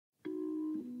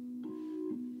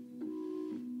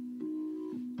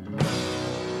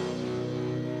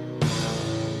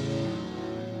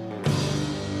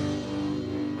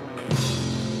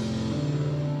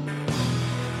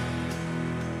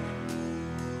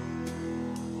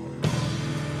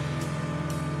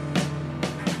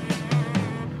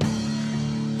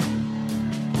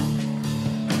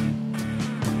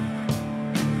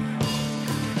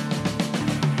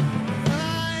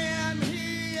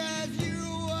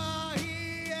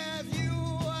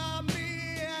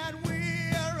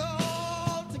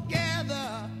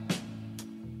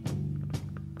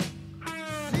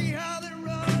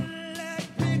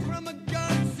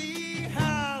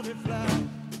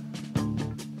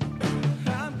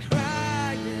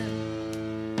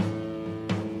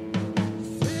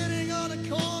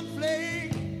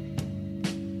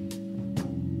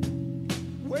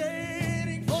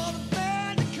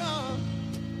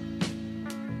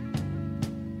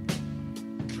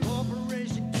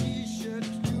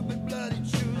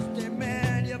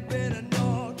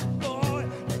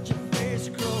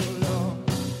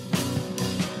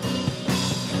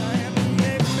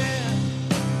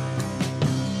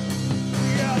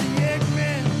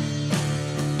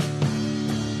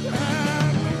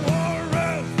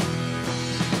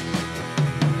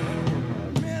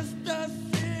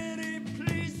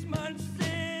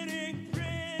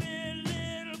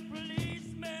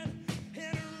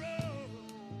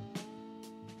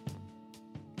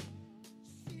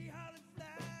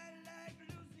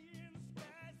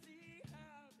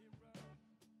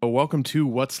Welcome to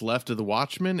What's Left of the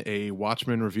Watchmen, a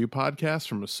Watchmen review podcast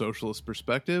from a socialist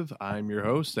perspective. I'm your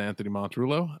host, Anthony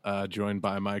Montrullo, joined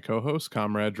by my co-host,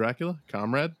 Comrade Dracula.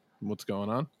 Comrade, what's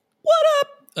going on? What up?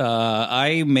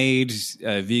 I made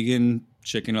vegan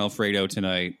chicken Alfredo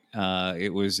tonight.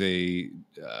 It was a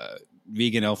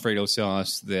vegan Alfredo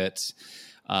sauce that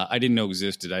I didn't know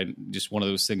existed. Just one of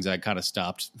those things I kind of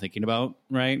stopped thinking about,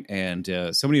 right? And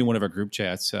somebody in one of our group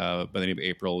chats by the name of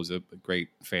April was a great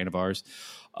fan of ours,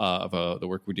 of the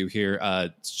work we do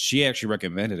here. She actually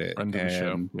recommended it. Friend of the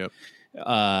show. Yep.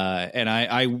 And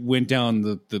I went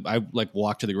down I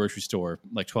walked to the grocery store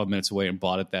like 12 minutes away and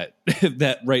bought it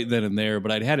that right then and there.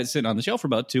 But I'd had it sitting on the shelf for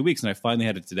about 2 weeks, and I finally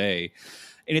had it today.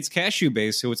 And it's cashew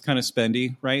based, so it's kind of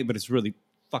spendy, right? But it's really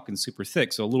fucking super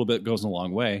thick, so a little bit goes a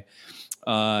long way.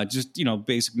 Just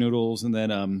basic noodles, and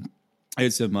then I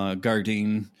had some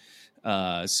Gardein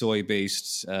soy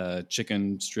based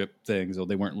chicken strip things. Well,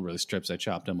 they weren't really strips. I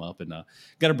chopped them up and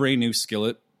got a brand new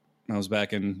skillet. I was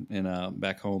back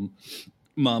back home.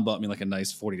 Mom bought me like a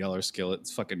nice $40 skillet.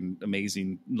 It's fucking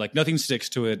amazing. Like nothing sticks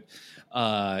to it.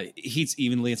 Heats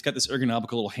evenly. It's got this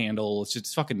ergonomical little handle. It's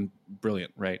just fucking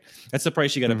brilliant, right? That's the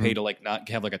price you got to pay to like not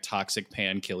have like a toxic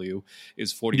pan kill you.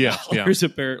 Is $40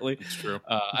 apparently. It's true.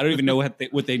 I don't even know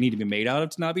what they need to be made out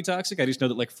of to not be toxic. I just know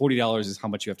that like $40 is how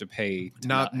much you have to pay. To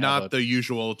not the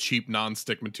usual cheap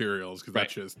nonstick materials, because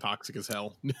that shit is toxic as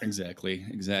hell.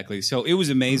 Exactly. So it was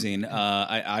amazing.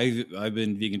 I've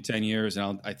been vegan 10 years,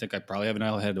 and I think I probably haven't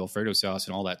had Alfredo sauce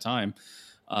in all that time,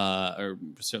 or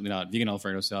certainly not vegan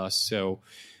Alfredo sauce. So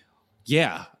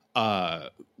yeah,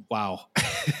 wow.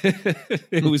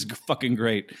 It was fucking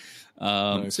great.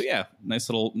 Nice. So yeah, nice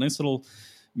little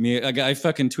meal. I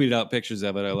fucking tweeted out pictures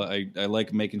of it. I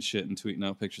like making shit and tweeting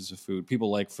out pictures of food. People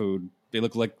like food. They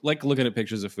look like looking at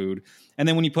pictures of food. And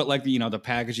then when you put like the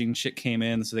packaging shit came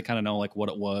in, so they kind of know like what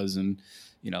it was and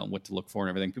what to look for and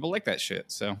everything. People like that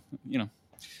shit. So yeah.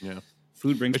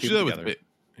 Food brings people together.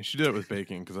 I should do it with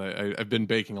baking, because I've been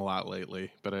baking a lot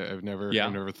lately, but I've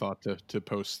never thought to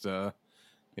post to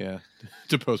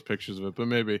post pictures of it. But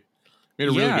maybe made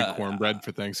a really good cornbread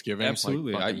for Thanksgiving.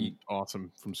 Absolutely,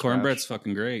 awesome from scratch. Cornbread's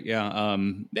fucking great. Yeah,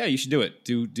 you should do it.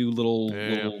 Do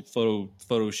little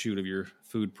photo shoot of your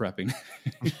food prepping.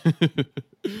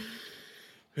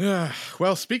 Yeah.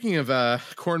 Well, speaking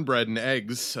of cornbread and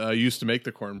eggs, I used to make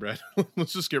the cornbread.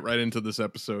 Let's just get right into this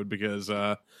episode, because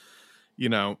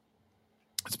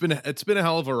it's been a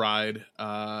hell of a ride.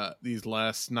 These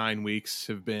last 9 weeks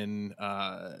have been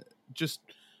just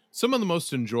some of the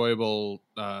most enjoyable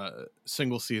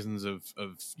single seasons of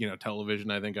television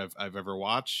I think I've ever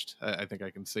watched. I think I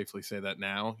can safely say that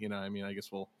now. I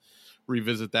guess we'll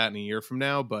revisit that in a year from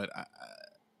now, but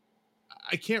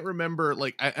I can't remember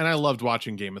and I loved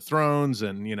watching Game of Thrones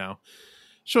and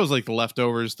shows like The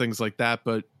Leftovers, things like that,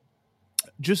 but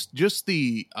just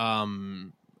the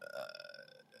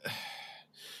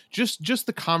just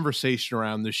the conversation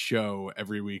around this show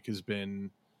every week has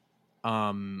been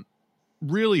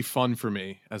really fun for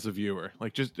me as a viewer.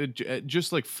 Like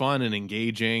just like fun and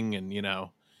engaging, and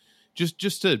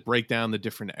just to break down the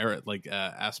different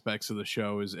aspects of the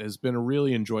show has been a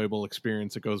really enjoyable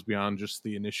experience that goes beyond just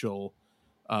the initial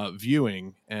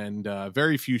viewing, and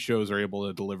very few shows are able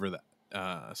to deliver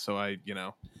that. So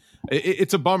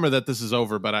it's a bummer that this is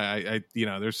over, but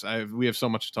we have so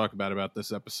much to talk about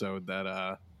this episode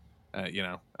that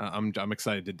I'm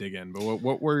excited to dig in. But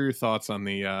what were your thoughts on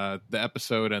the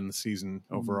episode and the season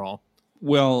overall?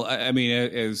 Well, I mean,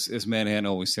 as Manhattan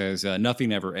always says,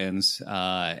 nothing ever ends.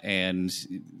 And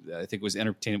I think it was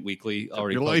Entertainment Weekly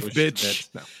already your life, bitch.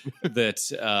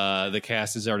 that the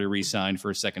cast is already re-signed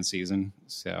for a second season.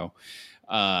 So,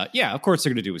 of course they're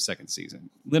going to do a second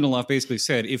season. Lindelof basically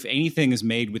said, if anything is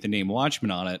made with the name Watchmen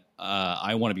on it,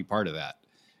 I want to be part of that.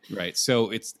 Right,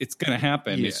 so it's going to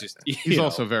happen. Yeah. It's just he's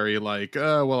also very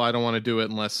well, I don't want to do it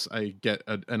unless I get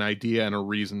an idea and a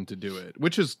reason to do it,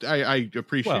 which is I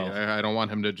appreciate. I don't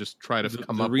want him to just try to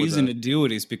come up with the reason to do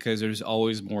it is because there's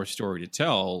always more story to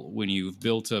tell when you've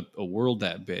built up a world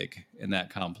that big and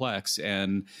that complex,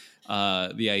 and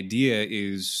the idea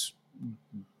is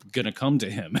going to come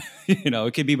to him.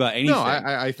 It could be about anything. No,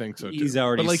 I think so too. He's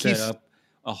already set up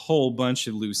a whole bunch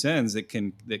of loose ends that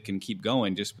can keep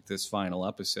going just with this final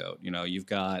episode. You've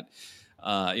got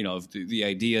the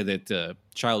idea that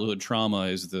childhood trauma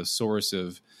is the source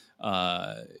of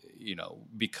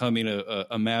becoming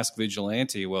a masked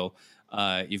vigilante. Well,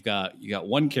 you got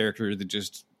one character that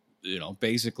just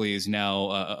basically is now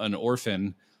an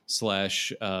orphan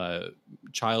slash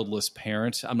childless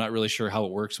parent. I'm not really sure how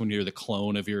it works when you're the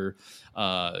clone of your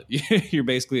you're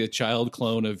basically a child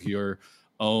clone of your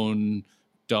own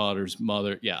daughter's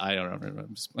mother. Yeah, I don't know.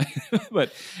 I'm just,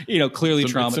 but clearly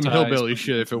traumatized. Some hillbilly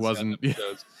shit if it wasn't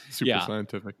super yeah.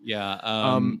 scientific. Yeah.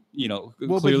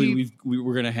 Clearly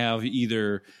we're going to have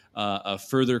either a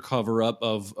further cover up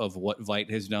of what Veidt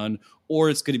has done, or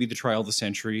it's going to be the trial of the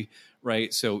century,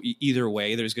 right? So either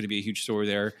way, there's going to be a huge story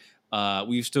there.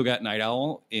 We've still got Night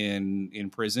Owl in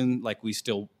prison. Like, we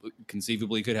still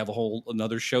conceivably could have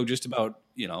another show just about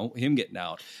him getting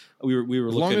out. We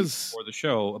were looking for the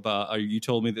show about. You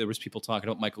told me there was people talking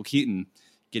about Michael Keaton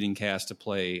getting cast to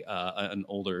play an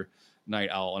older Night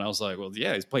Owl, and I was like, well,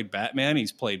 yeah, he's played Batman,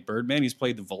 he's played Birdman, he's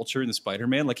played the Vulture and the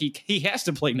Spider-Man. Like, he has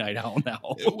to play Night Owl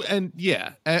now.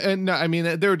 And I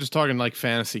mean, they were just talking like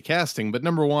fantasy casting, but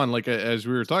number one, like as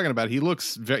we were talking about, he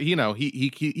looks very,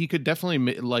 he could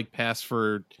definitely like pass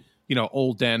for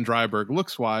old Dan Dryberg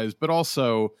looks wise, but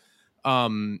also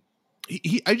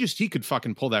he could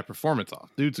fucking pull that performance off.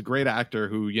 Dude's a great actor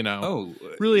who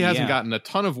really hasn't gotten a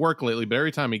ton of work lately, but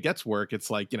every time he gets work, it's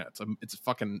like it's a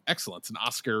fucking excellent. It's an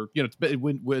Oscar. It's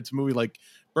a movie like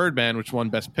Birdman, which won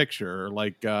Best Picture, or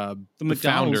like the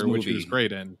Founder, movie, which he was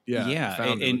great in.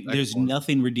 And there's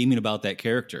nothing redeeming about that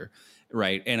character,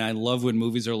 right? And I love when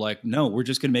movies are like, no, we're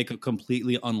just going to make a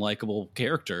completely unlikable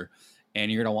character, and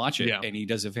you're going to watch it. Yeah. And he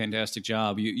does a fantastic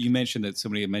job. You mentioned that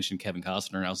somebody had mentioned Kevin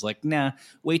Costner, and I was like, nah,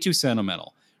 way too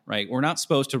sentimental, right? We're not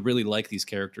supposed to really like these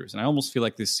characters. And I almost feel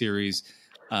like this series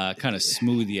kind of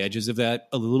smoothed the edges of that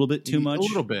a little bit too much. A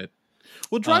little bit.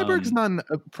 Well, Dryberg's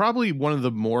probably one of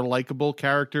the more likable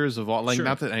characters of all. Like, sure.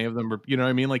 Not that any of them are, what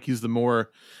I mean? Like, he's kind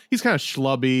of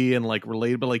schlubby and like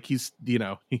relatable. Like, he's, he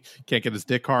can't get his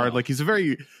dick hard. No. Like, he's a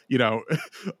very,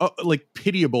 like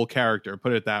pitiable character.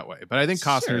 Put it that way. But I think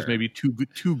Costner's maybe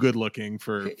too good looking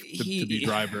to be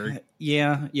Dryberg.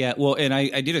 Yeah. Well, and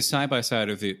I did a side by side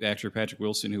of the actor Patrick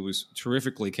Wilson, who was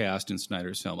terrifically cast in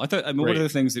Snyder's film. One of the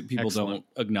things that people don't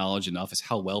acknowledge enough is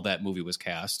how well that movie was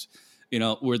cast.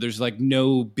 Where there's like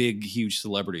no big, huge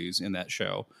celebrities in that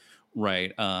show,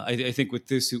 right? I think with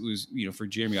this, it was for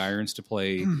Jeremy Irons to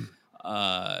play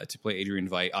Adrian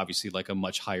Veidt, obviously like a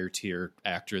much higher tier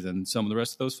actor than some of the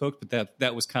rest of those folks, but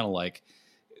that was kind of like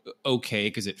okay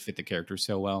because it fit the character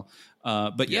so well.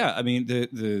 But yeah, I mean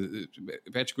the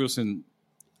Patrick Wilson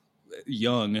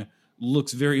young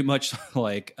looks very much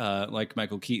like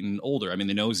Michael Keaton older. I mean,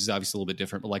 the nose is obviously a little bit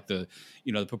different, but like the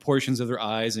the proportions of their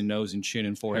eyes and nose and chin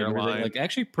and forehead and everything, like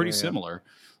actually pretty similar.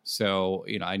 So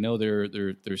I know they're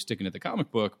sticking to the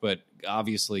comic book, but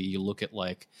obviously you look at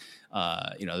like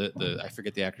I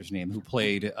forget the actor's name who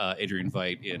played Adrian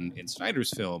Veidt in Snyder's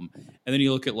film, and then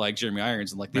you look at like Jeremy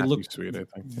Irons and like they look sweet, I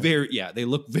think. They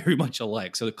look very much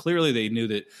alike. So clearly they knew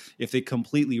that if they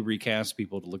completely recast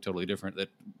people to look totally different, that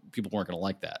people weren't going to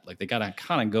like that. Like, they got to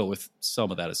kind of go with some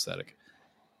of that aesthetic.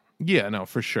 Yeah, no,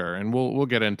 for sure. And we'll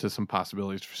get into some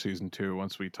possibilities for season 2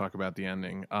 once we talk about the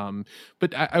ending.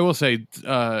 But I will say,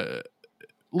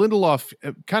 Lindelof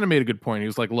kind of made a good point. He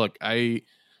was like, look,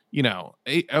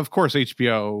 of course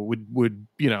HBO would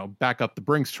back up the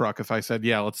Brinks truck if I said,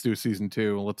 yeah, let's do season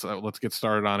 2. Let's get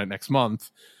started on it next month,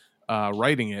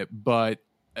 writing it. But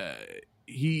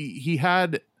he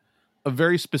had a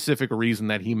very specific reason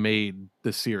that he made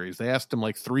the series. They asked him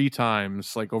like 3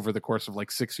 times, like over the course of like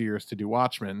 6 years, to do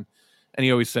Watchmen, and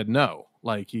he always said no.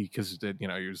 Like, because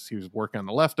he was working on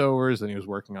The Leftovers, and he was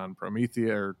working on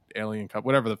Prometheus or Alien Cup,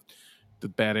 whatever the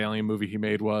bad alien movie he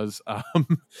made was,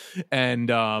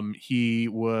 and he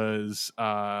was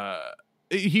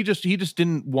he just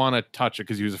didn't want to touch it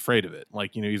because he was afraid of it.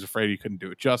 Like, he's afraid he couldn't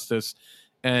do it justice,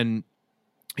 and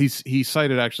he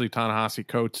cited actually Ta-Nehisi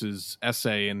Coates'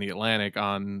 essay in The Atlantic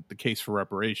on the case for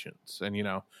reparations. And,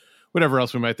 whatever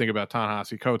else we might think about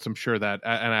Ta-Nehisi Coates, I'm sure that,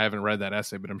 and I haven't read that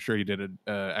essay, but I'm sure he did an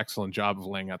excellent job of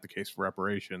laying out the case for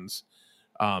reparations.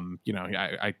 I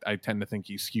tend to think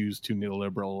he skews too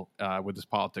neoliberal with his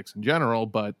politics in general,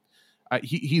 but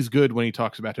he's good when he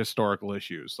talks about historical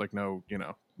issues. Like, no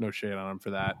shade on him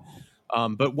for that.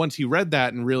 But once he read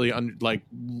that and really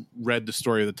read the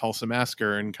story of the Tulsa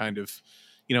Massacre and kind of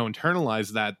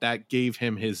internalized that gave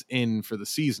him his in for the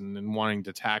season and wanting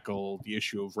to tackle the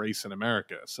issue of race in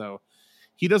America. So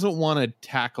he doesn't want to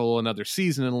tackle another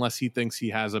season unless he thinks he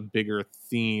has a bigger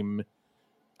theme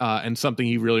and something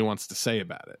he really wants to say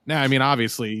about it. Now, I mean,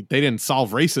 obviously they didn't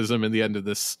solve racism in the end of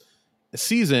this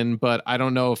season, but I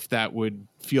don't know if that would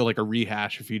feel like a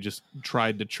rehash if he just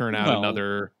tried to churn out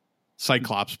another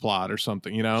Cyclops plot or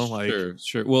something,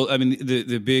 Sure. Well, I mean,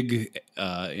 the big,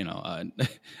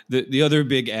 the other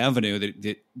big avenue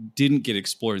that didn't get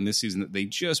explored in this season that they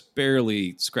just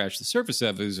barely scratched the surface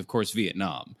of is, of course,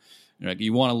 Vietnam. Like,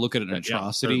 you want to look at an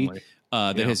atrocity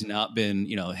that has not been,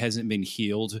 hasn't been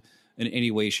healed in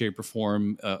any way, shape, or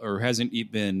form, or hasn't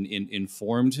been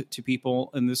informed to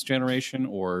people in this generation,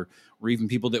 or even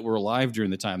people that were alive during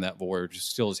the time that voyage,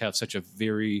 still have such a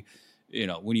very,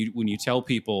 when you tell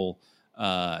people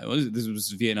this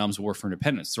was Vietnam's war for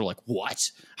independence, they're like,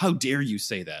 what? How dare you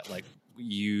say that? Like,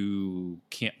 you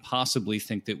can't possibly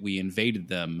think that we invaded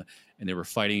them and they were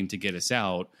fighting to get us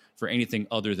out for anything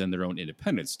other than their own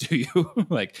independence, do you?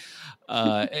 Like,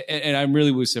 and I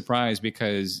really was surprised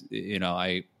because,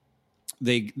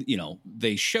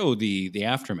 they show the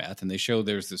aftermath, and they show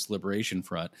there's this liberation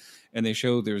front, and they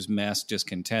show there's mass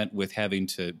discontent with having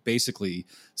to basically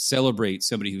celebrate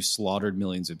somebody who slaughtered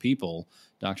millions of people,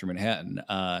 Dr. Manhattan.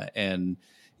 And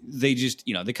they just,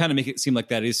 they kind of make it seem like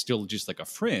that is still just like a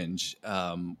fringe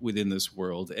within this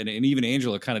world. And even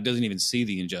Angela kind of doesn't even see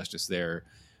the injustice there,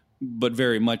 but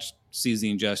very much sees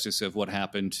the injustice of what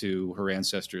happened to her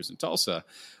ancestors in Tulsa.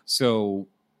 So,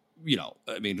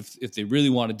 I mean, if they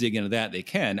really want to dig into that, they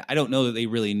can. I don't know that they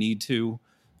really need to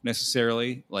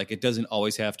necessarily. Like, it doesn't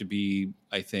always have to be,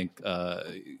 I think,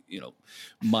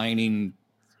 mining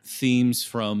themes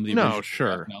from the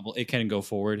original novel. It can go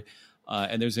forward.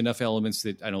 And there's enough elements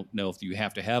that I don't know if you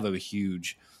have to have a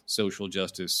huge social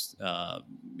justice,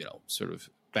 sort of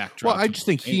backdrop. Well, I just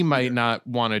think he might not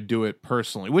want to do it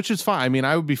personally, which is fine. I mean,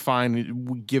 I would be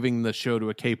fine giving the show to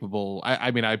a capable.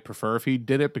 I mean, I'd prefer if he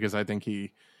did it because I think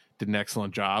he did an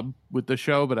excellent job with the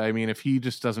show. But I mean, if he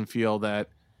just doesn't feel that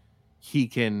he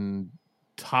can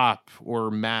top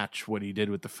or match what he did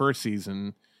with the first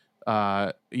season,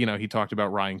 he talked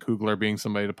about Ryan Coogler being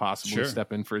somebody to possibly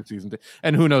step in for season 2.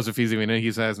 And who knows if he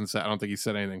hasn't said, I don't think he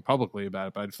said anything publicly about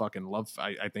it, but I'd fucking love,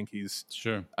 I think he's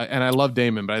and I love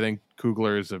Damon, but I think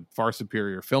Coogler is a far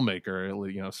superior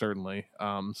filmmaker, certainly.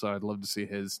 So I'd love to see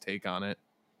his take on it.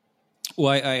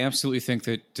 Well, I absolutely think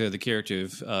that the character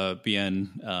of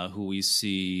Bien, who we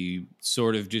see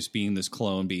sort of just being this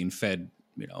clone, being fed,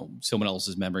 someone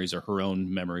else's memories or her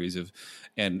own memories of,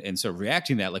 and sort of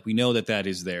reacting to that. Like, we know that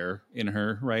is there in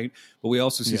her, right? But we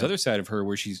also see this other side of her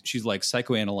where she's like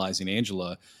psychoanalyzing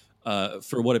Angela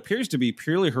for what appears to be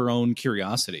purely her own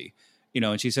curiosity,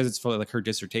 and she says it's for like her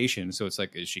dissertation. So it's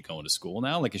like, is she going to school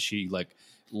now? Like, is she like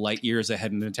light years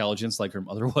ahead in intelligence like her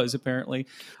mother was, apparently?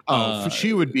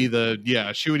 She would be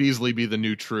she would easily be the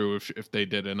new True if they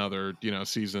did another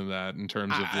season of that, in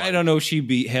terms of I don't know if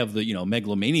she'd have the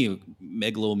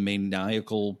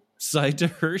megalomaniacal side to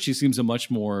her. She seems a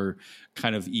much more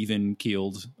kind of even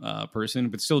keeled person,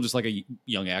 but still just like a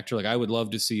young actor. Like, I would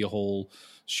love to see a whole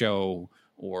show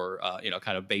or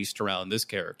kind of based around this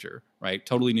character, right?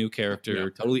 Totally new character,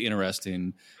 totally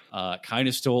interesting. Kind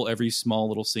of stole every small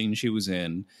little scene she was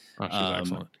in. Oh, she's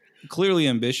excellent. Clearly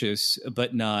ambitious,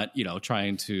 but not,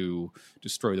 trying to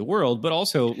destroy the world, but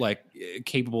also like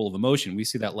capable of emotion. We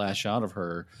see that last shot of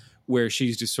her where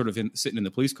she's just sort of sitting in the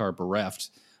police car,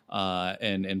 bereft,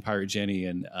 and Pirate Jenny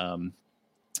and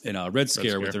Red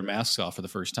Scare with their masks off for the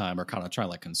first time are kind of trying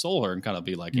to like console her and kind of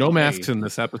be like, no masks in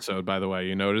this episode, by the way.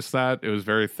 You noticed that? It was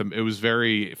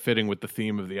very fitting with the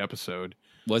theme of the episode.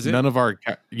 Was it? None of our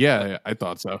I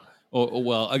thought so. Oh,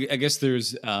 well, I guess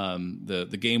there's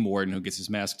the game warden who gets his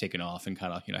mask taken off and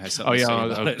kind of has something. Oh to yeah, say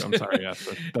about it. I'm sorry. Yeah,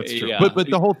 that's true. Yeah. But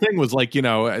the whole thing was like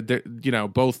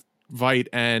both Veidt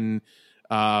and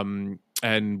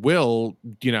Will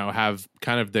have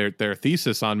kind of their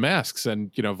thesis on masks,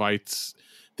 and Veidt's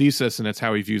thesis, and it's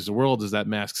how he views the world, is that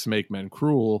masks make men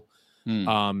cruel.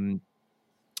 And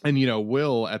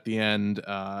Will at the end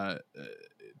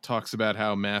talks about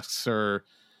how masks are.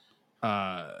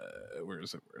 Where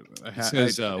is it? It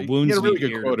says wounds. Get a really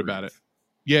good quote about it.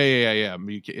 Yeah.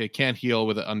 It can't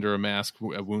heal under a mask.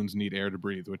 Wounds need air to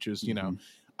breathe, which is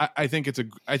I think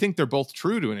I think they're both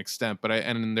true to an extent, but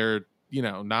they're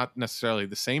not necessarily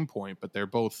the same point, but they're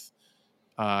both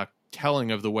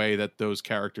telling of the way that those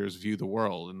characters view the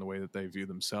world and the way that they view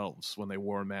themselves when they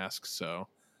wore masks. So,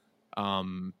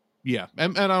 and I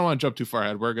don't want to jump too far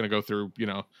ahead. We're going to go through,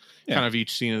 kind of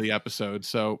each scene of the episode.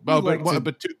 So,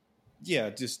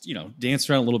 just dance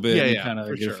around a little bit and kind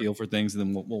of get a feel for things, and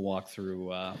then we'll walk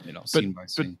through, scene by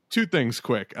scene. But two things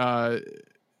quick.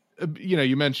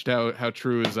 You mentioned how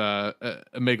True is a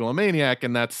megalomaniac,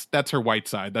 and that's her white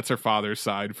side. That's her father's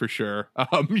side for sure.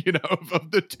 Of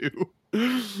the two,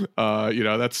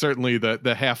 that's certainly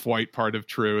the half white part of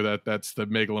True. That's the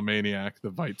megalomaniac, the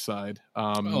Veidt side.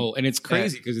 And it's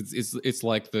crazy because it's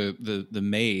like the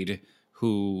maid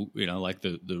who, like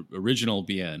the original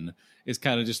BN, is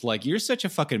kind of just like, you're such a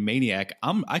fucking maniac.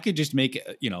 I could just make,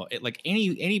 like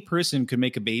any person could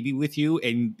make a baby with you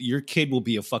and your kid will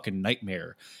be a fucking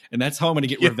nightmare. And that's how I'm going to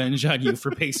get revenge on you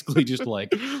for basically just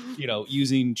like,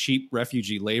 using cheap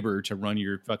refugee labor to run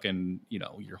your fucking,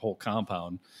 your whole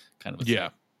compound kind of a thing.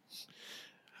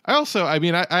 I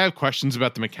have questions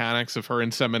about the mechanics of her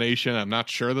insemination. I'm not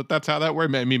sure that's how that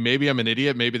works. I mean, maybe I'm an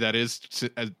idiot. Maybe that is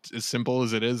as simple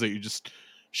as it is, that you just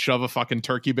shove a fucking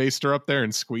turkey baster up there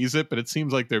and squeeze it. But it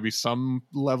seems like there'd be some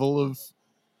level of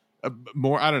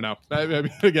more. I don't know.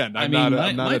 Again, I'm not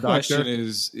a doctor. Question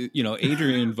is,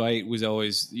 Adrian Veidt was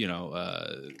always,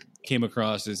 came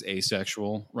across as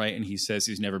asexual, right? And he says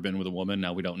he's never been with a woman.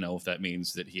 Now we don't know if that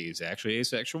means that he's actually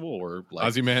asexual or like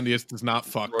Ozymandias does not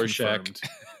fuck.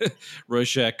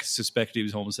 Rorschach suspected he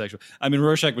was homosexual. I mean,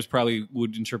 Rorschach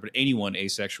would interpret anyone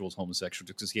asexual as homosexual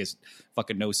because he has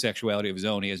fucking no sexuality of his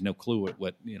own. He has no clue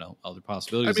what other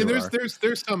possibilities. I mean,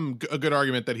 there's a good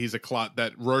argument that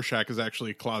that Rorschach is actually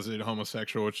a closeted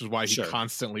homosexual, which is why he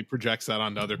constantly projects that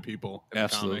onto other people.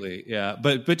 Absolutely, yeah.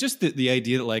 But just the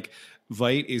idea that like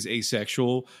Veidt is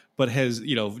asexual, but has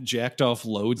jacked off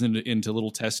loads into little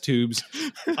test tubes,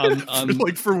 on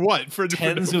like for what? For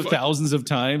tens of thousands of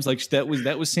times. Like that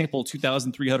was sample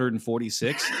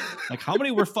 2,346. Like how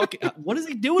many were fucking? What is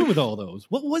he doing with all those?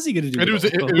 What was he going to do? And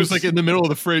it was like in the middle of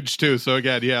the fridge too. So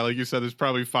again, yeah, like you said, there's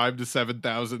probably 5,000 to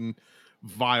 7,000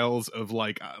 vials of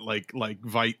like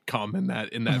Veidt cum in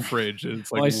that fridge. And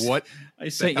it's like, what? I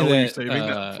sent you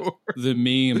that the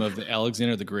meme of the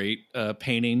Alexander the Great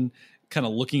painting, kind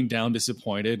of looking down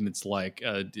disappointed, and it's like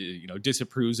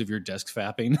disapproves of your desk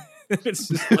fapping. It's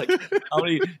just like, how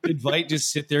many did Veidt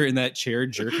just sit there in that chair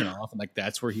jerking off, and like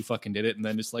that's where he fucking did it, and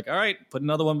then just like, all right, put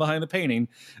another one behind the painting.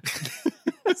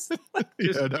 I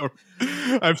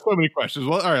have so many questions.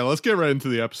 Well, all right, let's get right into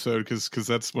the episode because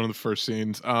that's one of the first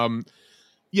scenes. So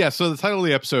the title of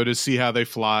the episode is "See How They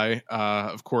Fly."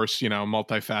 Of course,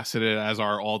 multifaceted, as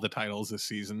are all the titles this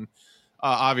season.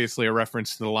 Obviously a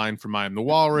reference to the line from I Am the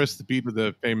Walrus, the beat of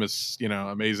the famous,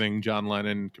 amazing John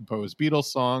Lennon composed Beatles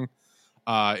song.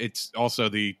 It's also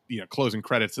the closing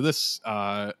credits of this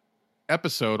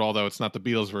episode, although it's not the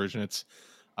Beatles version. It's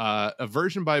a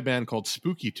version by a band called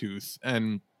Spooky Tooth.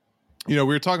 And, we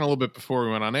were talking a little bit before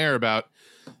we went on air about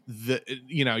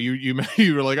you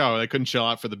were like, oh, I couldn't chill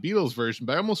out for the Beatles version,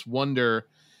 but I almost wonder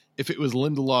if it was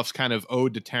Lindelof's kind of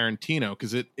ode to Tarantino,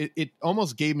 because it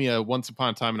almost gave me a Once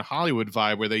Upon a Time in Hollywood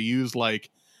vibe, where they use like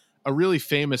a really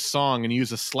famous song and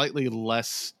use a slightly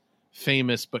less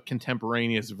famous but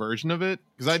contemporaneous version of it.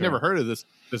 Because I'd never heard of this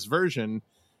version,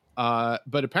 but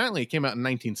apparently it came out in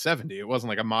 1970. It wasn't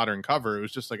like a modern cover. It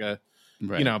was just like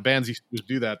bands used to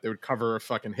do that. They would cover a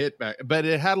fucking hit back, but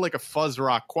it had like a fuzz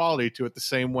rock quality to it, the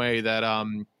same way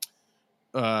that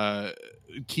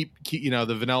keep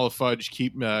the Vanilla Fudge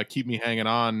keep me hanging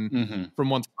on from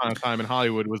Once Upon a Time in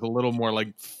Hollywood was a little more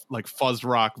like fuzz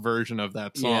rock version of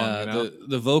that song. Yeah,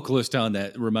 the vocalist on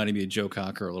that reminded me of Joe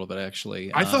Cocker a little bit,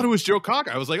 actually. I thought it was Joe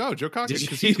Cocker. I was like, oh, Joe Cocker,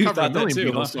 because he's covered a million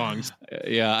Beatles songs.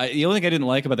 Yeah, the only thing I didn't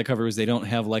like about the cover was they don't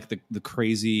have like the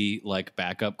crazy like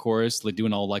backup chorus, like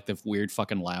doing all like the weird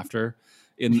fucking laughter.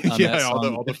 On that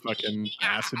song. all the fucking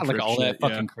acid, like all that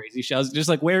fucking crazy shit. I was just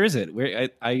like, where is it? Where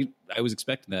I was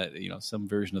expecting that, some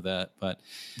version of that, but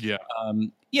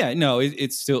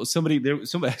it's still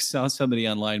I saw somebody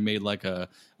online made like a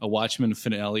Watchmen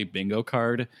finale bingo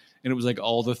card, and it was like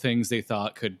all the things they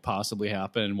thought could possibly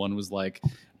happen. And one was like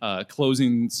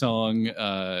closing song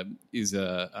is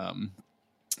a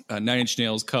Nine Inch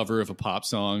Nails cover of a pop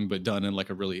song, but done in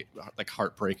like a really like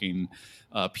heartbreaking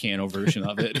piano version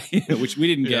of it, which we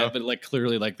didn't get, but like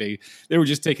clearly like they were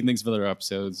just taking things from other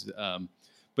episodes.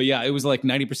 But yeah, it was like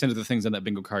 90% of the things on that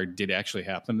bingo card did actually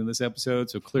happen in this episode.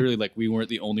 So clearly like we weren't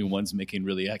the only ones making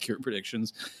really accurate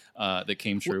predictions that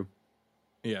came true.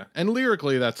 Yeah. And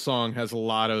lyrically that song has a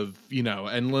lot of,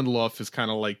 and Lindelof is kind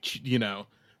of like,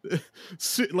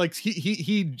 like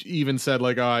he even said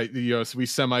like so we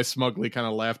semi smugly kind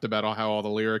of laughed about how all the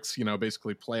lyrics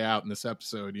basically play out in this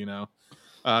episode.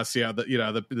 See how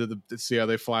see how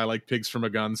they fly like pigs from a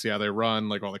gun, see how they run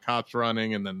like all the cops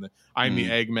running, and then I'm the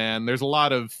Eggman. There's a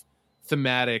lot of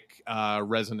thematic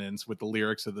resonance with the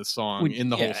lyrics of the song in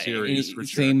the whole series. For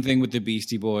sure. Same thing with the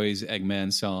Beastie Boys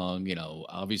Eggman song.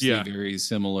 Obviously very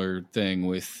similar thing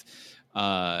with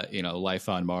Life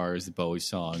on Mars, the Bowie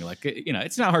song. Like,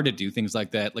 it's not hard to do things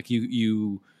like that. Like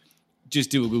you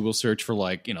just do a Google search for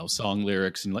like, song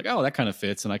lyrics and like, oh, that kind of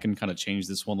fits. And I can kind of change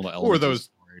this one little element or those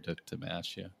to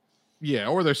match. Yeah. Yeah.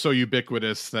 Or they're so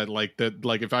ubiquitous that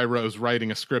if I was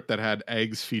writing a script that had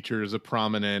eggs feature as a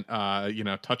prominent,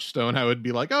 touchstone, I would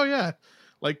be like, oh yeah,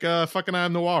 like fucking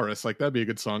I'm the Walrus. Like that'd be a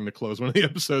good song to close one of the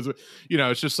episodes with. You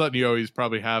know, it's just something you always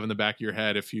probably have in the back of your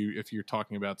head if you're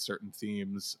talking about certain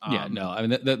themes. Yeah, no, I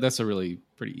mean that's a really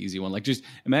pretty easy one. Like, just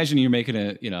imagine you're making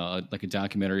like a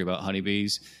documentary about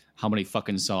honeybees. How many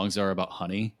fucking songs are about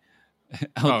honey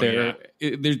out there?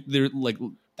 Yeah. They're like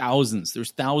thousands.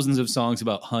 There's thousands of songs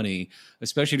about honey,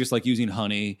 especially just like using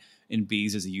honey and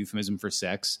bees as a euphemism for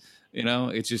sex. You know,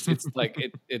 it's like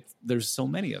there's so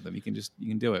many of them. You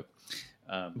can do it.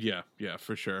 Yeah,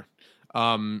 for sure.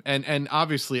 And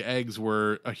obviously eggs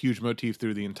were a huge motif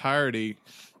through the entirety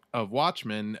of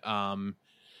Watchmen.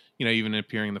 You know, even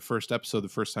appearing in the first episode, the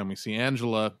first time we see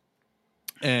Angela,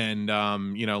 and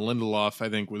you know, Lindelof, I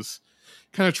think, was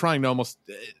kind of trying to almost,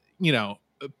 you know,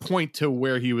 point to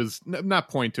where he was, not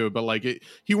point to it, but like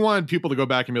he wanted people to go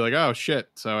back and be like, oh shit.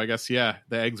 So I guess, yeah,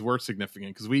 the eggs were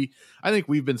significant, because I think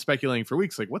we've been speculating for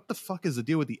weeks, like, what the fuck is the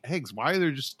deal with the eggs? Why are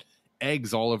there just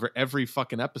eggs all over every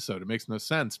fucking episode? It makes no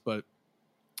sense. But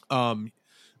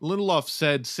Lindelof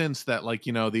said since that, like,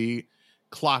 you know, the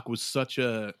clock was such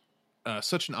an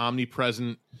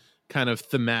omnipresent kind of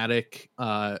thematic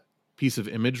piece of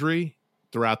imagery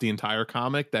throughout the entire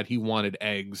comic, that he wanted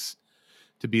eggs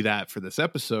to be that for this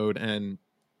episode. And,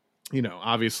 you know,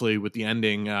 obviously with the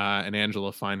ending and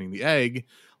Angela finding the egg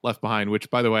left behind, which,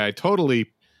 by the way, I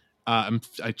totally I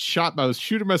was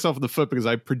shooting myself in the foot, because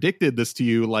I predicted this to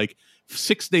you like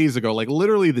 6 days ago, like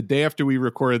literally the day after we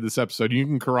recorded this episode. You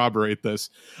can corroborate this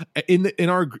in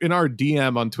our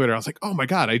DM on Twitter. I was like, oh my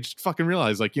God, I just fucking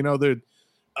realized, like, you know, the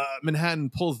Manhattan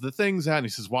pulls the things out and he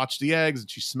says, watch the eggs, and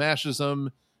she smashes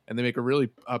them, and they make a really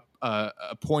a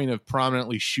point of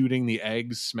prominently shooting the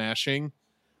eggs, smashing.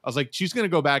 I was like, she's going to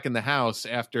go back in the house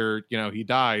after, you know, he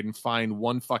died and find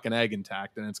one fucking egg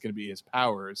intact, and it's going to be his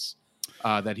powers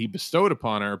that he bestowed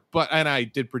upon her. And I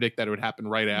did predict that it would happen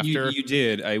right after. You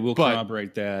did. I will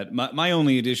corroborate that. My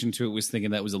only addition to it was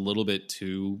thinking that was a little bit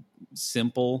too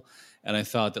simple, and I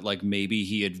thought that, like, maybe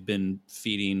he had been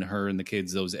feeding her and the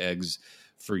kids those eggs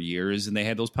for years, and they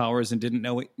had those powers and didn't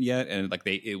know it yet, and like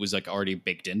it was like already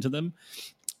baked into them.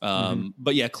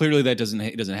 But yeah, clearly that doesn't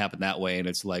happen that way, and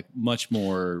it's like much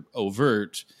more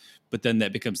overt. But then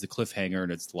that becomes the cliffhanger,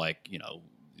 and it's like, you know,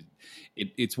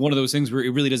 it's one of those things where it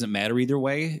really doesn't matter either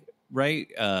way, right?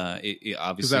 It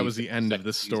obviously, because that was the end of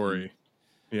the story.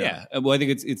 Yeah. Well, I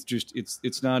think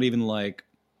it's not even like,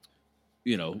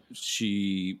 you know,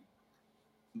 she.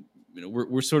 You know,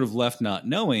 we're sort of left not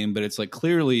knowing, but it's like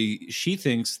clearly she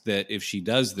thinks that if she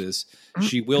does this,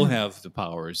 she will have the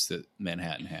powers that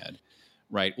Manhattan had,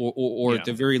 right? Or at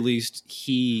the very least,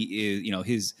 he is, you know,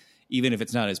 his, even if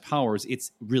it's not his powers,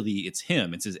 it's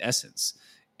him, it's his essence,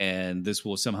 and this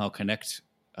will somehow connect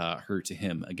her to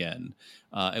him again.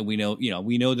 And we know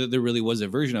that there really was a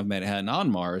version of Manhattan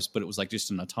on Mars, but it was like just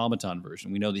an automaton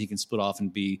version. We know that he can split off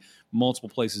and be multiple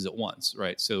places at once,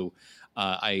 right? So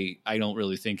I don't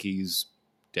really think he's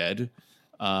dead,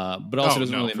 but also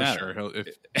doesn't really matter. Sure.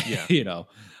 Yeah, you know,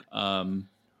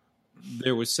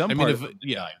 there was some part of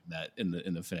that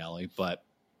in the finale, but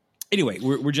anyway,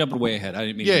 we're jumping way ahead. I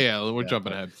didn't mean. We're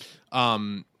jumping ahead.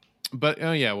 But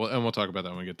yeah, well, and we'll talk about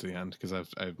that when we get to the end, because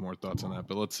I have more thoughts on that.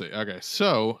 But let's see. Okay,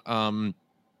 so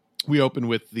we open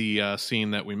with the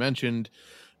scene that we mentioned.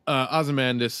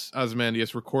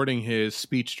 Ozymandias recording his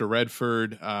speech to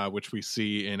Redford, which we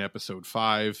see in episode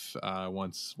 5.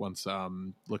 Once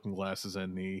Looking Glass is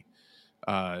in the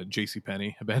abandoned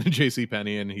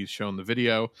JCPenney, and he's shown the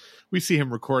video. We see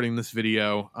him recording this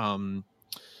video.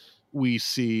 We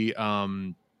see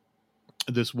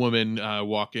this woman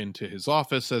walk into his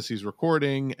office as he's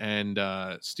recording and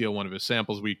steal one of his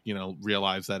samples. We, you know,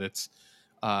 realize that it's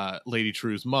Lady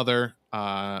True's mother,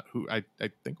 who I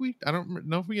think I don't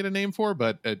know if we get a name for,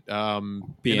 but in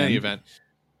any event,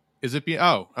 is it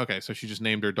oh, okay, so she just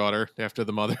named her daughter after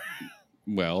the mother.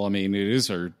 Well, I mean, it is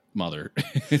her mother.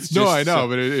 I know,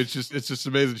 but it's just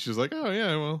amazing. She's like, oh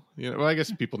yeah, well, you know, well, I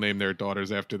guess people name their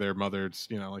daughters after their mothers,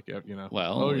 you know, like, you know.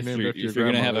 Well, if you're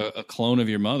going to have a clone of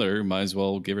your mother, might as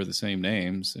well give her the same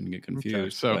names and get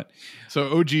confused. Okay,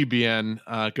 so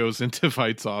OGBN goes into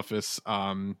Veidt's office,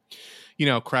 you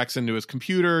know, cracks into his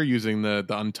computer using the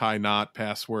untie knot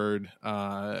password,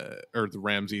 or the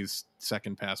Ramsey's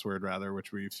second password rather,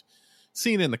 which we've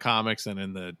seen in the comics and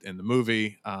in the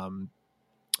movie.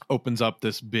 Opens up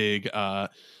this big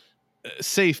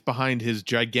safe behind his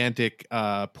gigantic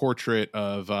portrait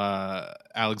of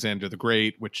Alexander the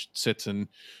Great, which sits and,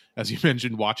 as you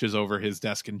mentioned, watches over his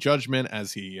desk in judgment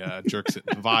as he jerks it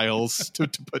in vials to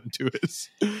put into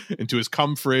his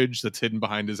cum fridge that's hidden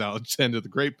behind his Alexander the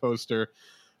Great poster.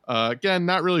 Again,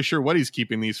 not really sure what he's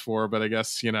keeping these for, but I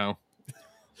guess, you know,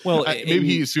 Well, maybe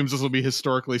he assumes this will be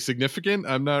historically significant.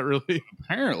 I'm not really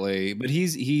apparently, but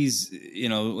he's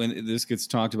when this gets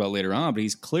talked about later on, but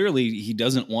he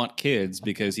doesn't want kids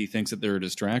because he thinks that they're a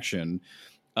distraction,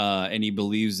 and he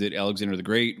believes that Alexander the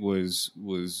Great was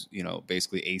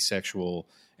basically asexual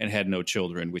and had no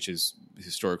children, which is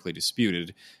historically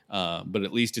disputed. But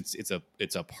at least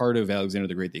it's a part of Alexander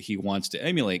the Great that he wants to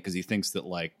emulate because he thinks that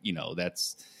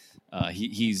that's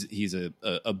he's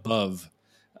above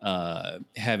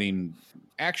having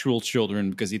actual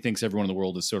children because he thinks everyone in the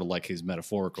world is sort of like his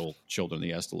metaphorical children that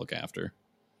he has to look after.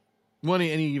 And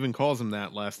he even calls him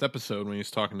that last episode when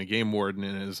he's talking to Game Warden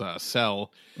in his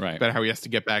cell, right? About how he has to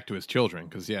get back to his children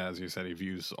because, as you said, he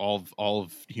views all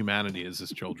of humanity as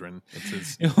his children.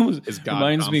 It's his God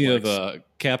reminds complex. me of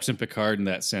Captain Picard in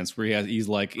that sense, where he's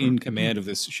like in command of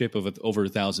this ship of over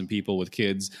 1,000 people with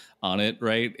kids on it,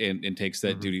 right? And takes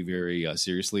that duty very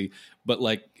seriously, but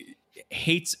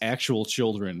hates actual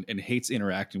children and hates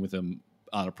interacting with them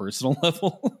on a personal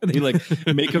level. They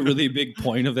make a really big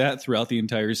point of that throughout the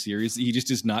entire series. He just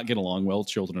does not get along well with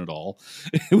children at all,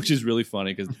 which is really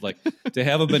funny because to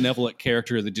have a benevolent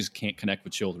character that just can't connect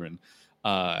with children,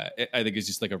 I think it's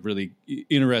just a really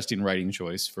interesting writing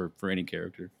choice for any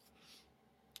character.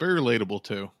 Very relatable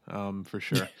too, for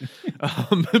sure.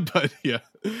 But yeah.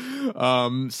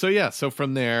 So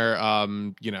from there,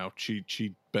 she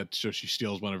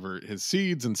steals one of his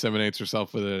seeds and inseminates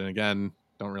herself with it. And again,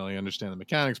 don't really understand the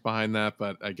mechanics behind that,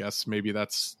 but I guess maybe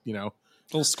that's little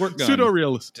squirt gun, pseudo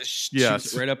realistic.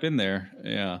 Yes, right up in there.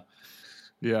 Yeah.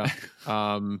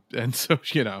 And so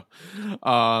so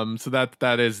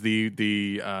that is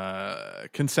the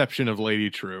conception of Lady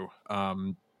True.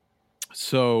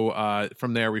 So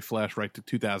from there we flash right to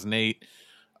 2008.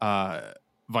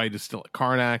 Veidt is still at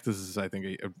Karnak. This is, I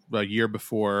think, a year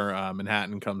before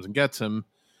Manhattan comes and gets him.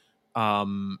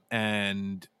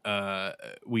 And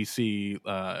we see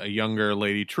a younger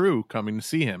Lady True coming to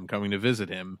see him, coming to visit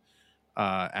him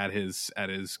at his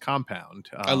compound.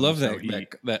 I love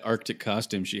that Arctic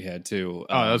costume she had too.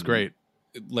 Oh, that was great.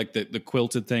 Like the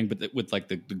quilted thing, but with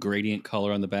the gradient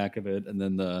color on the back of it, and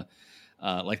then the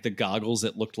goggles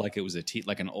that looked like it was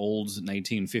like an old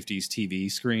 1950s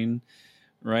TV screen,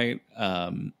 right?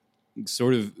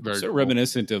 Sort of cool.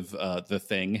 Reminiscent of The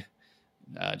Thing.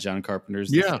 John Carpenter's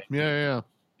Thing.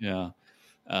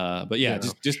 But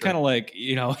just kind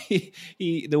of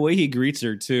he the way he greets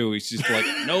her too, he's just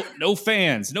no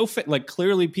fans,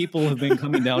 clearly people have been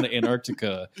coming down to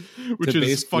Antarctica, which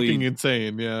is fucking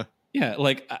insane.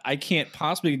 I can't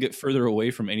possibly get further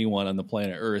away from anyone on the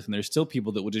planet Earth, and there's still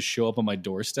people that would just show up on my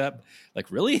doorstep.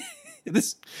 Really?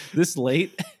 this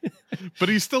late? But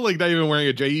he's still not even wearing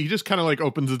a jacket. He just kind of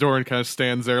opens the door and kind of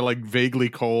stands there vaguely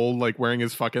cold, wearing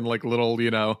his fucking little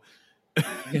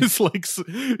his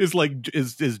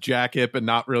his jacket, but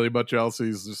not really much else.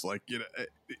 He's just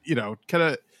kind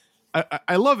of.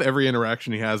 I love every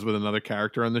interaction he has with another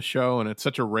character on the show, and it's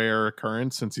such a rare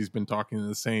occurrence since he's been talking to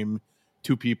the same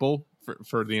two people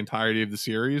for the entirety of the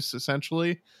series,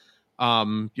 essentially.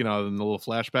 And the little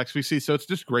flashbacks we see. So it's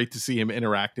just great to see him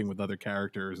interacting with other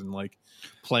characters and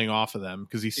playing off of them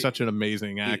because he's such an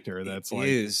amazing actor. That's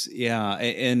and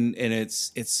it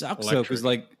sucks though because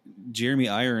Jeremy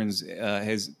Irons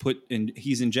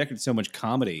he's injected so much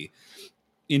comedy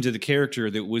into the character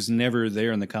that was never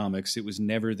there in the comics. It was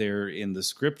never there in the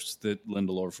scripts that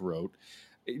Lindelof wrote.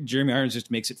 Jeremy Irons just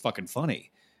makes it fucking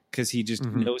funny because he just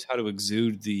knows how to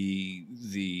exude the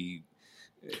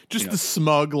the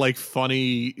smug,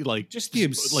 funny, just the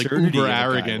absurdity, uber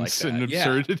arrogance and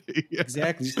absurdity. Yeah.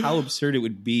 Exactly, just how absurd it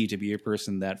would be to be a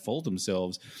person that full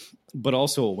themselves, but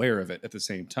also aware of it at the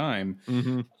same time.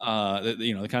 The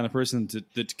kind of person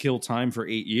to kill time for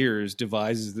 8 years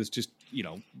devises this just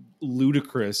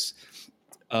ludicrous,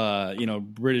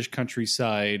 British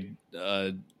countryside,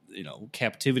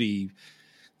 captivity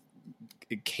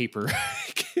caper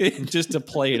just to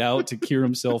play it out to cure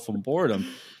himself from boredom.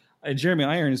 And Jeremy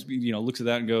Irons, looks at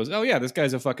that and goes, "Oh yeah, this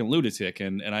guy's a fucking lunatic,"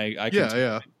 and I can tap into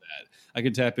that. I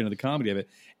can tap into the comedy of it,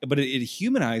 but it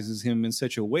humanizes him in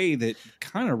such a way that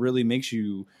kind of really makes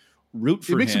you root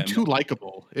for him. It makes him too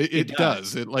likable. It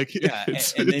does. It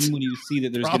and then when you see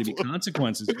that there's going to be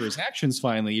consequences for his actions,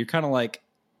 finally, you're kind of like,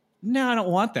 no, I don't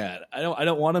want that. I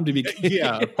don't want him to be.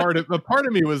 A part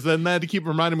of me was then that to keep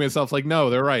reminding myself, no,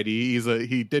 they're right.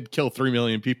 He did kill 3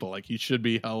 million people. He should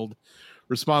be held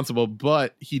responsible,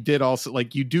 but he did also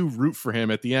you do root for him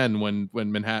at the end when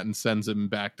Manhattan sends him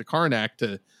back to Karnak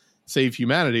to save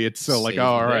humanity. It's so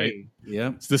all right,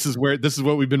 yeah, this is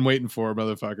what we've been waiting for,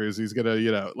 motherfuckers. He's gonna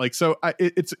so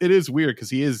it is weird because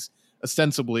he is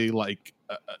ostensibly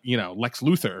Lex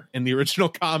Luthor in the original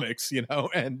comics,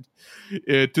 and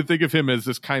to think of him as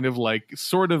this kind of like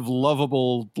sort of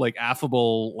lovable, like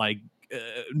affable, like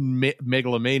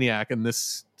megalomaniac in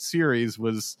this series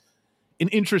was an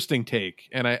interesting take.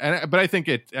 But I think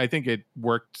it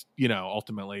worked,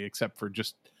 ultimately, except for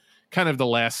just kind of the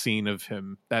last scene of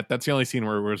him. That's the only scene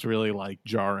where it was really like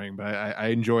jarring, but I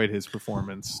enjoyed his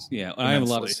performance. Yeah, immensely. I have a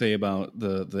lot to say about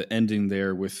the ending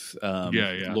there with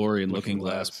Laurie and Looking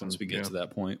Glass once we get to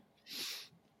that point.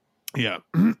 Yeah,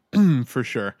 for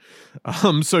sure.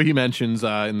 So he mentions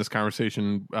in this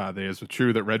conversation, is it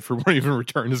true that Redford won't even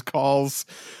return his calls?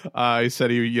 He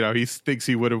said he thinks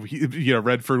he would have,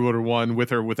 Redford would have won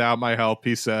with or without my help.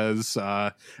 He says,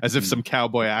 as if some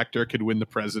cowboy actor could win the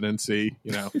presidency.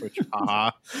 Which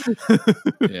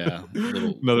yeah,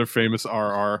 another famous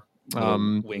RR.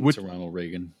 Wink to Ronald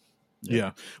Reagan.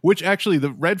 Yeah. Which actually the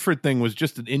Redford thing was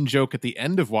just an in-joke at the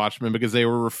end of Watchmen because they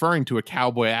were referring to a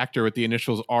cowboy actor with the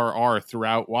initials RR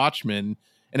throughout Watchmen,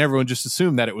 and everyone just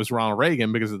assumed that it was Ronald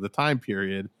Reagan because of the time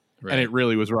period, and it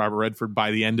really was Robert Redford by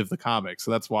the end of the comic.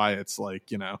 So that's why it's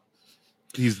like,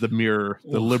 he's the mirror,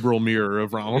 the liberal mirror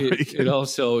of Ronald Reagan. It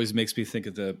also always makes me think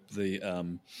of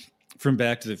the from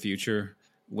Back to the Future,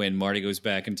 when Marty goes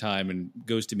back in time and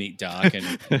goes to meet Doc,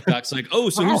 and Doc's like, "Oh,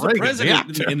 so who's the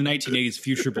president in the 1980s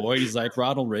future boy?" He's like,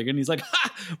 "Ronald Reagan." He's like,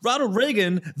 "Ha! Ronald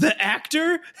Reagan, the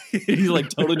actor?" He like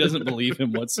totally doesn't believe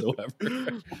him whatsoever.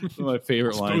 One of my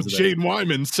favorite lines. Jane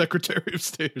Wyman, Secretary of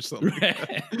State, or something.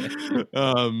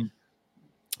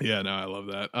 Yeah, no, I love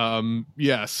that.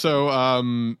 Yeah, so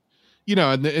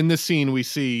in this scene we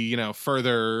see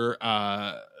further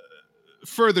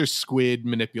squid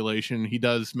manipulation. He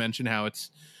does mention how it's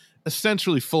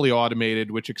essentially fully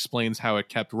automated, which explains how it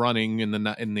kept running in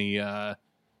the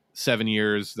 7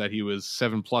 years that he was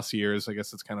 7+ years. I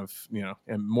guess it's kind of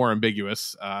and more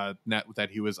ambiguous that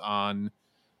he was on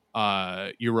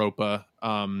Europa.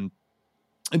 And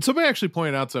somebody actually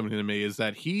pointed out something to me is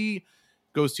that he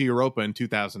goes to Europa in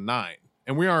 2009,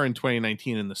 and we are in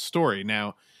 2019 in the story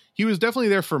now. He was definitely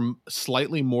there for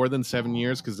slightly more than 7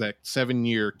 years because that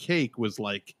 7-year cake was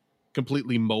like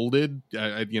completely molded.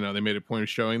 They made a point of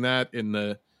showing that in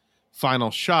the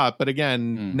final shot. But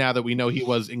again, now that we know he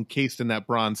was encased in that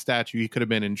bronze statue, he could have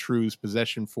been in True's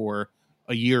possession for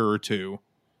a year or two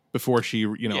before she,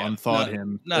 unthawed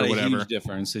him. Not or whatever. A huge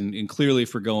difference. And clearly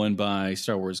for going by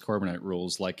Star Wars Carbonite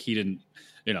rules, like he didn't,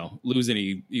 lose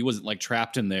any. He wasn't like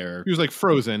trapped in there. He was like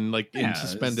frozen, like in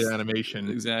suspended animation.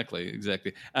 Exactly.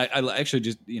 I actually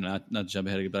just not to jump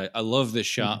ahead, but I love this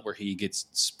shot where he gets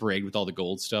sprayed with all the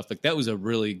gold stuff. Like that was a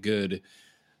really good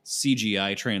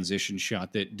CGI transition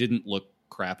shot that didn't look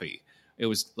crappy. It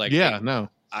was like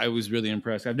I was really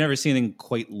impressed. I've never seen anything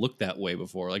quite look that way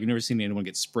before. Like I've never seen anyone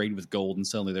get sprayed with gold and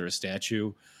suddenly they're a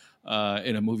statue.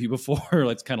 In a movie before.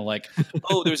 It's kind of like,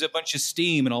 oh, there's a bunch of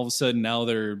steam, and all of a sudden now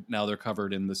they're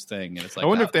covered in this thing, and it's like, I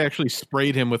wonder if they actually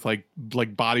sprayed him with like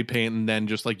body paint and then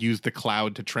just like used the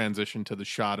cloud to transition to the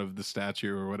shot of the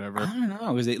statue or whatever. I don't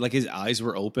know. Was it like his eyes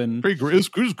were open? It was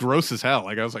gross as hell.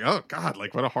 Like I was like, oh god,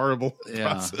 like what a horrible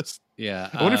process.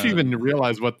 Yeah. I wonder if he even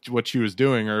realized what she was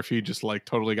doing, or if he just like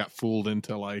totally got fooled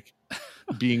into like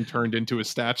being turned into a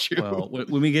statue. Well,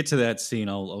 when we get to that scene,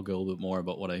 I'll go a little bit more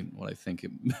about what I think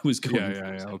it was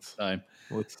going. Let's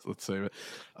save it.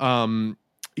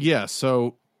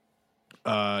 So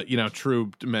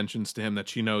True mentions to him that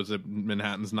she knows that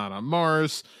Manhattan's not on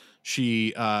Mars.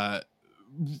 She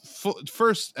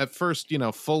first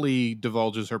fully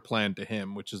divulges her plan to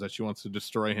him, which is that she wants to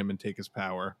destroy him and take his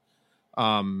power.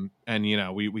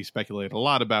 We speculate a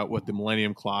lot about what the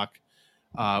Millennium Clock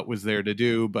was there to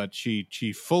do, but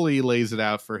she fully lays it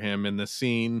out for him in the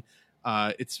scene.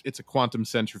 It's a quantum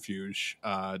centrifuge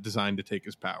designed to take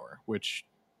his power, which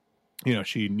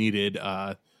she needed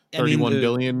 31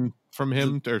 billion from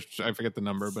him, or I forget the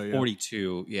number, but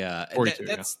 42. 42.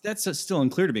 That's still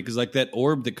unclear to me because like that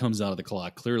orb that comes out of the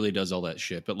clock clearly does all that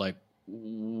shit, but like,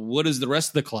 what does the rest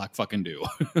of the clock fucking do?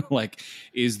 Like,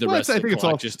 is the rest of the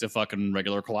clock just a fucking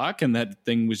regular clock, and that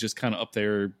thing was just kind of up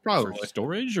there for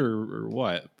storage or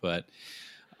what? But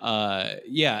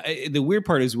the weird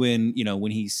part is when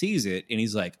he sees it and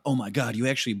he's like, "Oh my god, you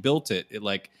actually built it!" It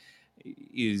like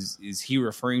is he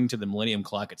referring to the Millennium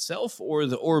Clock itself or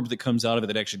the orb that comes out of it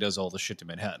that actually does all the shit to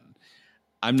Manhattan?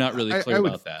 I'm not really clear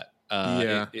about that.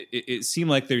 It seemed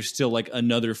like there's still like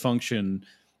another function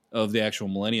of the actual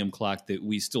Millennium Clock that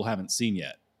we still haven't seen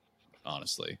yet,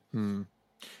 honestly.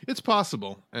 It's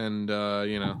possible. And,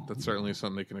 that's certainly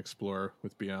something they can explore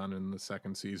with Beyond in the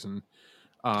second season.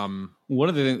 One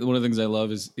of the things I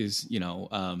love is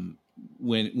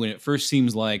when it first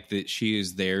seems like that she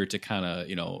is there to kind of,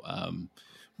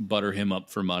 butter him up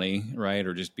for money, right?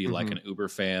 Or just be like an Uber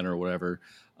fan or whatever.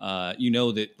 You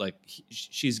know that like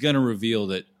she's going to reveal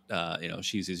that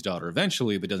she's his daughter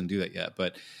eventually, but doesn't do that yet.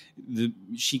 But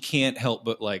she can't help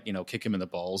but like kick him in the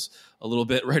balls a little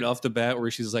bit right off the bat,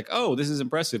 where she's like, "Oh, this is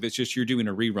impressive. It's just you're doing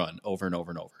a rerun over and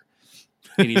over and over."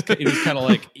 And he's kind of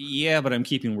like, "Yeah, but I'm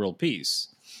keeping world peace."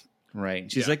 Right.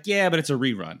 And she's like, "Yeah, but it's a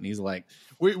rerun." And he's like,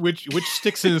 which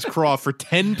sticks in his craw for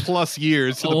 10 plus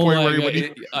years to the point where when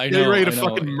he's ready to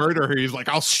fucking murder her, he's like,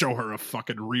 "I'll show her a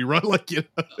fucking rerun." Like,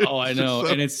 Oh, I know.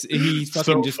 And he fucking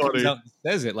so just funny. comes out and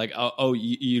says it like, "Oh,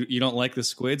 you don't like the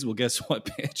squids? Well, guess what,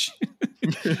 bitch."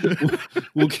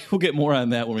 we'll get more on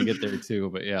that when we get there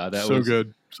too. But yeah, that so was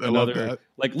good. I love that.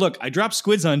 Like, look, I drop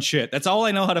squids on shit. That's all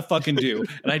I know how to fucking do,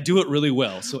 and I do it really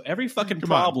well. So every fucking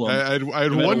problem, I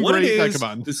had no one great. Come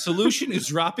on, the solution is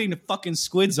dropping the fucking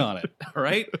squids on it. All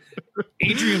right,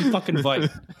 Adrian fucking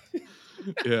Veidt.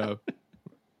 Yeah.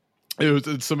 It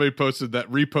was somebody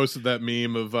reposted that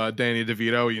meme of Danny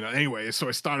DeVito. Anyway, so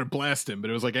I started blasting, but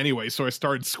it was like anyway, so I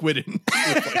started squidding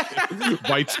with like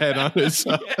White's head on his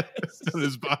on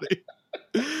his body.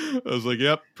 I was like,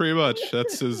 yep, pretty much.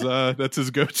 That's his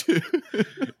go-to.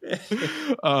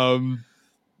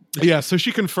 Yeah, so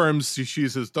she confirms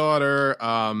she's his daughter.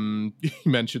 He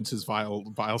mentions his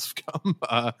vial scum.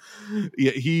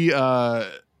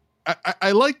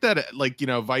 I like that, like,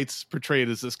 Veidt's portrayed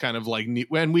as this kind of like,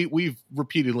 and we've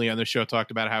repeatedly on the show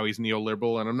talked about how he's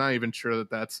neoliberal, and I'm not even sure that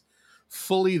that's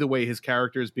fully the way his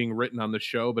character is being written on the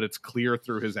show, but it's clear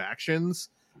through his actions.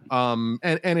 And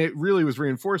it really was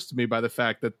reinforced to me by the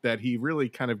fact that he really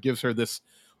kind of gives her this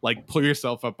like pull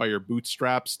yourself up by your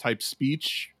bootstraps type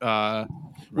speech,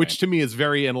 which to me is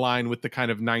very in line with the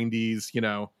kind of 90s,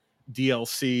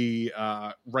 DLC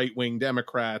right-wing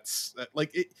Democrats.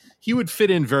 He would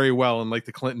fit in very well in like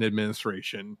the Clinton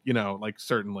administration, like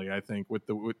certainly I think with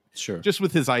just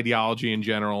with his ideology in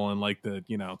general and like the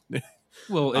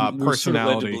well, and we're sort of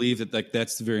led personality. to believe that like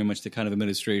that's very much the kind of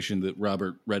administration that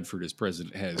Robert Redford as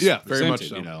president has. Very much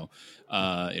so.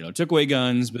 Took away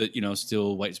guns, but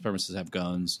still white supremacists have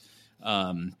guns.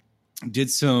 Did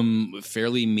some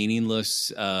fairly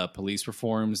meaningless police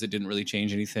reforms that didn't really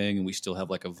change anything, and we still have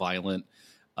like a violent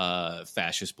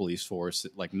fascist police force.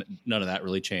 Like none of that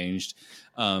really changed.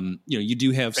 You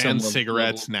do have some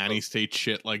cigarettes, nanny state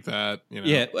shit like that.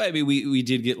 Yeah, I mean, we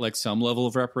did get like some level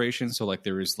of reparation. So like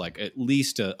there is like at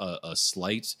least a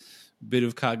slight bit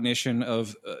of cognition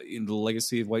of the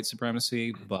legacy of white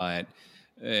supremacy, but.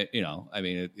 I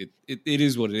mean, it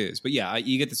is what it is. But yeah,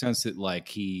 you get the sense that like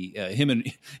he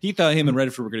thought him and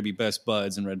Redford were going to be best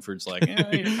buds, and Redford's like, you're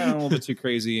kind of a little bit too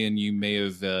crazy, and you may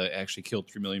have actually killed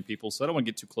 3 million people, so I don't want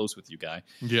to get too close with you, guy.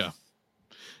 Yeah,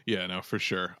 no, for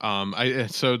sure.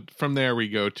 So from there we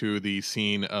go to the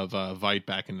scene of Veidt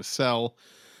back in the cell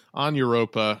on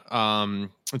Europa.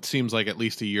 It seems like at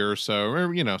least a year or so,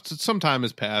 or some time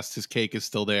has passed. His cake is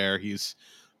still there. He's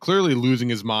clearly losing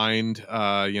his mind.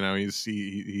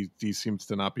 He seems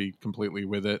to not be completely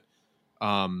with it.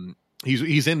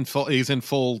 He's in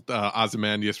full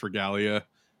Ozymandias regalia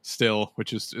still,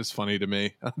 which is funny to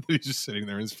me. He's just sitting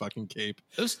there in his fucking cape.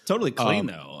 It was totally clean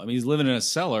though. I mean, he's living in a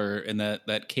cellar, and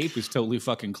that cape is totally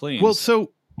fucking clean. Well,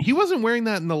 so he wasn't wearing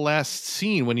that in the last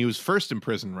scene when he was first in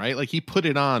prison, right? Like he put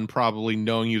it on probably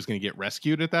knowing he was going to get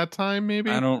rescued at that time. Maybe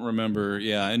I don't remember.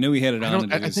 Yeah, I knew he had it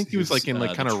on. I think he was like in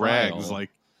like kind of rags, like.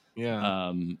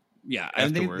 Yeah. And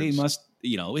they must,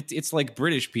 it's like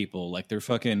British people, like they're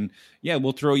fucking,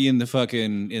 we'll throw you in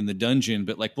the dungeon,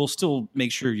 but like we'll still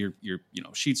make sure your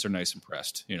sheets are nice and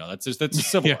pressed. That's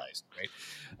civilized,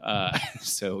 right?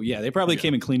 So yeah, they probably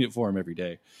came and cleaned it for him every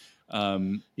day. I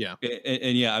mean,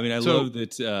 I love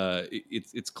that.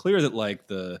 It's clear that like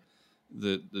the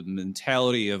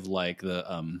mentality of like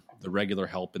the regular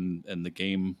help and the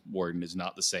game warden is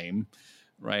not the same.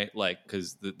 Right, like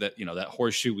because that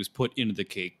horseshoe was put into the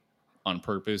cake on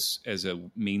purpose as a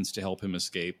means to help him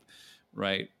escape,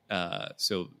 right?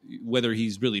 So whether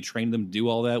he's really trained them to do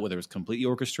all that, whether it's completely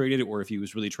orchestrated, or if he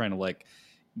was really trying to like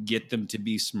get them to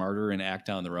be smarter and act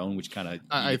on their own, which kind of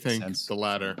I think the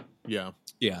latter, yeah,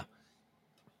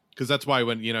 because that's why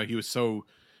when he was so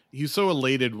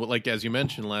elated, like as you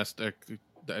mentioned last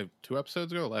 2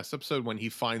 episodes ago, last episode when he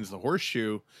finds the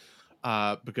horseshoe.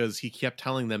 Because he kept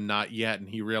telling them not yet, and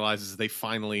he realizes they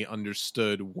finally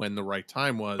understood when the right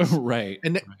time was. Right.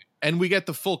 And we get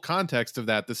the full context of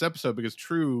that this episode because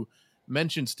True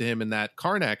mentions to him in that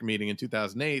Karnak meeting in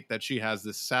 2008 that she has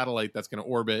this satellite that's going to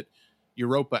orbit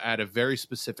Europa at a very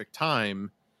specific time,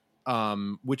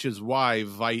 which is why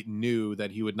Veidt knew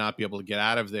that he would not be able to get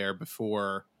out of there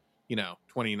before,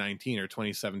 2019 or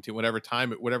 2017,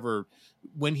 whatever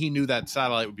when he knew that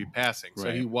satellite would be passing.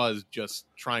 So he was just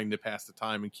trying to pass the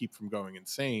time and keep from going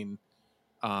insane.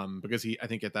 Because I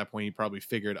think at that point he probably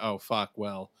figured, oh fuck,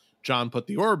 well, John put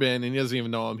the orb in and he doesn't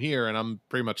even know I'm here, and I'm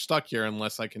pretty much stuck here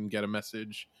unless I can get a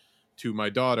message to my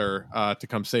daughter to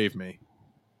come save me.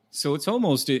 So it's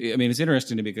almost, I mean, it's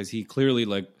interesting to me because he clearly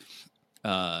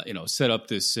set up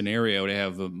this scenario to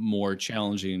have a more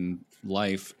challenging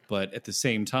life, but at the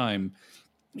same time,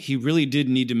 he really did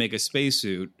need to make a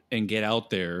spacesuit and get out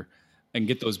there and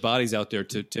get those bodies out there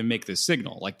to make the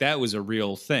signal. Like that was a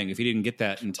real thing. If he didn't get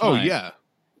that in time, oh yeah,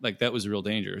 like that was a real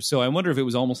danger. So I wonder if it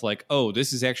was almost like, oh,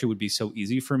 this is actually would be so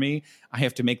easy for me. I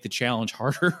have to make the challenge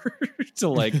harder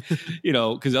to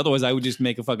because otherwise I would just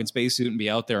make a fucking spacesuit and be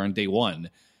out there on day one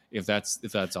if that's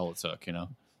all it took,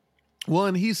 Well,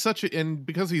 and he's and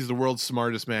because he's the world's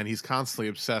smartest man, he's constantly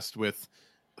obsessed with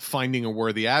finding a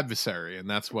worthy adversary, and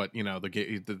that's what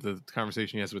the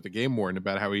conversation he has with the game warden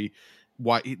about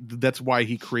that's why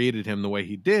he created him the way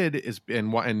he did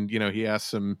he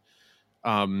asks him.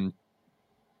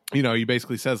 He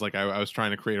basically says, like, I was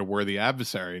trying to create a worthy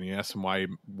adversary, and he asks him why he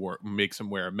makes him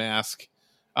wear a mask.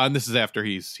 And this is after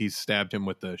he's stabbed him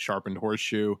with the sharpened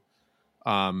horseshoe.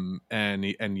 And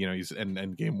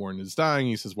Game Warden is dying.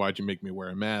 He says, why'd you make me wear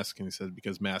a mask? And he says,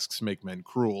 because masks make men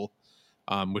cruel,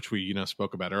 which we,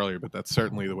 spoke about earlier, but that's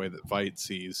certainly the way that Veidt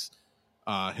sees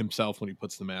himself when he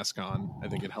puts the mask on. I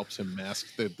think it helps him mask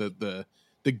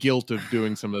the guilt of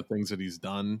doing some of the things that he's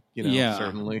done,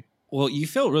 certainly. Well, you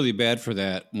felt really bad for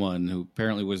that one who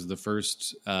apparently was the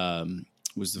first. Yeah,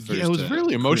 it was a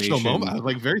really emotional moment. I was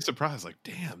like very surprised. Like,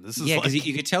 damn, this is because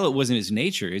you could tell it wasn't his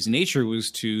nature. His nature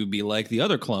was to be like the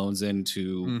other clones and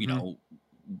to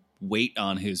wait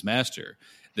on his master.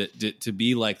 That to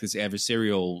be like this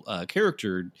adversarial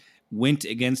character went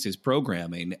against his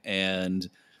programming, and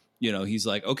he's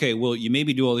like, okay, well, you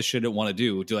maybe do all this shit I don't want to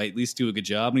do. Do I at least do a good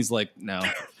job? And he's like, no.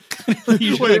 At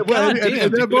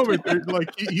that moment,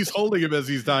 like he's holding him as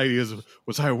he's dying. He goes,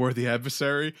 "Was I a worthy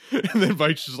adversary?" And then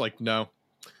Veidt's just like, "No."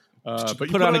 But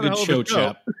put on a good show,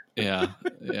 chap. Yeah.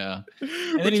 And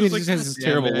then he just has this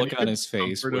terrible look on his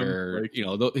face where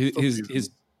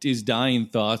his dying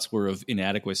thoughts were of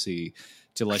inadequacy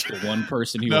to like the one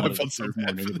person he wanted to serve more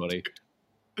than anybody.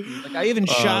 Like, I even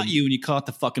shot you and you caught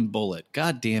the fucking bullet.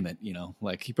 God damn it.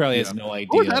 Like he probably has no idea.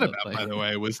 What was that about, by the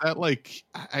way? Was that like,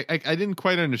 I didn't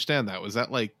quite understand that. Was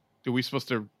that like, are we supposed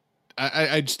to,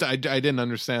 I didn't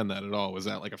understand that at all. Was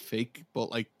that like a fake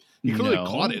bullet? Like he clearly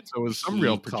caught it. So it was some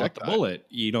real projectile. The bullet.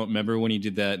 You don't remember when he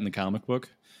did that in the comic book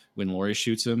when Laurie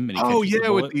shoots him? And he the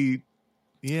bullet?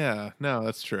 Yeah, no,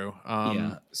 that's true.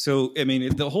 Yeah. So, I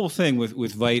mean, the whole thing with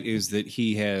Veidt is that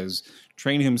he has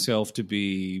trained himself to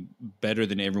be better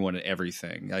than everyone at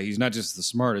everything. He's not just the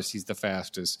smartest; he's the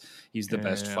fastest. He's the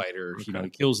best fighter. Okay. He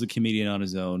kills the comedian on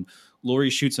his own. Laurie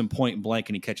shoots him point blank,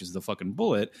 and he catches the fucking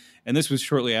bullet. And this was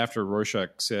shortly after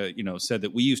Rorschach said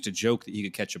that we used to joke that he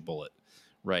could catch a bullet,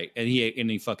 right? And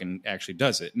he fucking actually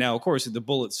does it. Now, of course, the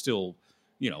bullet still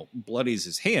bloodies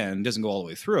his hand, doesn't go all the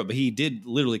way through it, but he did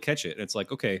literally catch it. And it's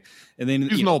like, okay. And then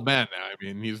he's an old man now. I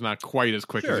mean, he's not quite as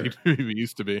quick as he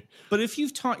used to be. But if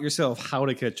you've taught yourself how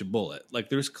to catch a bullet, like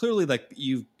there's clearly like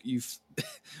you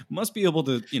must be able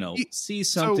to, see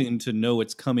something to know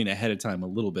it's coming ahead of time a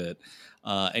little bit.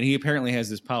 And he apparently has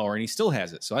this power, and he still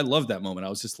has it. So I love that moment. I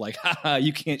was just like, haha,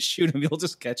 you can't shoot him. He'll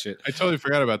just catch it. I totally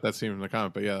forgot about that scene from the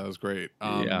comic, but yeah, that was great.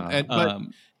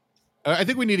 I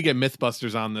think we need to get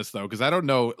Mythbusters on this though, because I don't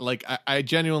know. Like, I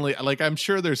genuinely like. I'm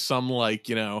sure there's some like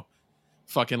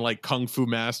fucking like kung fu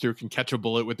master who can catch a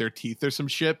bullet with their teeth or some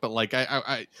shit. But like,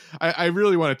 I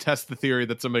really want to test the theory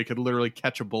that somebody could literally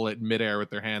catch a bullet in midair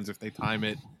with their hands if they time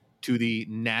it to the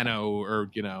nano or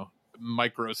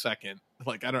microsecond.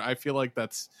 Like, I feel like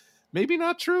that's maybe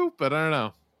not true, but I don't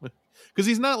know. Because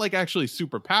he's not like actually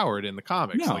super powered in the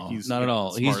comics. No, like he's not at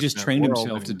all. He's just trained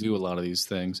himself to do a lot of these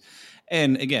things.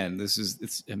 And again, it's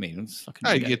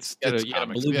fucking. It's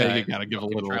comics. You gotta give a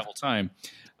little travel time.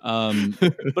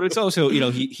 But it's also,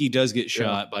 he does get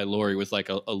shot by Laurie with like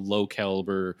a low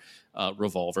caliber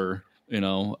revolver,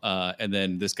 and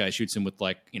then this guy shoots him with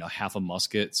like, half a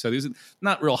musket. So there's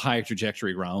not real high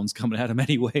trajectory rounds coming at him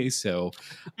anyway. So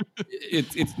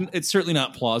it's certainly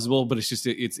not plausible, but it's just,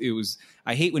 it was,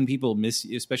 I hate when people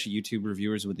especially YouTube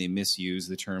reviewers, when they misuse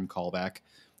the term callback.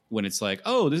 When it's like,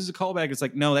 oh, this is a callback. It's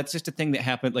like, no, that's just a thing that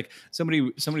happened. Like somebody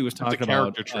was talking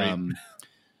about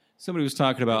Somebody was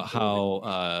talking about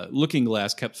how Looking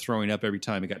Glass kept throwing up every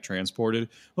time it got transported.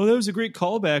 Oh, that was a great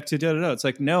callback to da-da-da. It's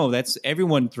like, no, that's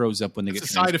everyone throws up when they get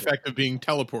transported. It's a side effect of being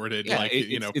teleported. Yeah, like,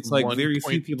 it's like very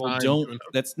few people don't.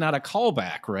 That's not a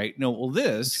callback, right? No, well,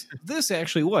 this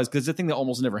actually was, because the thing that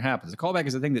almost never happens. A callback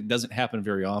is a thing that doesn't happen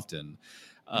very often.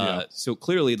 So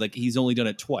clearly, like, he's only done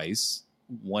it twice,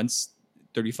 once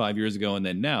 35 years ago and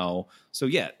then now. So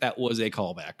yeah, that was a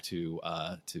callback to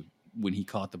when he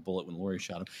caught the bullet when Laurie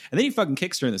shot him. And then he fucking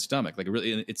kicks her in the stomach. Like,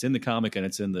 really, it's in the comic and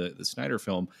it's in the Snyder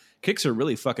film. Kicks her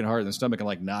really fucking hard in the stomach and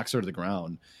like knocks her to the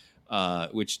ground.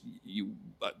 Which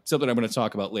something I'm going to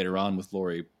talk about later on with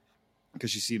Laurie,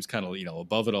 because she seems kind of,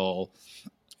 above it all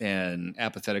and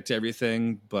apathetic to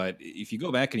everything. But if you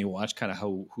go back and you watch kind of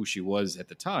who she was at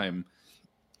the time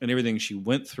and everything she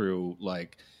went through,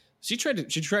 like, she tried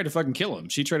to fucking kill him.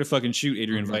 She tried to fucking shoot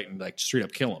Adrian Veidt and like straight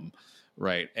up kill him.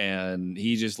 Right. And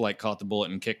he just like caught the bullet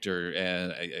and kicked her.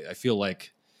 And I feel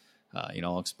like,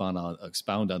 I'll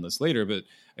expound on this later, but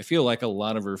I feel like a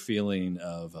lot of her feeling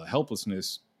of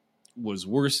helplessness was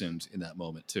worsened in that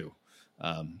moment too.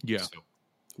 So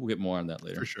we'll get more on that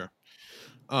later. For sure.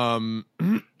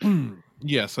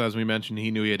 Yeah. So as we mentioned,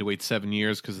 he knew he had to wait 7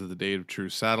 years because of the date of true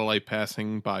satellite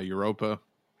passing by Europa.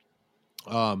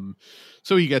 So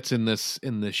he gets in this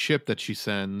ship that she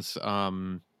sends,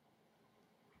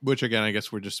 which again, I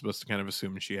guess we're just supposed to kind of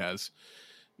assume she has,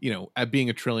 at being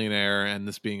a trillionaire and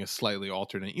this being a slightly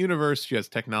alternate universe, she has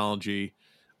technology,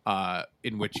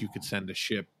 in which you could send a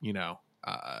ship,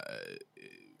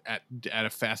 at a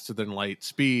faster than light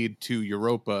speed to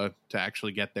Europa to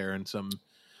actually get there in some,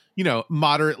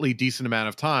 moderately decent amount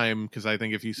of time. Cause I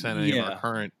think if you send any of our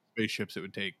current spaceships, it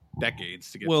would take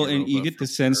decades to get. Well, and you get the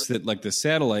sense that like the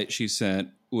satellite she sent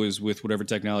was with whatever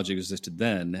technology existed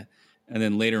then. And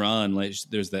then later on, like,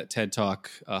 there's that TED Talk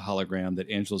hologram that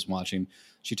Angela's watching.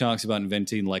 She talks about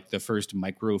inventing like the first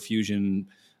microfusion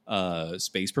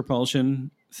space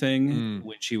propulsion thing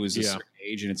when she was a certain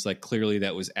age. And it's like, clearly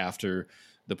that was after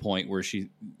the point where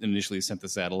she initially sent the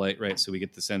satellite, right? So we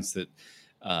get the sense that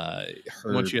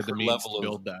once she had the means to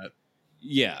build that.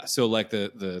 Yeah, so like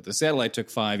the satellite took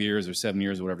 5 years or 7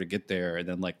 years or whatever to get there, and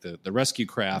then like the rescue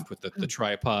craft with the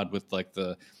tripod with like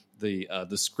the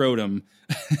scrotum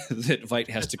that Veidt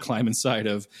has to climb inside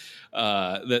of,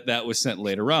 that was sent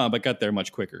later on, but got there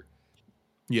much quicker.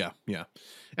 Yeah,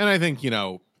 and I think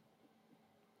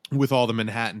with all the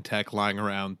Manhattan tech lying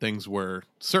around,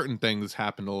 certain things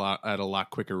happened at a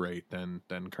lot quicker rate than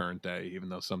current day. Even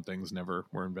though some things never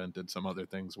were invented, some other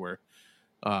things were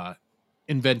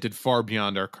invented far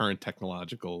beyond our current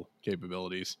technological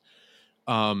capabilities.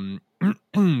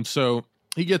 So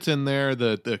he gets in there,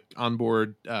 the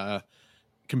onboard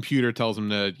computer tells him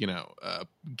to,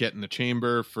 get in the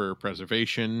chamber for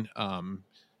preservation.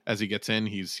 As he gets in,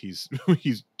 he's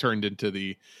turned into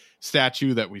the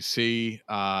statue that we see,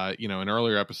 in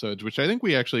earlier episodes, which I think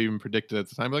we actually even predicted at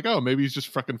the time, like, oh, maybe he's just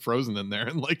fucking frozen in there,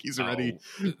 and like he's already.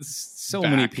 So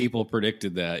many people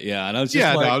predicted that, yeah. And I was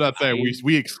just no, I'm not saying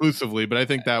we exclusively, but I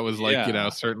think that was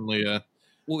like, certainly a.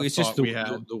 Well, it's just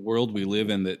the world we live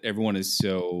in, that everyone is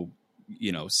so,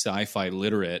 sci-fi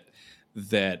literate,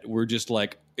 that we're just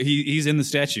like, he's in the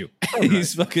statue.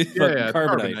 He's fucking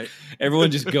carbonite.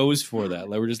 Everyone just goes for that.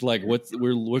 Like, we're just like,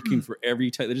 we're looking for every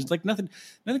type. There's just like nothing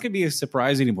could be a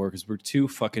surprise anymore because we're too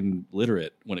fucking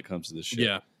literate when it comes to this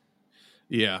shit.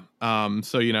 Yeah.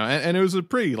 So, and it was a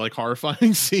pretty like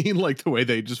horrifying scene, like the way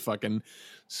they just fucking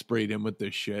sprayed him with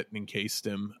this shit and encased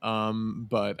him. You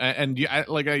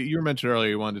were mentioned earlier,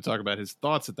 you wanted to talk about his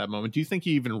thoughts at that moment. Do you think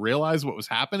he even realized what was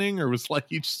happening, or was like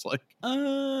he just like?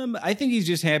 I think he's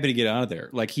just happy to get out of there.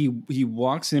 Like he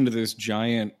walks into this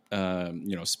giant,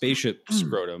 spaceship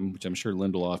scrotum, which I'm sure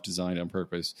Lindelof designed on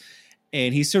purpose.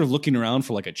 And he's sort of looking around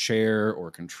for like a chair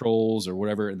or controls or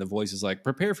whatever. And the voice is like,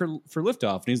 prepare for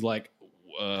liftoff. And he's like,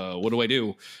 what do I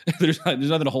do? There's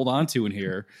nothing to hold on to in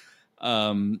here.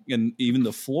 And even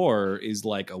the floor is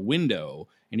like a window,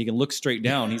 and he can look straight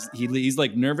down. He's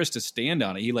like nervous to stand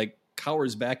on it. He like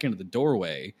cowers back into the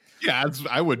doorway. Yeah,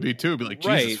 I would be too. Be like,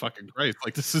 Jesus fucking Christ!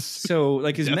 Like, this is so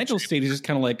like his mental state is just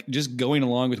kind of like just going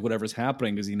along with whatever's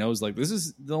happening, because he knows like this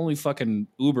is the only fucking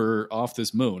Uber off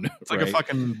this moon. It's like a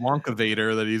fucking Wonka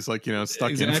Vader that he's like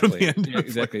stuck in from the end.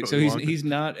 Exactly. So he's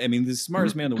not. I mean, the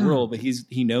smartest man in the world, but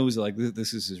he knows like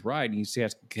this is his ride, and he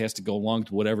has to go along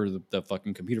to whatever the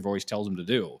fucking computer voice tells him to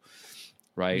do.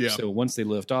 Right. Yeah. So once they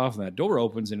lift off and that door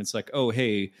opens, and it's like, oh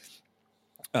hey.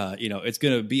 it's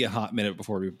going to be a hot minute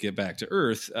before we get back to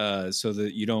Earth, so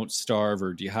that you don't starve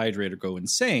or dehydrate or go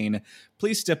insane.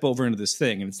 Please step over into this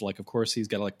thing. And it's like, of course, he's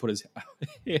got to like put his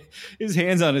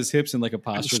hands on his hips in like a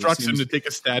posture. Instructs him to take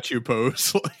a statue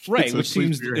pose. Right, which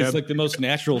seems is like the most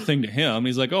natural thing to him.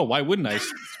 He's like, oh, why wouldn't I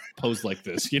pose like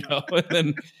this? And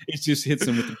then it just hits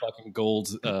him with the fucking gold,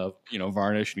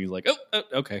 varnish. And he's like, oh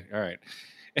okay, all right.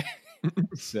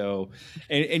 So,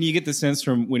 and you get the sense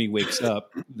from when he wakes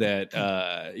up that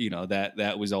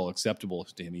that was all acceptable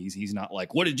to him. He's not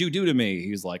like, what did you do to me?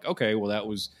 He's like, okay, well that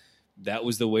was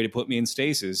the way to put me in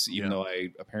stasis, even though I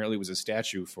apparently was a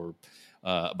statue for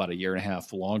about a year and a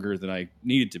half longer than I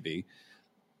needed to be.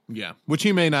 Yeah, which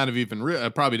he may not have even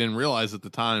probably didn't realize at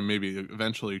the time. Maybe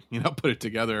eventually, put it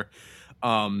together.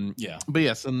 But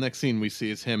yes, the next scene we see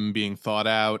is him being thawed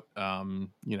out.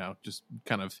 Just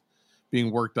kind of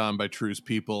being worked on by True's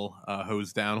people,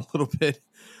 hosed down a little bit.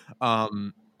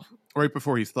 Right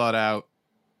before he's thawed out,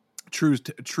 True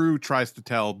tries to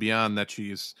tell Beyond that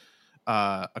she's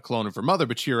a clone of her mother,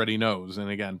 but she already knows. And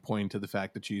again, pointing to the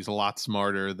fact that she's a lot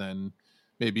smarter than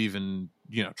maybe even,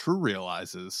 True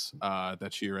realizes,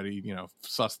 that she already,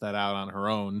 sussed that out on her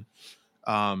own.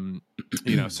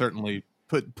 Certainly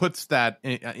puts that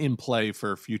in play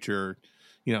for future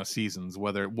seasons,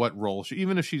 what role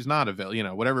even if she's not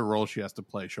available, whatever role she has to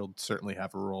play, she'll certainly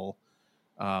have a role.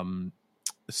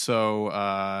 She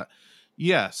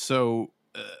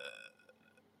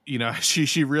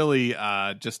really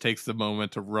just takes the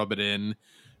moment to rub it in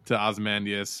to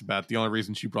Ozymandias about the only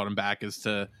reason she brought him back is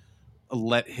to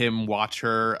let him watch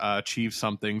her achieve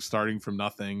something starting from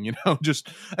nothing. Just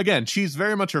again, she's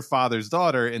very much her father's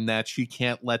daughter in that she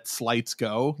can't let slights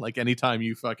go. Like anytime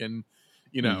you fucking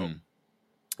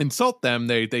insult them,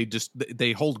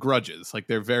 they hold grudges. Like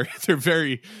they're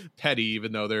very petty,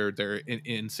 even though they're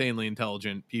insanely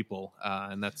intelligent people.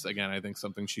 And that's, again, I think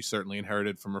something she certainly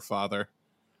inherited from her father.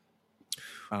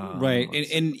 Right.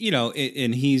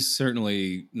 And he's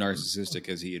certainly narcissistic,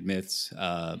 as he admits.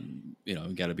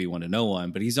 Got to be one to know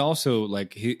one, but he's also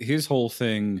like his whole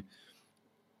thing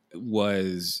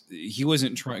was he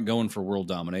wasn't going for world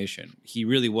domination. He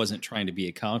really wasn't trying to be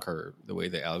a conqueror the way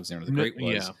that Alexander the Great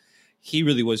was. Yeah. He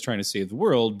really was trying to save the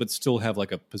world, but still have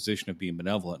like a position of being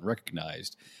benevolent and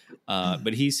recognized.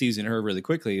 But he sees in her really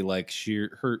quickly, like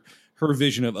her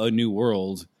vision of a new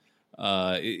world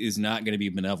is not going to be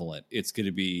benevolent. It's going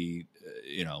to be,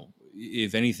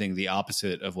 if anything, the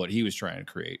opposite of what he was trying to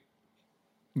create.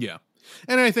 Yeah.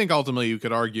 And I think ultimately you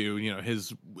could argue,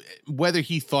 whether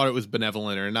he thought it was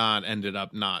benevolent or not ended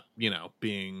up not,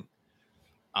 being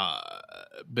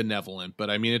benevolent. But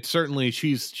I mean, it's certainly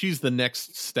she's the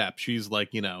next step. She's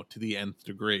like, to the nth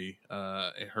degree.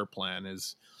 Her plan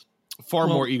is far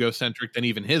more egocentric than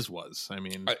even his was. I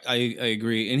mean, I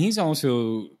agree. And he's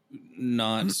also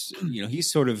not,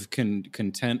 he's sort of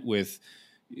content with,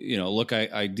 look,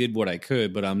 I did what I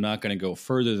could, but I'm not going to go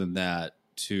further than that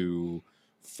to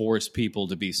force people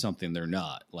to be something they're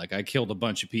not. Like I killed a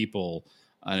bunch of people,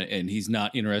 and he's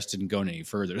not interested in going any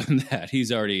further than that.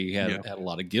 He's already had a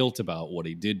lot of guilt about what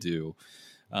he did do.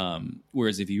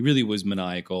 Whereas if he really was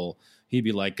maniacal, he'd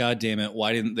be like, God damn it,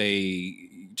 why didn't they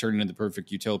turn into the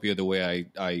perfect utopia the way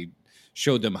I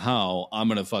showed them how? I'm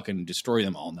going to fucking destroy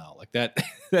them all now. Like that,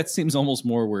 that seems almost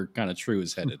more where kind of True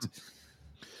is headed.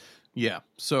 Yeah.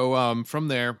 So from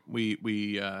there,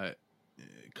 we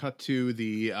cut to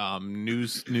the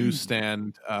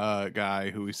newsstand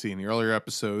guy who we see in the earlier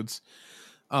episodes.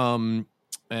 And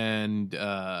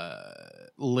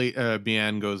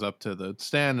Bian goes up to the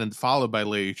stand and followed by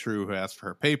Lady True, who asks for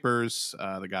her papers.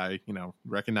 The guy,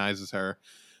 recognizes her,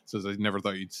 says, I never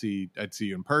thought I'd see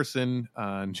you in person.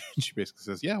 And she basically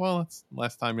says, yeah, well, it's the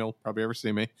last time you'll probably ever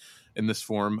see me in this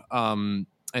form. And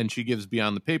she gives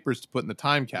Beyond the papers to put in the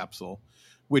time capsule,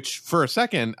 which for a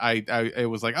second I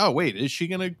was like, oh wait, is she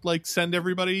gonna like send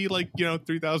everybody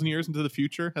 3,000 years into the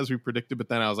future as we predicted? But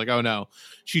then I was like, oh no,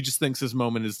 she just thinks this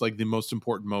moment is like the most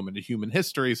important moment in human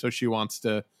history, so she wants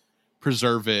to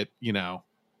preserve it,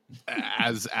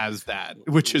 as that,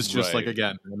 which is just like,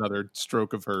 again, another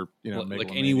stroke of her, like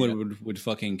anyone would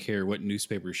fucking care what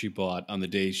newspaper she bought on the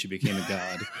day she became a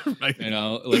god. Right.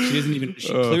 Like she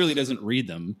clearly doesn't read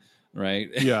them, right?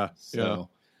 Yeah. So sure.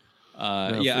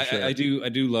 I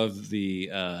do love the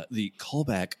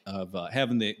callback of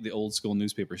having the old school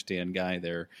newspaper stand guy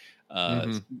there,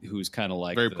 who's kind of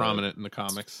like very prominent in the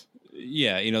comics.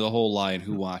 Yeah, the whole line,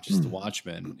 who watches the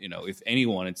Watchmen? If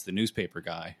anyone, it's the newspaper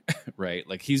guy, right?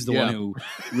 Like he's the one who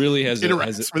really has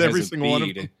interacts with every single one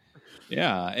of them.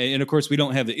 Yeah, and of course we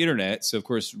don't have the internet, so of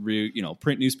course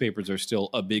print newspapers are still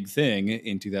a big thing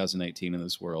in 2019 in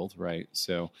this world, right?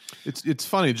 So It's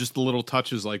funny, just the little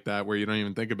touches like that where you don't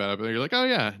even think about it, but you're like, oh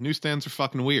yeah, newsstands are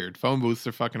fucking weird, phone booths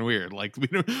are fucking weird. Like we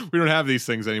don't have these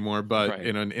things anymore, but right.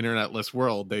 in an internetless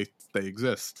world, they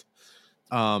exist.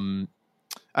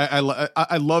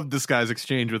 I love this guy's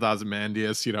exchange with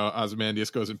Ozymandias.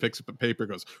 Ozymandias goes and picks up a paper,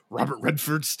 goes, Robert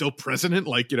Redford's still president,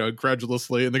 like,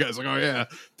 incredulously, and the guy's like, oh yeah,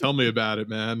 tell me about it,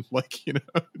 man. Like,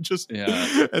 just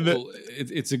yeah. And then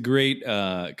it's a great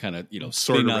kind of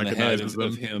sort spin of on the head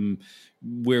of him.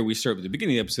 Where we start with the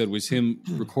beginning of the episode was him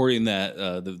recording that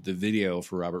the video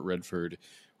for Robert Redford,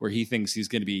 where he thinks he's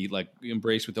going to be like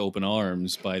embraced with open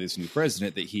arms by this new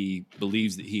president that he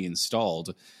believes that he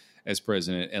installed as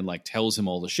president, and like tells him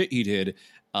all the shit he did,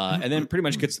 and then pretty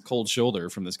much gets the cold shoulder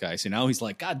from this guy. So now he's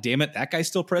like, God damn it, that guy's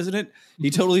still president?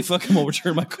 He totally fucking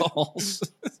overturned my calls.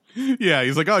 Yeah,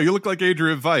 he's like, oh, you look like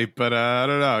Adrian Veidt, but I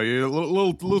don't know, you're a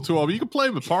little too old. You can play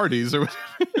him at parties or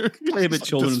play him at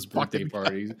children's birthday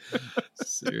parties.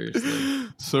 Seriously,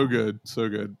 so good.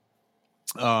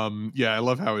 Yeah, I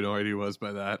love how annoyed he was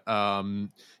by that.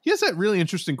 He has that really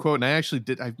interesting quote, and I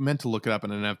meant to look it up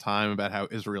and I didn't have time, about how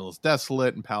Israel is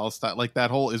desolate and Palestine, like that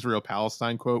whole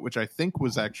Israel-Palestine quote, which I think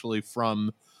was actually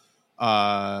from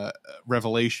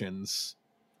Revelations,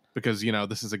 because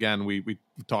this is, again, we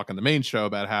talk on the main show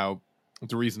about how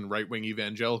the reason right-wing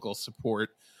evangelicals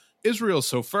support Israel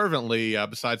so fervently,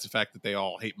 besides the fact that they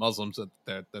all hate Muslims,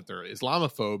 that they're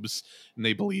Islamophobes, and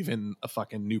they believe in a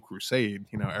fucking new crusade.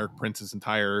 Eric Prince's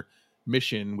entire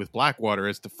mission with Blackwater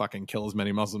is to fucking kill as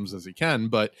many Muslims as he can.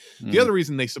 But the other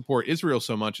reason they support Israel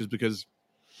so much is because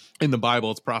in the Bible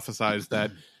it's prophesied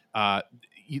that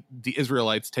the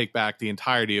Israelites take back the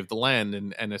entirety of the land,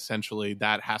 and essentially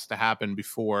that has to happen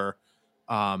before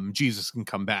Jesus can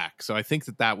come back. So I think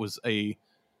that was a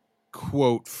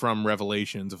quote from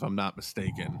Revelations, if I'm not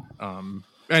mistaken. And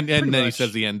then he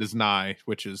says the end is nigh,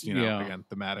 which is again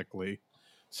thematically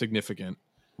significant.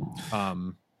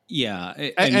 Yeah,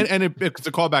 and it's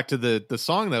a callback to the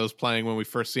song that was playing when we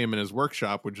first see him in his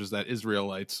workshop, which is that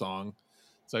Israelite song.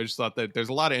 So I just thought that there's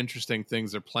a lot of interesting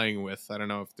things they're playing with. I don't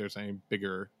know if there's any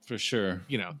bigger, for sure,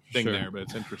 thing there, but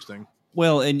it's interesting.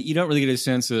 Well, and you don't really get a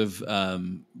sense of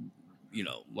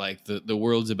like the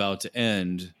world's about to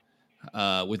end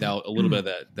without a little bit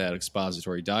of that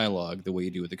expository dialogue, the way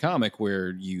you do with the comic, where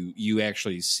you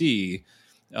actually see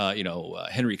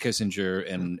Henry Kissinger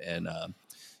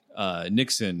and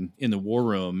Nixon in the war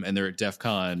room, and they're at DEF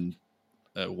CON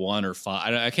 1 or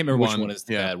 5. I can't remember which one is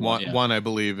the bad one. Yeah. One, I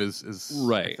believe, is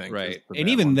right, I think, right. Is the and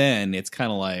bad even one. then, it's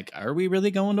kind of like, are we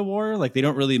really going to war? Like, they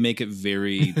don't really make it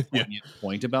very poignant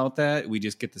point about that. We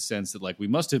just get the sense that, like, we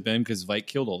must have been, because Veidt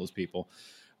killed all those people.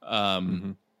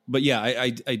 But yeah,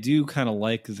 I do kind of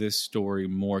like this story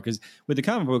more, because with the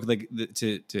comic book, like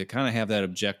to kind of have that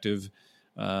objective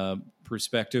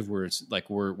perspective, where it's like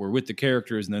we're with the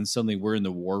characters, and then suddenly we're in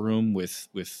the war room with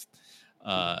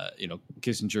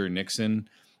Kissinger and Nixon.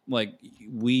 Like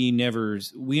we're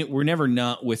never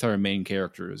not with our main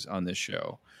characters on this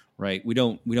show, right? We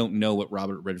don't know what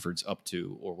Robert Redford's up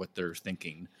to or what they're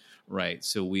thinking, right?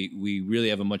 So we really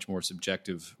have a much more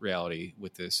subjective reality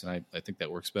with this, and I think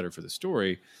that works better for the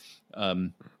story.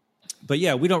 But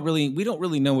yeah, we don't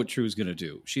really know what True's going to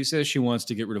do. She says she wants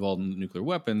to get rid of all the nuclear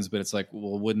weapons, but it's like,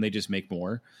 well, wouldn't they just make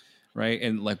more, right?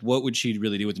 And like, what would she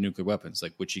really do with the nuclear weapons?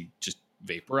 Like, would she just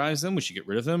vaporize them? Would she get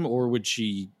rid of them, or would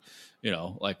she,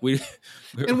 like we?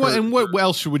 What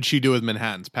else would she do with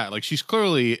Manhattan's Pat? Like, she's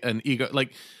clearly an ego.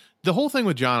 Like, the whole thing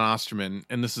with John Osterman,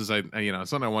 and this is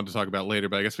something I wanted to talk about later,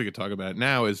 but I guess we could talk about it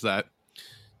now. Is that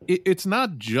it's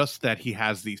not just that he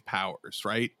has these powers,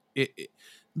 right?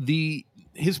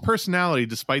 His personality,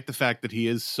 despite the fact that he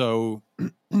is so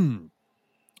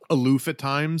aloof at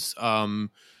times,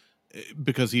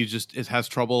 because he just has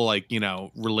trouble, like,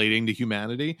 relating to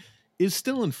humanity, is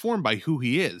still informed by who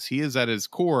he is. He is at his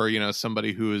core,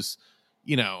 somebody who is,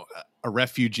 a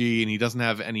refugee, and he doesn't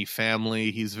have any family.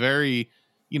 He's very,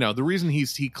 the reason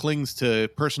he clings to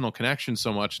personal connection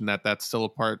so much, and that's still a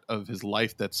part of his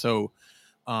life that's so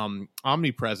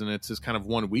omnipresent. It's his kind of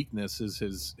one weakness, is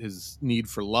his need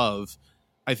for love,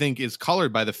 I think, is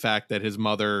colored by the fact that his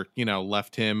mother,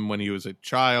 left him when he was a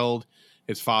child.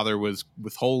 His father was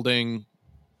withholding.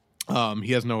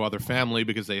 He has no other family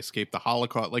because they escaped the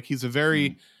Holocaust. Like, he's a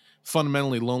very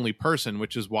fundamentally lonely person,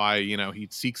 which is why, he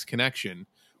seeks connection.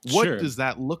 What does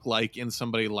that look like in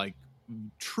somebody like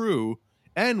True?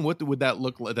 And what would that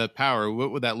look like, that power?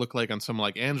 What would that look like on someone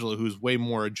like Angela, who's way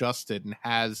more adjusted and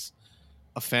has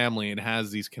a family and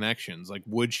has these connections? Like,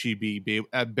 would she be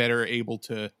better able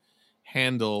to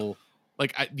handle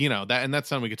like that, and that's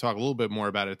something we could talk a little bit more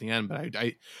about at the end. But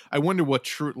I wonder what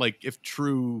true, like if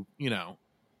true,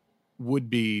 would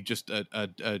be just a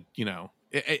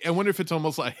I wonder if it's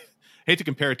almost like, I hate to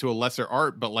compare it to a lesser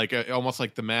art, but like almost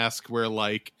like The Mask, where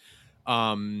like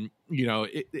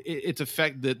it's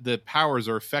the powers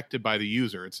are affected by the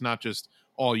user. It's not just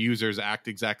all users act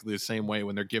exactly the same way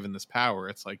when they're given this power.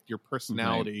 It's like your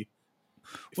personality. Right.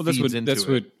 Well, that's what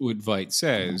Veidt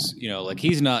says. Like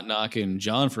he's not knocking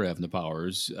John for having the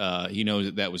powers. He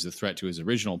knows that was a threat to his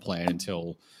original plan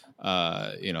until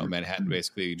Manhattan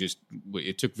basically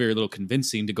it took very little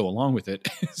convincing to go along with it.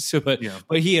 But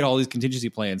he had all these contingency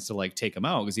plans to like take him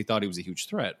out because he thought he was a huge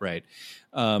threat, right?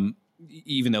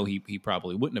 Even though he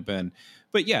probably wouldn't have been.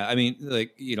 But yeah, I mean,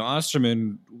 like,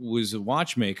 Osterman was a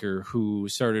watchmaker who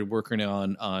started working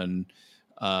on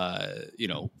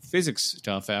physics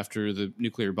stuff after the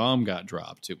nuclear bomb got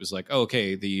dropped. It was like,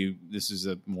 okay, this is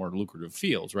a more lucrative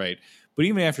field, right? But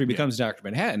even after he becomes Dr.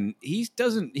 Manhattan, he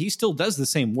still does the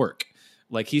same work.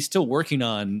 Like he's still working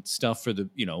on stuff for the,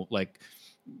 like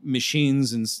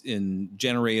machines and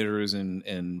generators and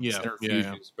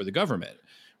centrifuges for the government.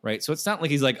 Right. So it's not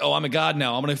like he's like, oh, I'm a god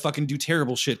now, I'm going to fucking do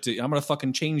terrible shit. I'm going to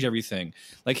fucking change everything.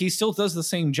 Like he still does the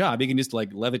same job. He can just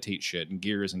like levitate shit and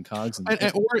gears and cogs.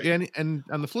 And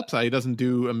on the flip side, he doesn't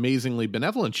do amazingly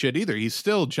benevolent shit either. He's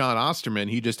still John Osterman.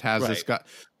 He just has this guy,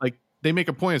 like they make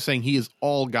a point of saying he is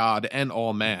all god and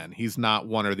all man. He's not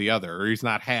one or the other, or he's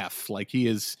not half. Like he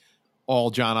is all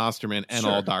John Osterman and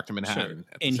all Dr. Manhattan.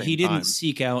 And he didn't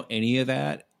seek out any of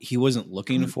that. He wasn't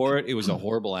looking for it. It was a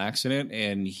horrible accident.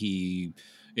 And he,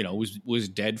 was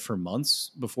dead for months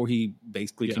before he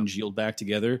basically congealed back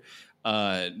together.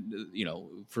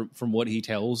 From what he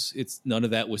tells, none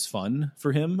of that was fun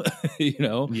for him.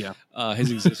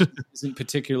 His existence isn't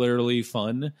particularly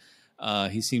fun.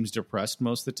 He seems depressed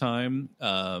most of the time,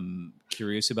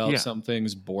 curious about some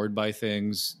things, bored by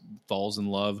things, falls in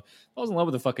love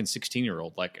with a fucking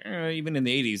 16-year-old. Like, even in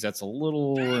the 80s, that's a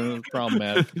little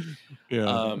problematic.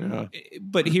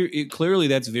 But here, clearly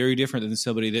that's very different than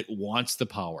somebody that wants the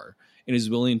power and is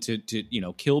willing to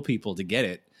kill people to get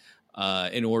it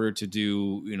in order to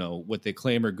do, what they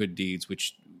claim are good deeds,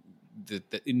 which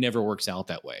that it never works out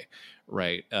that way.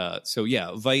 Right. So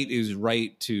Veidt is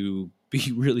right to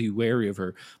be really wary of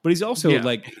her, but he's also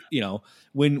like,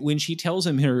 when she tells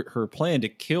him her plan to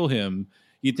kill him,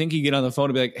 you'd think he'd get on the phone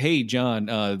and be like, hey, John,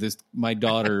 my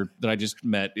daughter that I just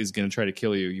met is going to try to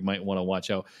kill you. You might want to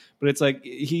watch out. But it's like,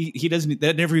 he doesn't,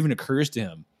 that never even occurs to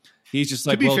him. He's just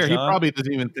like, to be fair, John, he probably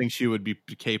doesn't even think she would be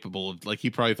capable of, like, he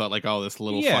probably thought like, oh, this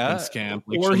little fucking scamp.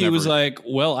 Like, or he was like,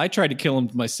 well, I tried to kill him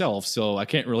myself, so I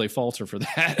can't really fault her for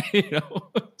that,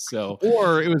 So,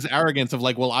 or it was arrogance of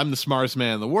like, well, I'm the smartest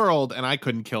man in the world and I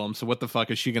couldn't kill him, so what the fuck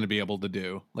is she going to be able to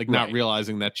do? Like, not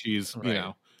realizing that she's,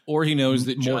 or he knows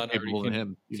that more John capable than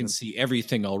him can see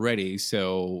everything already.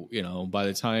 So, by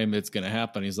the time it's going to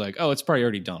happen, he's like, oh, it's probably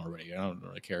already done already. I don't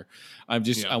really care. I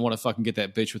want to fucking get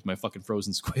that bitch with my fucking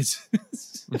frozen squids.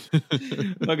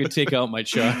 Fucking take out my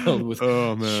child with,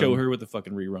 show her what the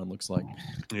fucking rerun looks like.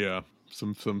 Yeah.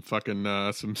 Some fucking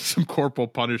some corporal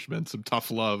punishment, some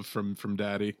tough love from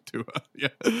daddy to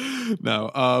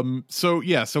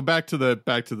so back to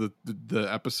the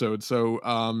episode.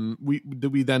 So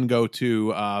we then go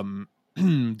to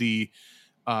the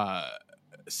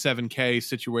 7K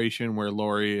situation where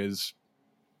Laurie is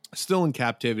still in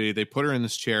captivity. They put her in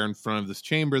this chair in front of this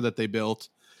chamber that they built.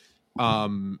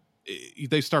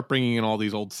 They start bringing in all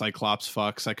these old Cyclops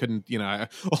fucks. I couldn't,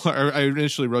 I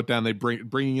initially wrote down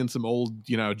bringing in some old,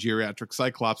 geriatric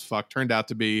Cyclops fuck. Turned out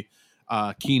to be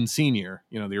Keene Sr.,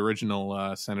 the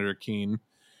original Senator Keene.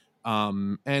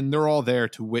 And they're all there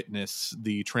to witness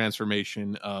the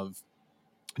transformation of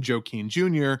Joe Keene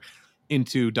Jr.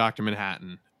 into Dr.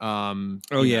 Manhattan. And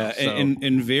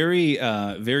very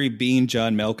very Being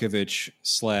John Malkovich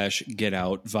 / Get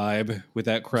Out vibe with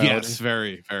that crowd. Yes,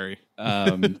 very, very.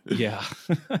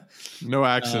 No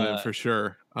accident for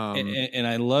sure. And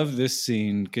I love this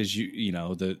scene because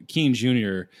the Keene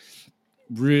Jr.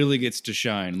 really gets to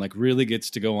shine, like really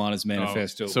gets to go on his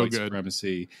manifesto of white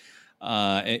supremacy.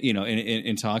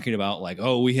 In talking about like,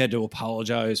 oh, we had to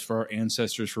apologize for our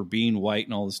ancestors for being white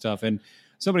and all this stuff. And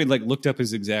somebody like looked up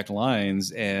his exact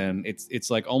lines, and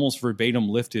it's like almost verbatim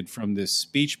lifted from this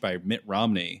speech by Mitt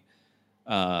Romney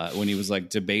when he was like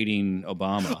debating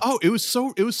Obama. Oh, it was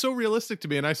so realistic to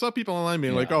me, and I saw people online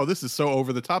being like, "Oh, this is so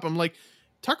over the top." I'm like,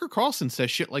 Tucker Carlson says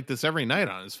shit like this every night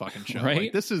on his fucking show.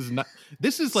 Right? Like, this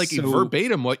is like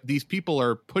verbatim what these people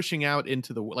are pushing out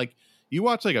into the like. You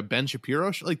watch like a Ben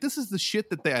Shapiro show, like this is the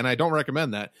shit that they, and I don't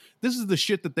recommend that. This is the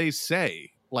shit that they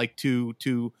say, like to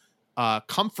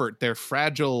comfort their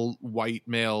fragile white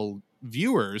male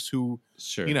viewers who,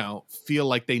 Sure. you know, feel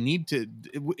like they need to.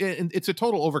 It's a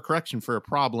total overcorrection for a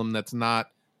problem that's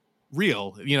not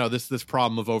real. You know, this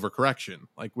problem of overcorrection,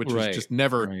 like, which has just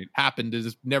never happened,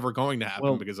 is never going to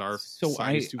happen because our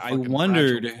society is too fucking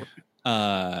wondered,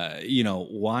 fragile. you know,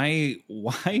 why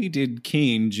did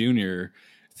Kane Jr.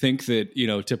 think that, you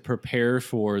know, to prepare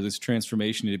for this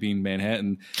transformation into being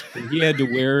Manhattan, he had to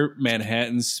wear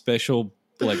Manhattan's special,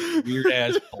 like, weird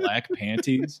ass black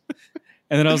panties?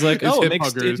 And then I was like, oh,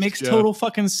 it makes total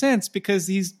fucking sense, because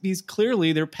he's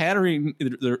clearly, they're patterning,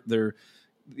 they're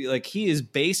like, he is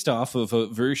based off of a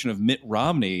version of Mitt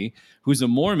Romney, who's a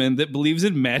Mormon that believes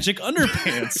in magic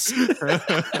underpants.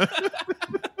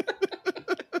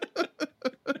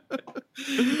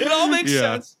 It all makes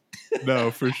sense.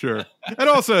 No, for sure. And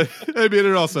also, I mean,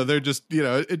 they're just, you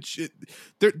know,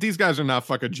 these guys are not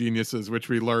fucking geniuses, which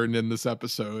we learned in this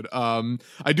episode.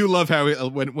 I do love how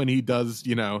when he does,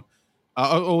 you know,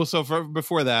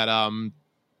 before that,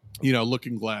 you know,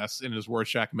 Looking Glass in his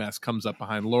Rorschach mask comes up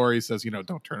behind Laurie, says, you know,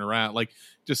 don't turn around. Like,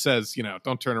 just says, you know,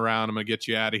 don't turn around. I'm going to get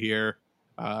you out of here.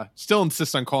 Still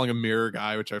insists on calling him Mirror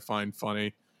Guy, which I find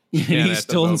funny. He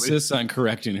still insists on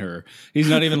correcting her. He's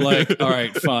not even like, all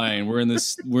right, fine, we're in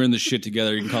this shit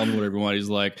together. You can call me whatever you want. He's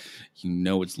like, you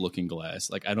know, it's Looking Glass.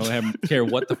 Like, I don't care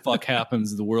what the fuck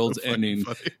happens. The world's ending.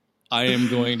 Funny. I am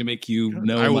going to make you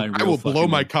know my real. I will blow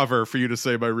my cover for you to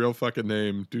say my real fucking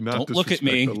name. Don't look at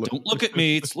me. Don't look at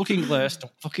me. It's Looking Glass.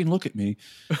 Don't fucking look at me.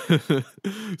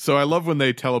 So I love when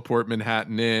they teleport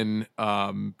Manhattan in.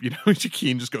 You know,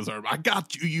 Shakeen just goes, "I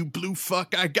got you, you blue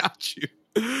fuck. I got you."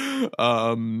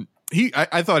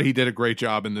 I thought he did a great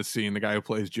job in this scene. The guy who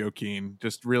plays Joaquin,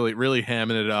 just really, really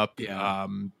hamming it up. Yeah.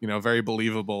 You know, very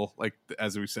believable. Like,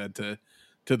 as we said, to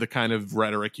the kind of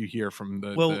rhetoric you hear from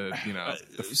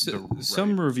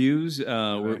some reviews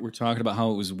we're talking about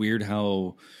how it was weird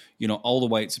how, you know, all the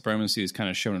white supremacy is kind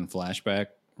of shown in flashback,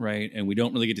 right? And we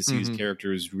don't really get to see these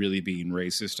characters really being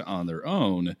racist on their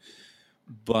own.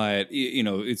 But, you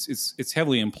know, it's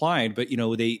heavily implied. But, you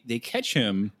know, they catch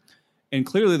him, and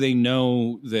clearly they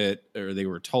know that, or they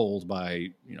were told by,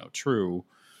 you know, True,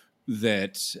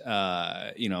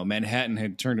 that, you know, Manhattan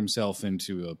had turned himself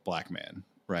into a black man,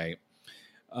 right?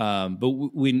 But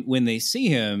when they see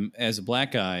him as a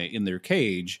black guy in their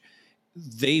cage,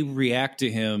 they react to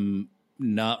him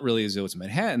not really as though it's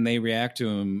Manhattan. They react to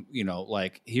him, you know,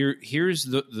 like, here's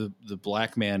the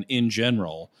black man in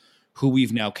general who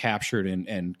we've now captured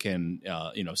and can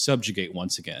you know, subjugate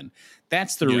once again.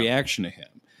 That's the reaction to him.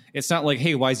 It's not like,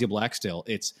 hey, why is he black still?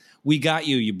 It's, we got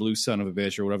you, you blue son of a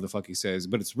bitch, or whatever the fuck he says.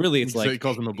 But it's really, it's like, he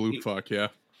calls him a blue fuck, yeah.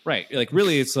 Right. Like,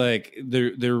 really, it's like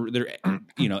they're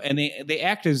you know, and they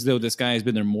act as though this guy has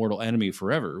been their mortal enemy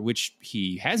forever, which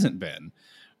he hasn't been.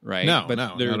 Right. No, but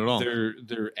not at all.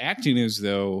 They're acting as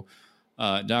though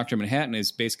Dr. Manhattan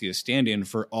is basically a stand-in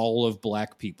for all of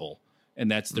black people, and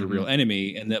that's their real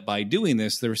enemy, and that by doing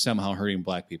this, they're somehow hurting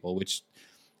black people, which,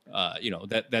 you know,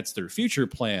 that's their future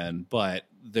plan, but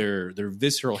their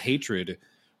visceral hatred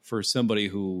for somebody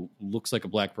who looks like a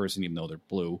black person, even though they're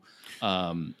blue,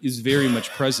 is very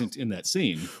much present in that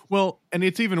scene. Well, and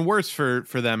it's even worse for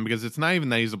them, because it's not even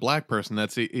that he's a black person.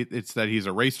 It's that he's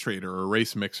a race traitor or a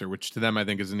race mixer, which to them I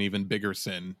think is an even bigger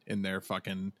sin in their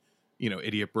fucking, you know,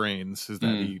 idiot brains. Is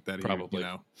that probably, you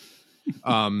know.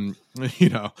 You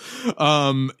know,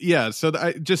 yeah. So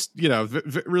I just, you know,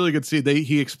 really good scene.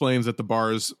 He explains that the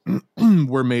bars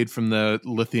were made from the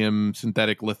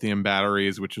synthetic lithium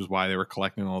batteries, which is why they were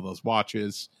collecting all those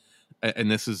watches. And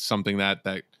this is something that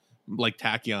like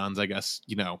tachyons, I guess,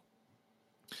 you know,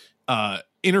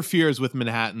 interferes with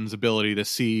Manhattan's ability to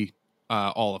see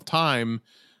all of time,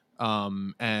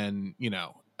 and, you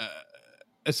know,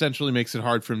 essentially makes it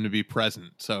hard for him to be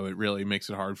present. So it really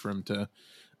makes it hard for him to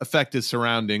affect his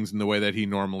surroundings in the way that he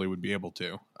normally would be able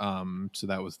to. So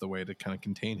that was the way to kind of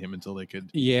contain him until they could.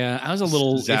 Yeah, I was a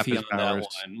little iffy on powers.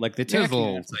 that one. Like, the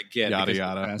tachyons I get, yada because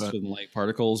yada, faster than light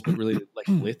particles, but really, like,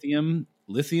 lithium's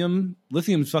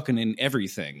fucking in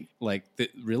everything. Like,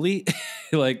 really,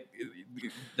 like,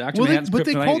 Dr. Manhattan's but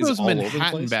they call those all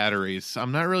Manhattan batteries.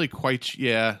 I'm not really quite.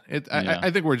 Yeah,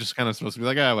 I think we're just kind of supposed to be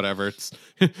like, whatever. It's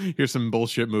here's some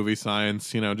bullshit movie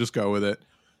science. You know, just go with it.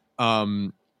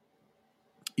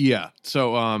 Yeah.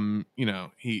 So, you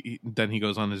know, he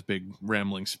goes on his big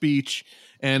rambling speech.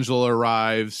 Angela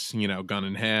arrives, you know, gun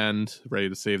in hand, ready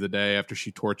to save the day after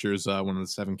she tortures one of the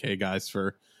 7K guys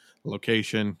for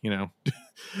location. You know,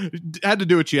 had to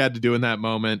do what she had to do in that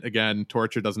moment. Again,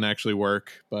 torture doesn't actually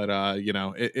work, but you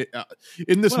know,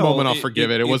 in this moment, I'll forgive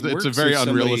it. It's a very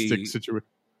unrealistic situation.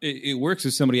 it works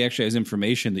if somebody actually has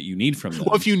information that you need from them.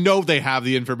 Well, if you know they have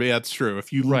the information, that's true.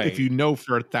 If you Right. if you know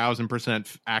for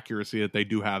 1,000% accuracy that they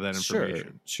do have that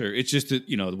information, Sure. It's just that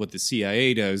what the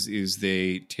CIA does is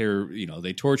they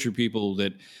torture people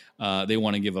that they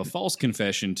want to give a false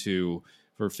confession to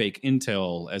for fake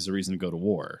intel as a reason to go to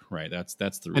war. Right. That's the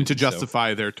reason. And to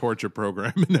justify their torture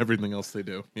program and everything else they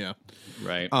do. Yeah.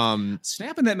 Right.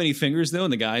 Snapping that many fingers though,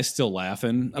 and the guy's still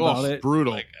laughing about it.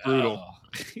 Brutal. Brutal.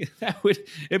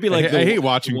 It'd be like I hate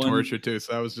watching torture too,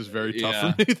 so that was just very tough for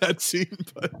me, that scene.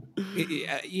 But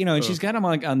and she's got him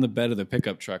like on the bed of the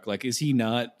pickup truck. Like, is he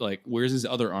not like? Where's his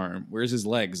other arm? Where's his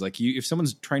legs? Like, if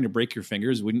someone's trying to break your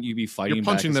fingers, wouldn't you be fighting? You're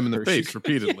punching back them in the face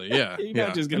repeatedly. Yeah, you're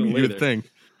not just gonna lay there. Think.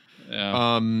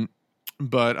 Yeah.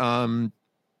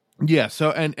 Yeah. So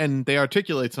and they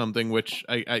articulate something which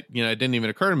I it didn't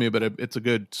even occur to me, but it's a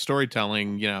good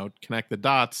storytelling. Connect the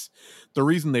dots. The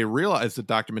reason they realized that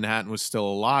Dr. Manhattan was still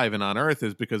alive and on Earth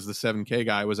is because the 7K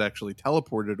guy was actually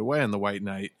teleported away on the White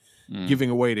Knight, giving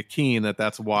away to Keen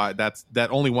that's why that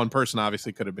only one person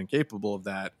obviously could have been capable of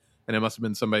that, and it must have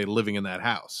been somebody living in that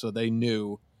house. So they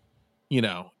knew,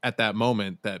 at that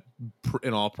moment that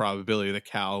in all probability the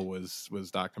Cal was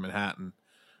Dr. Manhattan.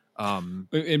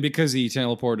 And because he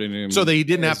teleported him, so they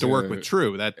didn't have to work with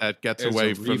True. That gets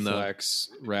away from reflex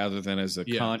rather than as a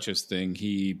conscious thing.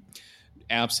 He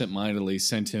absentmindedly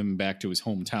sent him back to his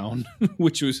hometown,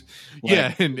 which was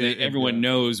everyone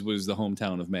knows was the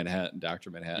hometown of Manhattan,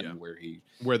 Dr. Manhattan,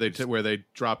 where they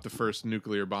dropped the first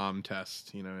nuclear bomb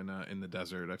test, in the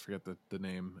desert. I forget the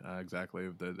name exactly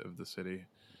of the city,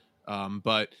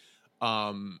 but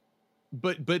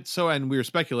so, and we were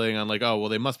speculating on like, oh well,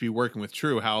 they must be working with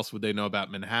True. How else would they know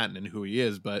about Manhattan and who he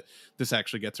is? But this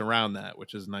actually gets around that,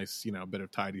 which is nice, a bit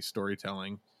of tidy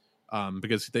storytelling.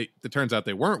 Because it turns out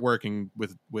they weren't working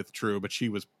with True, but she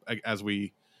was, as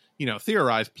we,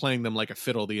 theorized, playing them like a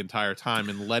fiddle the entire time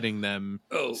and letting them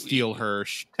steal her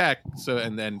tech. So,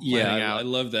 and then planning out. I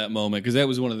love that moment because that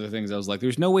was one of the things I was like,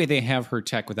 there's no way they have her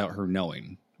tech without her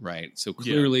knowing. Right. So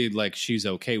clearly, like, she's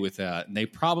okay with that. And they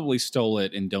probably stole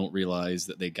it and don't realize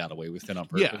that they got away with it on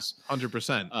purpose. Yeah,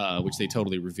 100%. Which they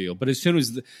totally reveal. But as soon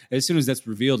as that's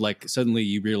revealed, like, suddenly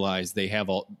you realize they have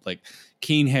all, like,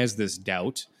 Keen has this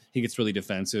doubt. He gets really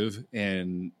defensive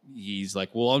and he's like,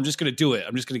 well, I'm just going to do it.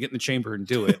 I'm just going to get in the chamber and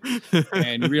do it.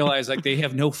 And you realize, like, they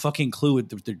have no fucking clue what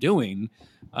they're doing.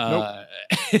 Nope.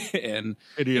 And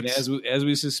Idiots. And as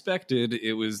we suspected,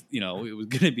 it was going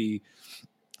to be,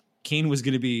 Kane was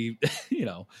going to be,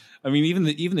 I mean, even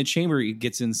the chamber he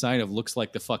gets inside of looks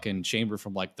like the fucking chamber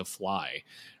from like The Fly,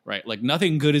 right? Like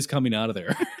nothing good is coming out of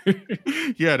there.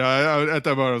 Yeah, no, I at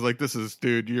that moment I was like, this is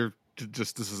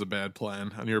a bad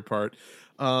plan on your part.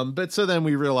 But so then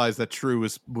we realized that True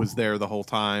was there the whole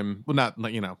time. Well, not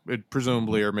it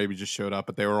presumably or maybe just showed up,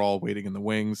 but they were all waiting in the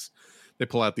wings. They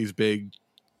pull out these big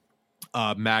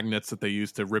magnets that they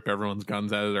use to rip everyone's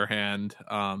guns out of their hand.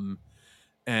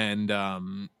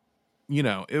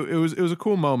 It was a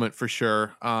cool moment for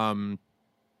sure.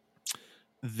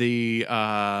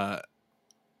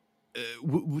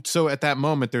 So at that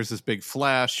moment, there's this big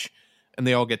flash, and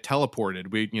they all get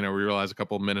teleported. We realize a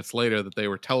couple of minutes later that they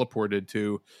were teleported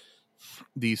to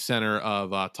the center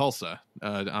of Tulsa,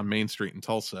 on Main Street in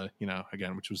Tulsa.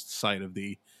 Again, which was the site of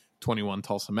the 21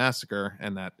 Tulsa massacre,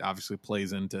 and that obviously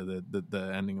plays into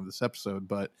the ending of this episode.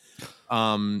 But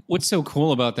what's so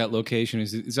cool about that location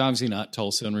is it's obviously not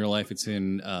Tulsa in real life. It's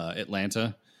in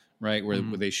Atlanta, right? Where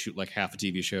they shoot like half the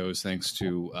TV shows, thanks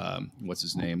to what's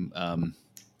his name,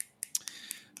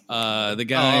 the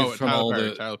guy from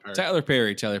Tyler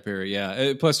Perry.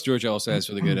 Yeah. Plus Georgia also has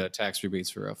really good tax rebates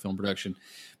for film production.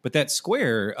 But that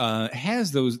square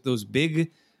has those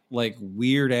big, like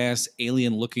weird ass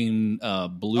alien looking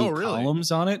blue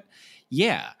columns on it.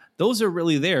 Yeah, those are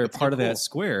really there. That's part of that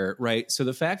square, right? So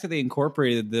the fact that they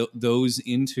incorporated those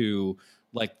into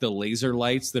like the laser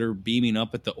lights that are beaming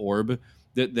up at the orb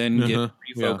that then get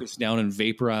refocused down and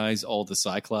vaporize all the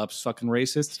Cyclops fucking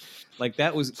racists. Like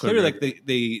that was clearly like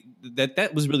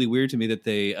that was really weird to me that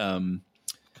they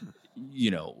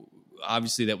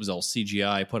obviously that was all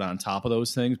CGI put on top of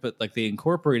those things, but like they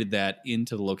incorporated that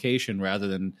into the location rather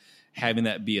than having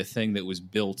that be a thing that was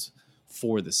built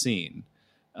for the scene.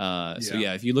 So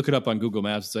if you look it up on Google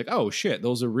Maps, it's like, oh shit,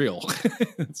 those are real.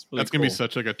 That's gonna be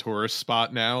such like a tourist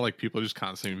spot now. Like people are just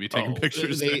constantly be taking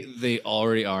pictures. They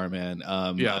already are, man.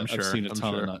 I'm sure. I've seen a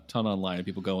ton online of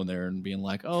people going there and being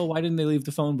like, oh, why didn't they leave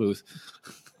the phone booth?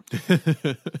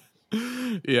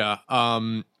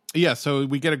 So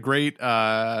we get a great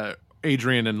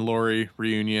Adrian and Laurie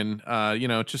reunion.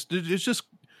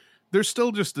 There's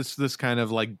still just this kind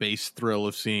of like base thrill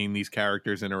of seeing these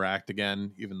characters interact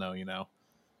again, even though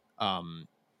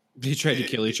They tried to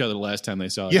kill each other the last time they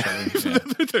saw each Yeah, other. Yeah.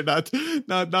 they're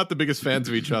not the biggest fans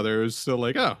of each other. It was still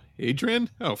like, oh, Adrian,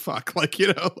 oh fuck, like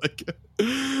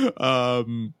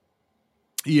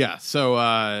yeah. So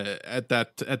at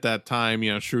that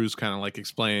time, Shrew's kind of like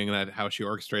explaining that how she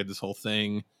orchestrated this whole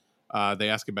thing. They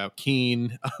ask about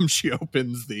Keen. She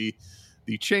opens the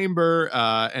chamber,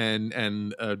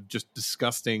 and just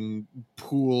disgusting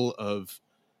pool of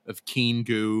Keen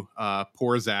goo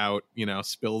pours out.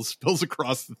 Spills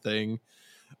across the thing.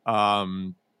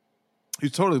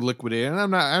 He's totally liquidated,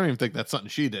 and I don't even think that's something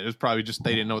she did. It was probably just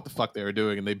they didn't know what the fuck they were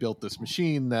doing, and they built this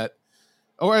machine that.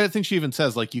 Or I think she even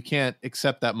says, like, you can't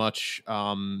accept that much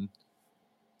tachyon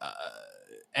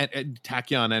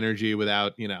energy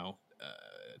without,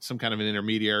 some kind of an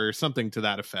intermediary or something to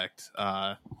that effect.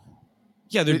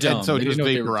 Yeah, they're dumb. And so They it just didn't know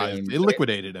what they were vaporized. doing. It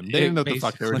liquidated him. They didn't know what the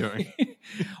fuck they were doing.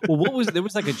 Well, there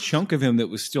was like a chunk of him that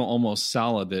was still almost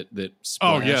solid that splashed.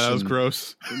 Oh, yeah, that was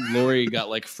gross. Lori got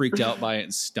like freaked out by it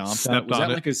and stomped on it. Was that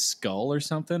like a skull or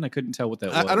something? I couldn't tell what that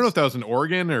was. I don't know if that was an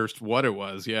organ or what it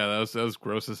was. Yeah, that was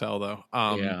gross as hell, though.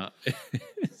 Yeah.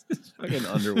 It's fucking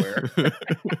underwear.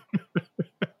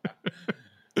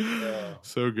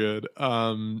 So good.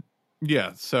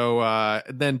 Yeah, so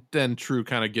then True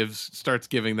kind of starts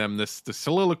giving them this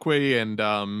soliloquy,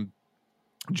 and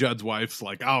Judd's wife's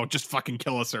like, "Oh, just fucking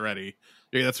kill us already.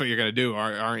 Yeah, that's what you're gonna do,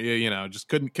 aren't you? Just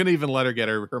couldn't even let her get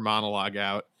her monologue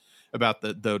out about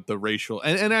the racial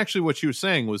and actually what she was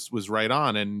saying was right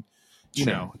on, and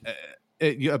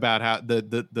about how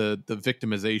the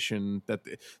victimization that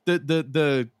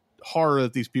the horror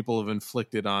that these people have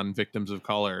inflicted on victims of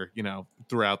color,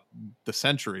 throughout the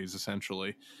centuries,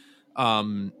 essentially."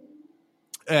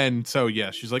 And so,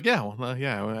 yeah, she's like, yeah, well,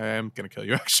 yeah, I am going to kill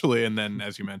you, actually. And then,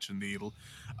 as you mentioned, the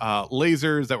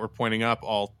lasers that were pointing up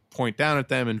all point down at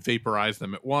them and vaporize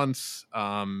them at once.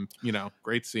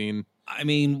 Great scene. I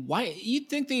mean, why you'd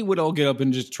think they would all get up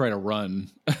and just try to run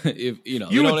if they You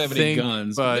don't would have think, any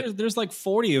guns. but There's like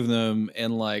 40 of them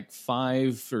and like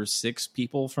 5 or 6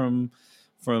 people from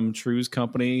True's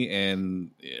company,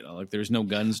 and like there's no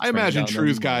guns. I imagine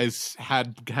True's them. guys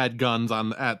had guns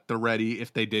at the ready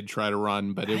if they did try to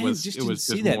run, but it was didn't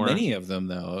see just that more, many of them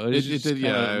though. It did,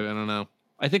 yeah. I don't know.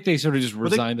 I think they sort of just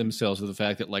resigned themselves to the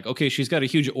fact that, like, okay, she's got a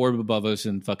huge orb above us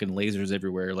and fucking lasers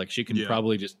everywhere. Like, she can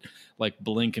probably just like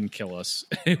blink and kill us.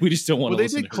 We just don't want to. Well,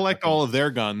 they did collect all of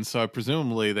their guns, so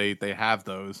presumably they have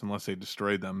those, unless they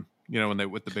destroyed them. When they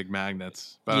with the big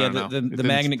magnets. But yeah, the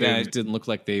magnet guys didn't look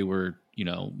like they were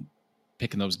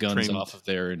picking those guns off of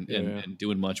there and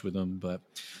doing much with them. But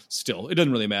still, it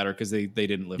doesn't really matter because they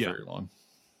didn't live very long.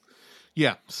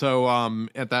 Yeah. So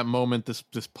at that moment,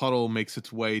 this puddle makes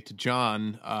its way to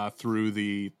John through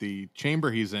the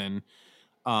chamber he's in,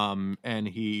 and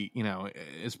he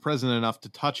is present enough to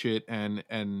touch it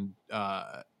and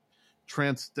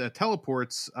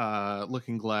teleports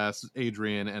Looking Glass,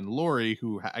 Adrian, and Lori,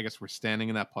 who I guess were standing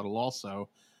in that puddle also.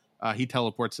 He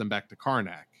teleports them back to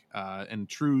Karnak, and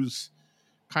True's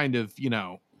kind of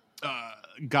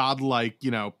godlike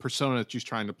persona that she's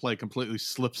trying to play completely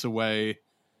slips away.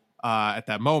 At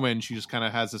that moment, she just kind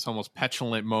of has this almost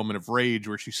petulant moment of rage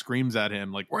where she screams at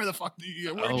him, like, "Where the fuck do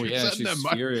you?" She's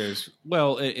furious.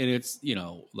 Well, and it's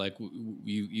like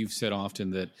you've said often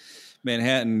that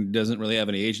Manhattan doesn't really have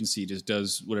any agency; just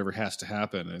does whatever has to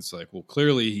happen. And it's like, well,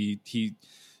 clearly he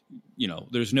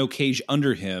there's no cage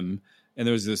under him, and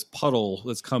there's this puddle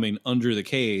that's coming under the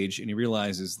cage, and he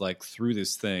realizes, like, through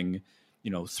this thing,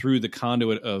 through the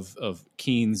conduit of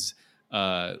Keen's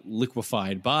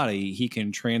liquefied body, he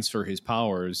can transfer his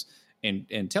powers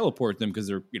and teleport them because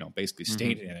they're basically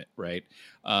staying in it, right?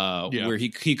 Where he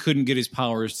couldn't get his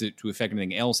powers to affect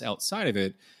anything else outside of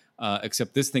it,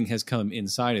 except this thing has come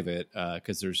inside of it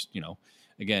because there's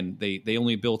again they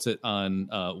only built it on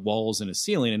walls and a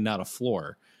ceiling and not a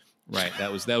floor, right?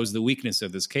 That was the weakness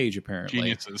of this cage, apparently.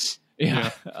 Geniuses.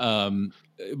 Yeah.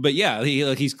 But yeah,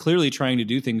 he's clearly trying to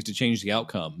do things to change the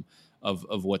outcome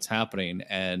of what's happening,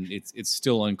 and it's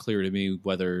still unclear to me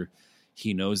whether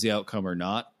he knows the outcome or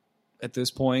not at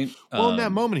this point. Well, in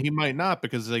that moment, he might not,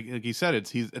 because like he said,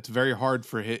 it's very hard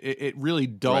for him. It really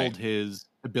dulled his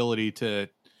ability to.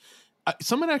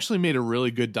 Someone actually made a really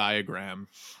good diagram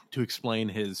to explain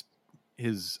his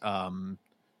I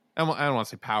don't want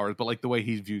to say powers, but like the way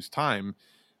he views time.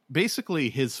 Basically,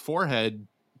 his forehead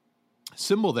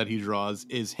symbol that he draws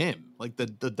is him, like the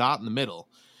dot in the middle.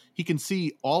 He can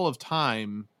see all of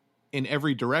time in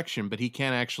every direction, but he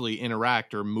can't actually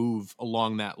interact or move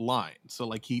along that line. So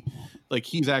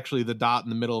he's actually the dot in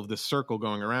the middle of this circle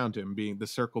going around him, being the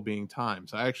circle being time.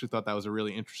 So I actually thought that was a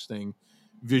really interesting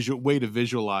way to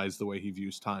visualize the way he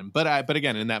views time. But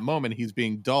again, in that moment, he's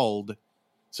being dulled,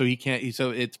 so he can't.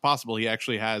 So it's possible he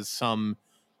actually has some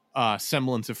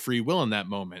semblance of free will in that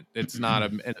moment. It's not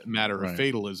a matter of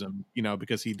fatalism,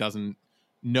 because he doesn't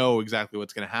know exactly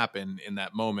what's going to happen in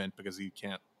that moment because he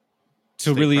can't.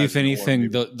 So really, if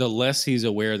anything, the less he's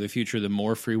aware of the future, the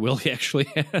more free will he actually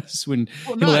has. When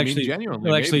he'll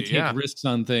actually take risks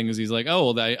on things, he's like,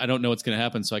 "Oh, well, I don't know what's going to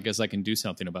happen, so I guess I can do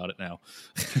something about it now."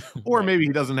 Or maybe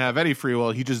he doesn't have any free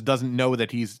will; he just doesn't know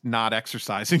that he's not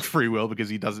exercising free will because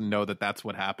he doesn't know that that's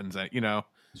what happens.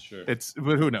 Sure.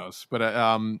 But who knows?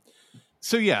 But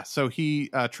so he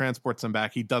transports him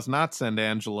back. He does not send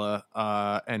Angela,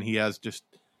 and he has just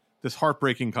this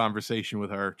heartbreaking conversation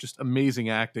with her. Just amazing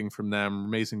acting from them,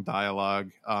 amazing dialogue.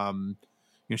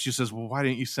 She says, "Well, why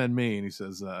didn't you send me?" And he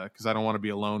says, "Because I don't want to be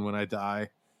alone when I die."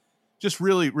 Just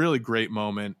really, really great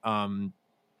moment. And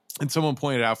someone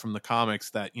pointed out from the comics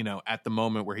that, at the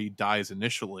moment where he dies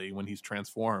initially, when he's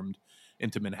transformed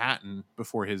into Manhattan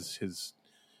before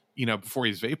before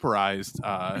he's vaporized,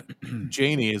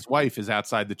 Janie, his wife, is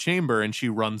outside the chamber and she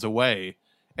runs away.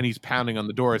 And he's pounding on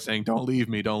the door saying, "Don't leave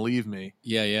me, don't leave me."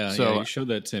 Yeah. So you showed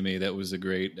that to me. That was a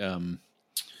great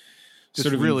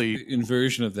sort of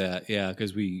inversion of that. Yeah,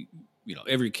 because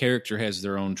every character has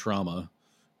their own trauma,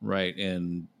 right?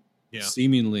 And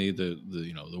seemingly the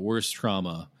worst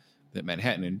trauma that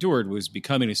Manhattan endured was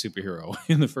becoming a superhero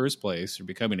in the first place, or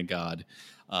becoming a god.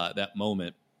 That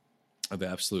moment of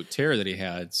absolute terror that he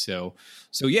had. So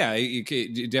yeah,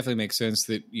 it definitely makes sense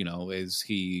that as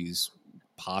he's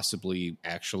possibly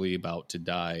actually about to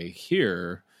die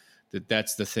here,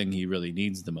 that's the thing he really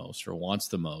needs the most or wants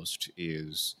the most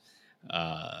is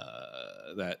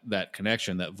that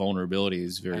connection, that vulnerability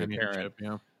is very apparent.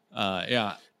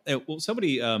 Well, some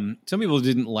people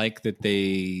didn't like that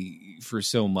they, for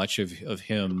so much of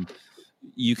him,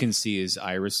 you can see his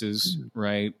irises,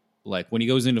 right? Like when he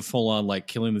goes into full on like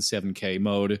killing the 7K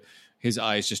mode, his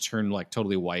eyes just turn like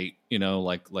totally white,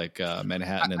 like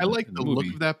Manhattan. I like the look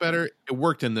of that better. It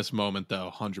worked in this moment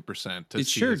though, 100%. It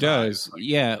sure does.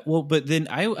 Yeah. Well, but then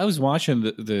I was watching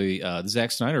the Zack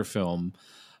Snyder film.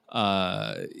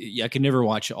 I can never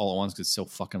watch it all at once because it's so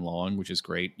fucking long, which is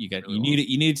great. You need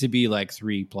it to be like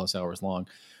 3+ hours long.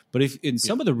 But if in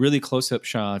some of the really close up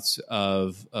shots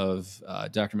of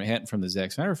Dr. Manhattan from the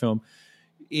Zack Snyder film,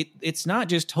 it's not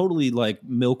just totally like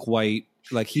milk white.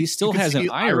 Like he still has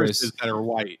an iris that are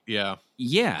white. Yeah.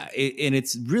 Yeah. And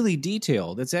it's really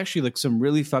detailed. It's actually like some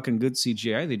really fucking good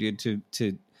CGI they did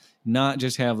to not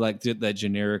just have like that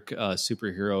generic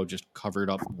superhero just covered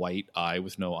up white eye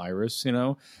with no iris,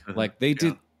 like they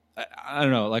did. I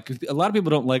don't know. Like a lot of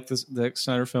people don't like the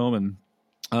Snyder film. And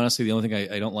honestly, the only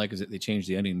thing I don't like is that they changed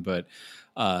the ending. But,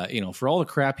 for all the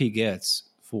crap he gets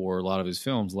for a lot of his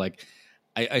films, like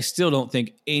I still don't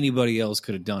think anybody else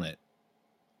could have done it.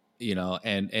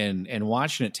 And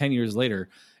watching it 10 years later,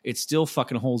 it still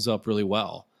fucking holds up really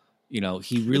well.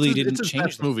 He really didn't change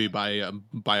this movie by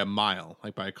a mile,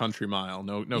 like by a country mile.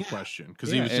 No question. Because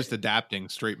he was just adapting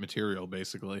straight material,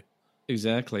 basically.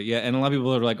 Exactly. Yeah. And a lot of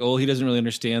people are like, "Oh, he doesn't really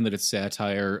understand that it's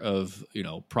satire of,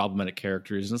 problematic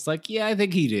characters." And it's like, yeah, I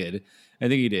think he did.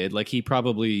 Like he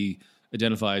probably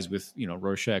identifies with,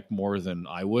 Rorschach more than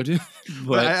I would.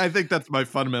 but I think that's my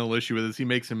fundamental issue with this. He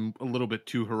makes him a little bit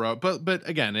too heroic. But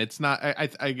again, it's not.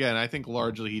 I think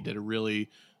largely he did a really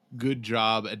good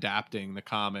job adapting the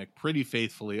comic pretty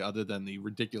faithfully, other than the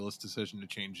ridiculous decision to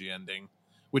change the ending,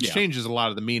 which changes a lot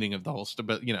of the meaning of the whole stuff.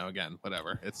 But again,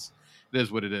 whatever. It is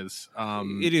what it is.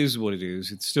 It is what it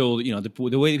is. It's still,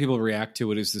 the way that people react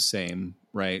to it is the same,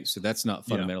 right? So that's not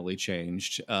fundamentally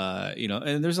changed.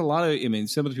 And there's a lot of,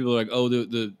 some of the people are like, "Oh,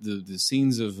 the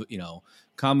scenes of,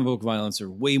 comic book violence are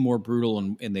way more brutal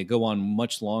and they go on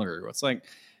much longer." It's like,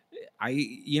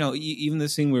 even the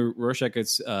scene where Rorschach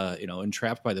gets,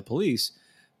 entrapped by the police,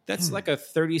 that's like a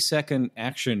 30-second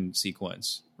action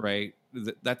sequence, right?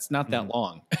 That's not that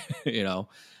long,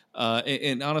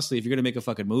 And honestly, if you're going to make a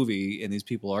fucking movie and these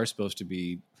people are supposed to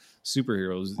be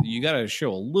superheroes, you got to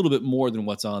show a little bit more than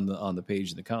what's on the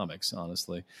page in the comics,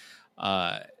 honestly.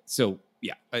 The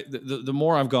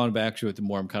more I've gone back to it, the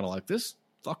more I'm kind of like, this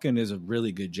fucking is a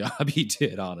really good job he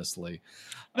did, honestly.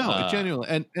 No,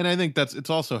 genuinely, and I think it's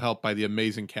also helped by the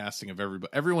amazing casting of everybody.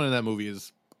 Everyone in that movie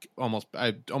is almost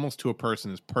to a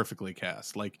person is perfectly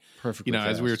cast. Like perfectly, cast,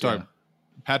 as we were talking.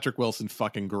 Patrick Wilson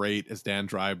fucking great as Dan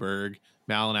Dryberg.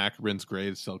 Malin Ackerman's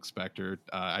great as Silk Spectre.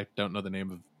 I don't know the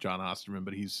name of John Osterman,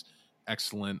 but he's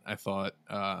excellent, I thought,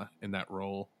 in that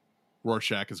role.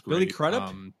 Rorschach is great. Billy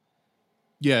Crudup?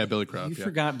 Billy Crudup. You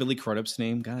forgot Billy Crudup's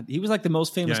name? God, he was like the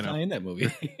most famous guy in that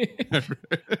movie.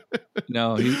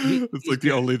 No, it's like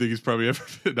the only thing he's probably ever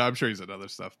been. No, I'm sure he's done other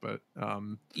stuff, but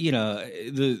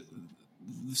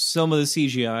some of the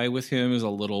CGI with him is a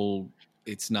little.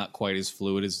 It's not quite as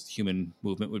fluid as human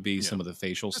movement would be. Some of the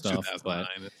facial stuff, but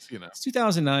it's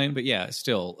 2009. But yeah,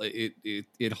 still,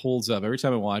 it holds up every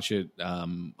time I watch it.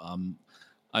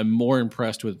 I'm more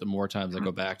impressed with it the more times I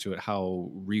go back to it,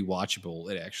 how rewatchable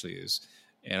it actually is.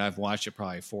 And I've watched it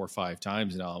probably 4 or 5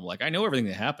 times now. I'm like, I know everything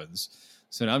that happens.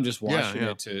 So now I'm just watching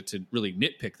it to really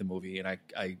nitpick the movie. And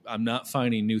I'm not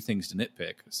finding new things to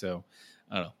nitpick. So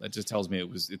I don't know. That just tells me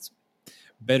it's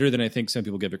better than I think some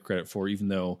people give it credit for, even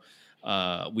though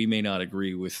we may not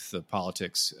agree with the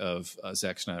politics of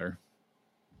Zack Snyder.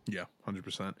 Yeah,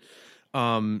 100%.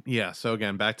 So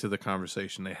again, back to the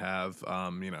conversation they have.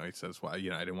 He says, well, I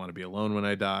didn't want to be alone when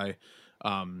I die.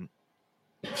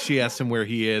 She asks him where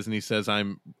he is, and he says,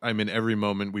 I'm in every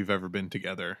moment we've ever been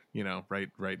together,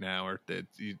 right now. Or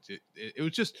it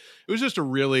was just a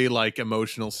really like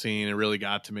emotional scene. It really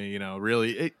got to me,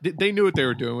 really, they knew what they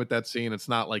were doing with that scene. It's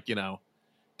not like,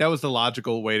 that was the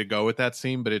logical way to go with that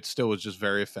scene, but it still was just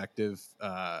very effective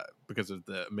because of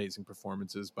the amazing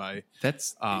performances by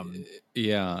that's going to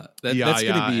be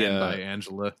by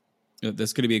Angela.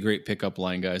 That's going to be a great pickup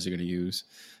line guys are going to use,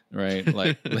 right?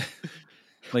 Like,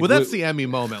 well, that's the Emmy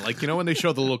moment. Like, when they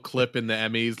show the little clip in the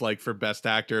Emmys, like for Best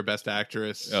Actor, Best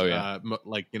Actress. Oh yeah.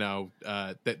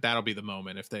 That'll be the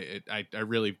moment. If I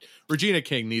really, Regina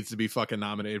King needs to be fucking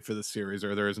nominated for the series,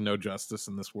 or there is no justice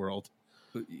in this world.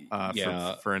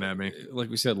 For an Emmy, like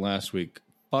we said last week,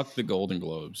 fuck the Golden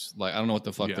Globes. Like, I don't know what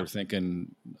the fuck they're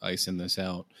thinking, icing this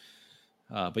out.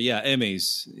 But yeah,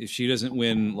 Emmys. If she doesn't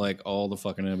win, like all the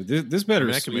fucking Emmys, this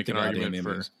better. I can make an argument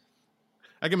for.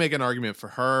 I can make an argument for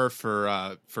her,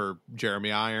 for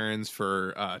Jeremy Irons,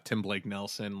 for Tim Blake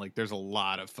Nelson. Like, there's a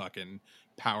lot of fucking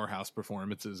powerhouse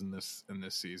performances in this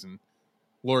season.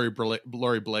 Laurie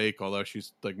Blake, although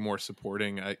she's like more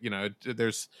supporting,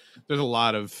 there's a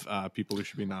lot of people who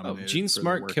should be nominated. Gene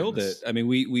Smart killed it. I mean,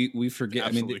 we forget.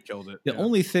 Absolutely killed it. The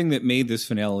only thing that made this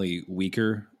finale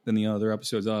weaker than the other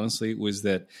episodes, honestly, was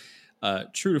that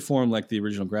true to form, like the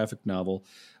original graphic novel,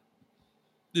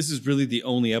 this is really the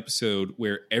only episode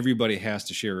where everybody has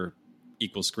to share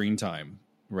equal screen time,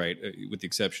 right? With the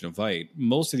exception of Veidt.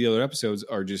 Most of the other episodes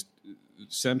are just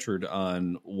centered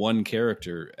on one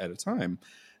character at a time,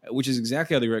 which is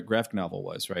exactly how the graphic novel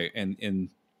was, right? And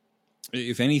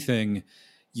if anything,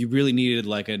 you really needed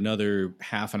like another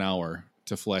half an hour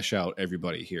to flesh out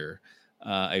everybody here.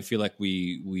 I feel like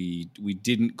we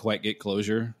didn't quite get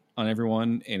closure on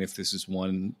everyone, and if this is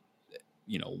one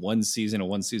season or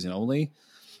one season only,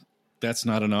 that's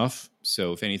not enough.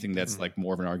 So if anything, that's like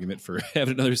more of an argument for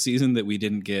having another season, that we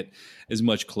didn't get as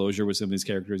much closure with some of these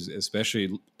characters,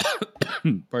 especially,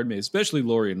 especially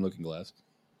Laurie and Looking Glass.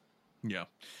 Yeah.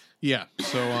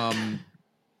 So,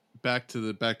 back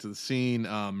to the scene.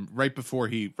 Right before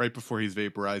he's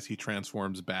vaporized, he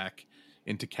transforms back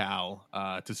into Cal,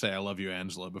 to say, I love you,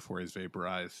 Angela, before he's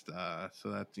vaporized. So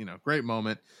that's, great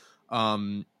moment.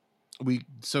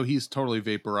 So he's totally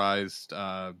vaporized,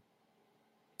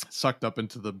 sucked up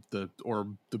into the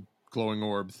orb, the glowing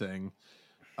orb thing,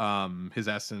 his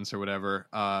essence or whatever.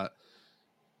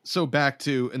 So back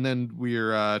to, and then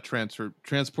we're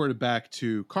transported back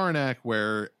to Karnak,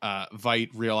 where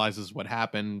Veidt realizes what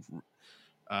happened,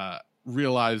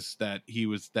 realized that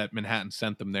Manhattan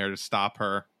sent them there to stop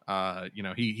her.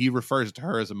 He refers to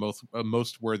her as a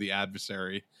most worthy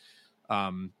adversary,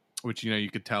 which, you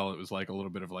could tell it was like a little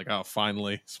bit of like, oh,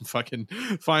 finally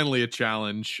a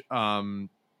challenge.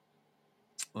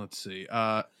 Let's see.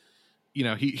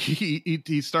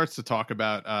 He starts to talk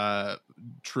about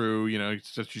True.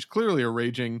 She's clearly a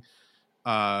raging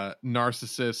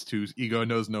narcissist whose ego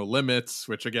knows no limits,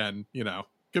 which again,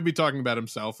 could be talking about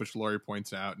himself, which Laurie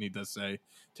points out, and he does say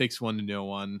takes one to know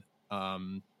one.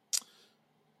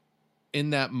 In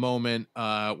that moment,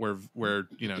 where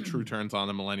True turns on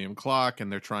the Millennium Clock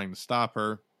and they're trying to stop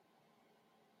her,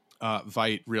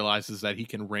 Veidt realizes that he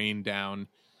can rain down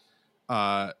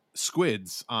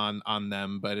squids on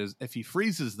them, but if he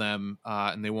freezes them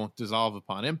and they won't dissolve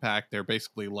upon impact, they're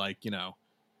basically like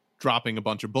dropping a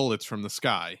bunch of bullets from the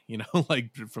sky,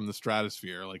 like from the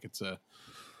stratosphere. Like it's a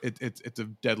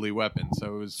deadly weapon.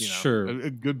 So it was sure, a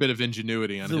good bit of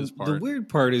ingenuity on his part. The weird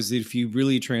part is that if you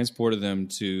really transported them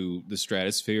to the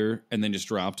stratosphere and then just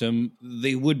dropped them,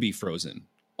 they would be frozen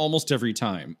almost every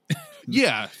time.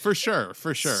 Yeah, for sure.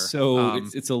 So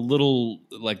it's a little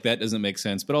like that doesn't make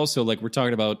sense, but also like we're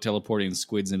talking about teleporting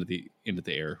squids into the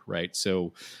air, right?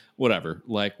 So whatever,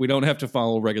 like we don't have to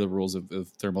follow regular rules of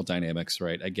thermodynamics,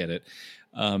 right? I get it.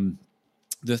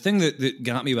 The thing that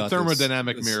got me about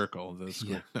thermodynamic miracle.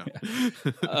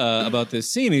 About this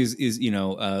scene is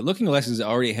Looking Glass has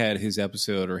already had his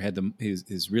episode or had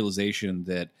his realization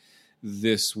that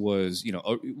this was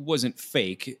it wasn't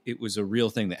fake. It was a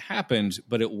real thing that happened,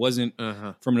 but it wasn't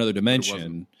from another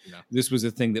dimension. This was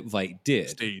a thing that Veidt did.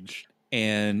 Staged.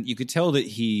 And you could tell that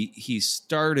he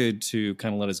started to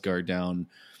kind of let his guard down,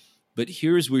 but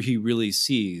here's where he really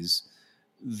sees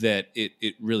that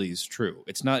it really is true.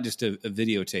 It's not just a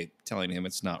videotape telling him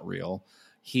it's not real.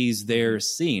 He's there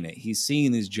seeing it. He's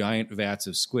seeing these giant vats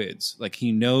of squids. Like,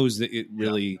 he knows that it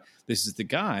really, this is the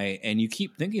guy. And you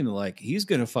keep thinking, like, he's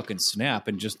going to fucking snap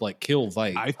and just, like, kill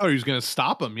Veidt. I thought he was going to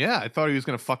stop him. Yeah, I thought he was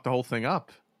going to fuck the whole thing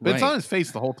up. But It's on his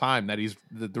face the whole time that he's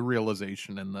the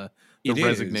realization and the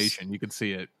resignation. You could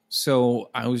see it. So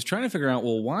I was trying to figure out,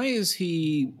 well, why is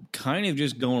he kind of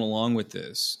just going along with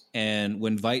this? And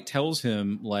when Veidt tells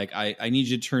him, like, I need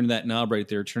you to turn that knob right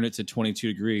there, turn it to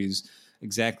 22 degrees,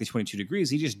 exactly 22 degrees,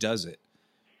 he just does it,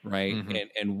 right? Mm-hmm.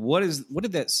 And what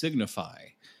did that signify,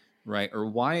 right? Or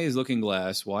why is Looking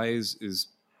Glass, it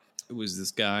was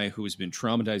this guy who has been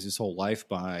traumatized his whole life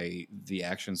by the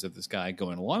actions of this guy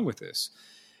going along with this?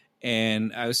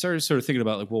 And I started sort of thinking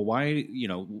about, like, well, why,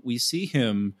 we see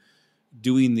him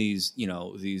doing these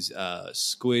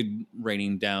squid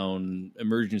raining down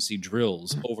emergency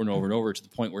drills over and over and over to the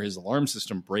point where his alarm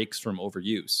system breaks from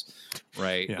overuse,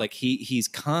 right? Yeah. Like he's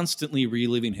constantly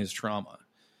reliving his trauma,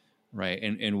 right?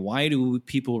 And why do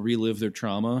people relive their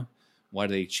trauma? Why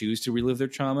do they choose to relive their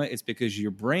trauma? It's because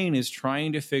your brain is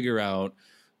trying to figure out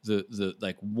the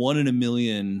like 1 in a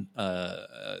million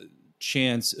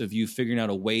chance of you figuring out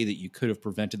a way that you could have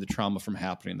prevented the trauma from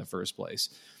happening in the first place.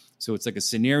 So it's like a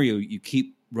scenario you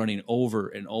keep running over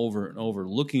and over and over,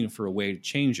 looking for a way to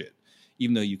change it.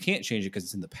 Even though you can't change it because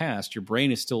it's in the past, your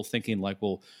brain is still thinking, like,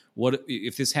 well, what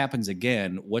if this happens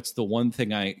again? What's the one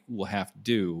thing I will have to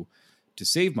do to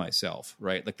save myself,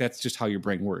 right? Like, that's just how your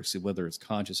brain works. Whether it's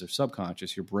conscious or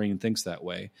subconscious, your brain thinks that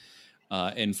way.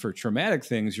 And for traumatic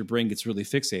things, your brain gets really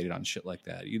fixated on shit like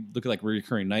that. You look at, like,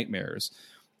 recurring nightmares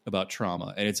about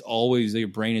trauma, and it's always your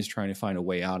brain is trying to find a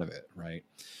way out of it, right?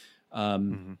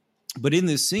 But in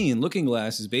this scene, Looking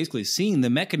Glass is basically seeing the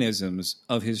mechanisms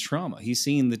of his trauma. He's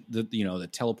seeing the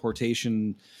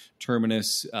teleportation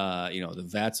terminus, the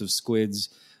vats of squids.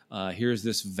 Here's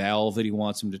this valve that he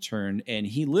wants him to turn, and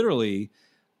he literally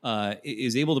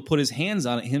is able to put his hands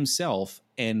on it himself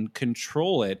and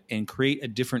control it and create a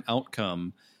different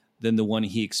outcome than the one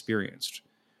he experienced.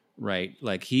 Right,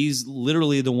 like he's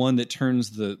literally the one that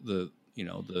turns the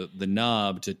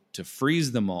knob to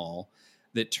freeze them all,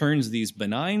 that turns these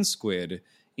benign squid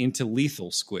into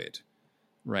lethal squid,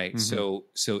 right? Mm-hmm.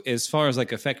 So as far as,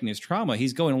 like, affecting his trauma,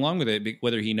 he's going along with it,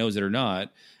 whether he knows it or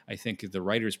not. I think the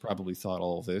writers probably thought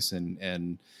all of this,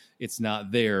 and it's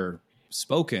not there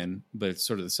spoken, but it's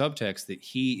sort of the subtext that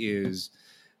he is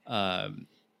the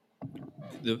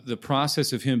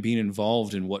process of him being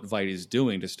involved in what Veidt is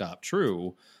doing to stop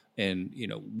True. And,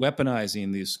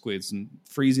 weaponizing these squids and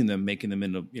freezing them, making them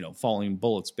into, falling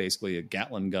bullets, basically a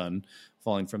Gatling gun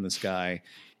falling from the sky.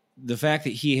 The fact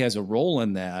that he has a role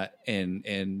in that and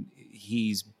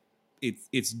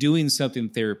it's doing something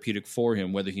therapeutic for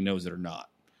him, whether he knows it or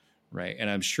not. Right. And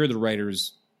I'm sure the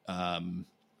writers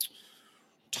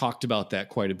talked about that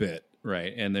quite a bit.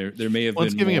 Right. And there may have been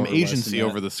it's giving him agency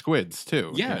over the squids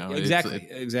too. Yeah, exactly.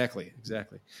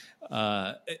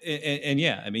 And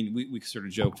yeah, I mean, we sort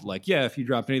of joked, like, yeah, if you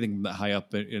drop anything that high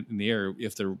up in the air,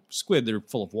 if they're squid, they're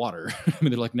full of water. I mean,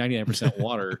 they're like 99%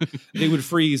 water. They would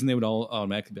freeze and they would all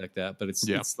automatically be like that. But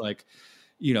it's like,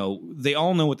 they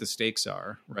all know what the stakes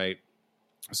are, right?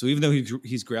 So even though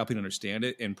he's grappling to understand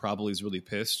it and probably is really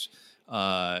pissed,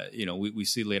 we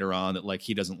see later on that, like,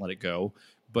 he doesn't let it go,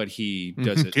 but he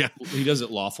does it. He does it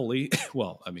lawfully.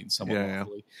 Well, I mean, somewhat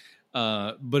lawfully.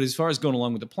 But as far as going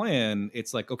along with the plan,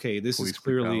 it's like, okay, this Police is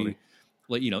clearly brutality.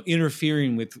 Like,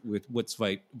 interfering with what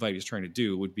Veidt is trying to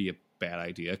do would be a bad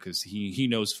idea, because he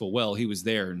knows full well he was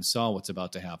there and saw what's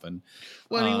about to happen.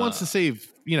 Well, and he wants to save,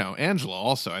 Angela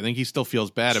also. I think he still feels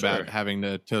bad about having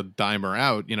to dime her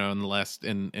out, in the last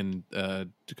in a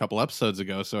couple episodes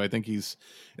ago. So I think he's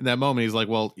in that moment, he's like,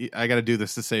 well, I got to do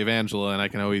this to save Angela, and I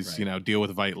can always, deal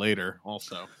with Veidt later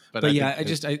also. But yeah,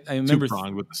 I remember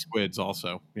two-pronged with the squids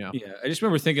also. Yeah. I just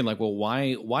remember thinking, like, well,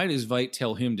 why does Veidt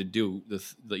tell him to do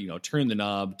turn the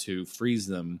knob to freeze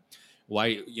them?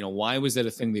 Why was that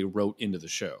a thing they wrote into the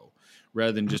show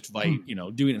rather than just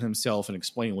Veidt, doing it himself and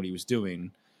explaining what he was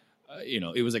doing?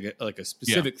 It was like a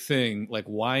specific thing. Like,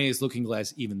 why is Looking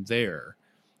Glass even there,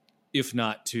 if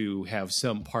not to have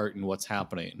some part in what's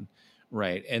happening,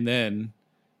 right? And then,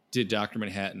 did Dr.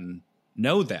 Manhattan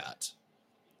know that?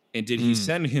 And did he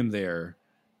send him there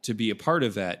to be a part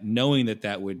of that, knowing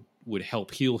that would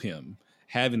help heal him,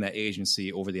 having that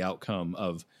agency over the outcome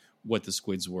of what the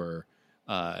squids were,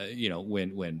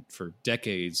 when for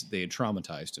decades they had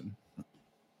traumatized him.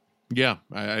 Yeah,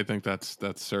 I think that's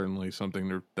certainly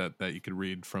something that you could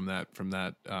read from that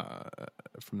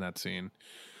scene.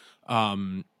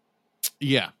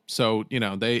 Yeah. So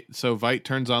so Veidt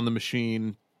turns on the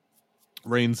machine,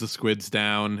 rains the squids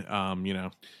down.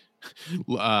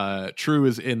 True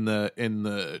is in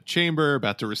the chamber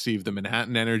about to receive the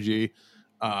Manhattan energy.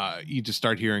 You just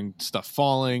start hearing stuff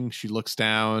falling. She looks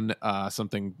down.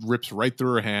 Something rips right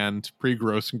through her hand. Pretty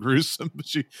gross and gruesome.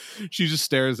 She just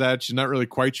stares at it. She's not really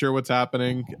quite sure what's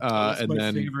happening. That's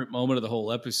my favorite moment of the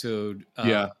whole episode.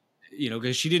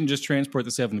 Because she didn't just transport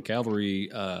the 7th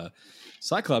Cavalry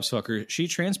Cyclops fucker. She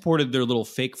transported their little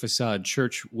fake facade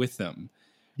church with them.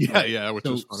 Yeah, which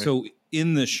is funny. So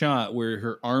in the shot where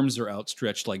her arms are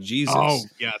outstretched like Jesus,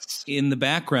 yes, in the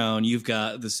background you've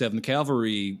got the 7th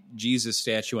Cavalry Jesus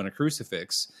statue on a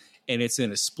crucifix, and it's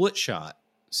in a split shot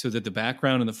so that the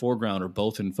background and the foreground are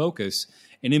both in focus,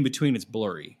 and in between it's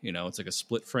blurry. It's like a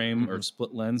split frame or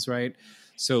split lens, right?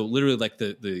 So literally, like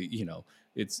the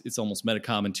it's almost meta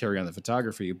commentary on the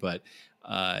photography, but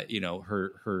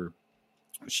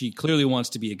she clearly wants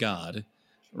to be a god.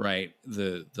 Right.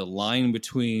 The line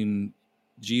between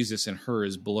Jesus and her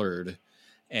is blurred,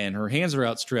 and her hands are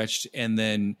outstretched, and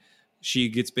then she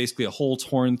gets basically a hole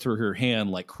torn through her hand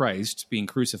like Christ being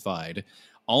crucified,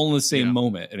 all in the same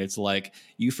moment. And it's like,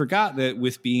 you forgot that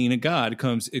with being a god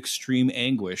comes extreme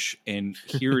anguish, and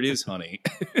here it is, honey.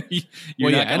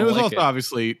 And it was also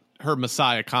obviously her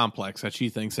Messiah complex, that she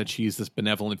thinks that she's this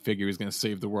benevolent figure who's going to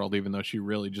save the world, even though she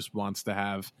really just wants to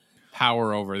have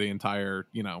power over the entire,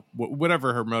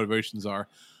 whatever her motivations are.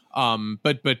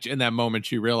 But in that moment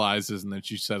she realizes, and then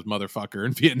she says motherfucker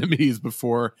in Vietnamese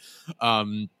before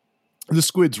the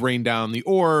squids rain down the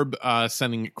orb,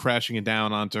 sending it crashing it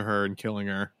down onto her and killing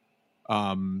her,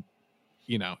 and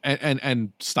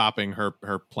stopping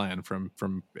her plan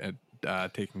from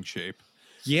taking shape.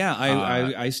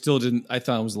 I still didn't. I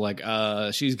thought it was like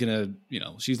she's gonna,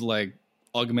 she's like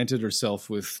augmented herself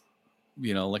with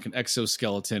like an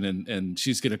exoskeleton, and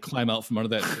she's gonna climb out from under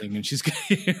that thing, and she's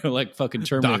gonna like fucking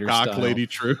Terminator Doc Ock style. Lady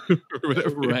True or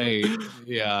whatever. Right.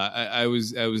 Yeah. I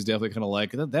was definitely kind of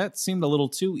like that seemed a little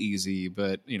too easy,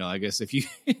 but I guess if you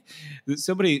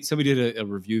somebody did a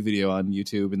review video on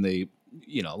YouTube, and they,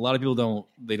 a lot of people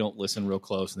don't listen real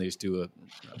close, and they just do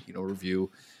a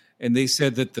review, and they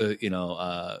said that the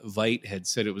Veidt had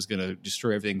said it was going to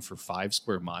destroy everything for 5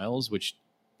 square miles, which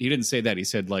he didn't say that. He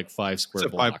said like 5 square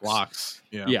blocks. 5 blocks.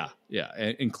 Yeah.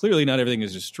 And clearly not everything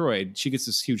is destroyed. She gets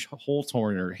this huge hole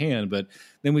torn in her hand, but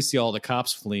then we see all the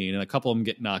cops fleeing, and a couple of them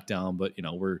get knocked down. But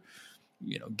we're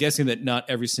guessing that not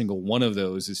every single one of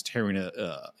those is tearing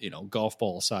a golf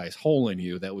ball size hole in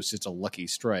you. That was just a lucky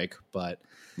strike. But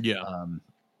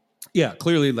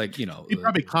clearly, like he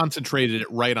probably concentrated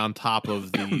it right on top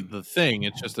of the thing.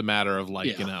 It's just a matter of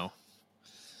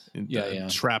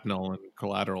shrapnel and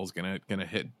collateral is gonna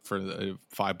hit for the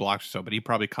 5 blocks or so, but he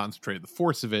probably concentrated the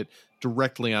force of it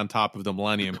directly on top of the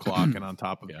Millennium Clock and on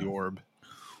top of the orb.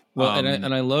 Well,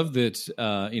 and I love that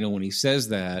when he says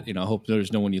that, I hope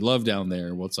there's no one you love down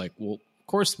there. Well, it's like, well, of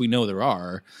course we know there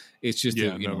are. It's just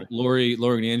that Lori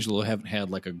and Angelo haven't had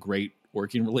like a great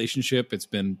working relationship. It's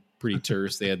been pretty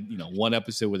terse. They had one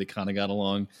episode where they kind of got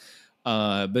along.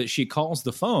 But she calls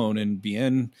the phone, and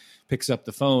Bien picks up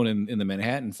the phone in the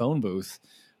Manhattan phone booth.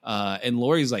 And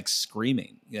Lori's like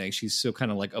screaming. She's so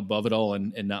kind of like above it all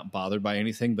and not bothered by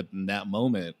anything. But in that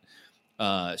moment,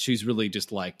 she's really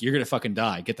just like, you're going to fucking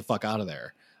die. Get the fuck out of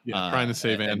there. Yeah, trying to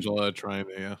save Angela, trying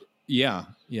to, Yeah.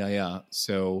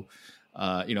 So,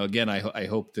 again, I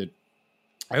hope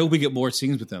we get more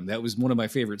scenes with them. That was one of my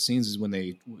favorite scenes, is when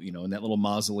they, in that little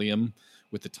mausoleum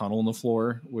with the tunnel in the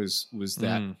floor, was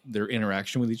that their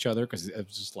interaction with each other. Cause it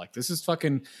was just like, this is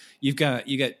fucking, you got,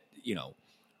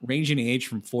 ranging age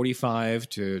from 45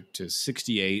 to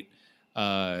 68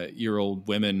 year old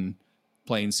women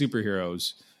playing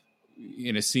superheroes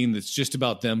in a scene that's just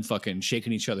about them fucking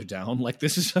shaking each other down. Like,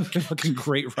 this is fucking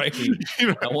great writing.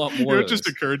 I want more. It just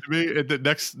occurred to me, the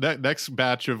next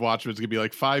batch of Watchmen is gonna be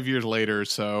like 5 years later or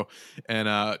so, and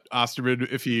Osterman,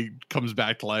 if he comes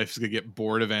back to life, is gonna get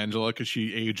bored of Angela because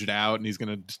she aged out, and he's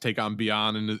gonna just take on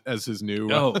Beyond as his new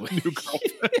girlfriend.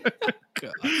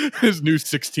 His new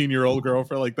 16-year-old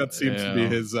girlfriend. Like, that seems to be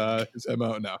his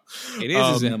MO now. It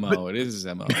is his MO. It is his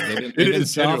MO. They've been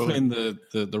softening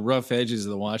the rough edges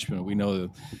of the Watchmen. We know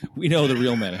the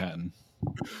real Manhattan.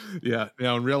 Yeah,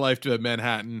 in real life,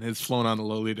 Manhattan has flown on the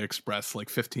Lolita Express like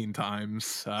 15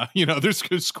 times. There's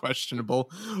just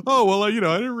questionable. Oh well, I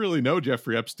didn't really know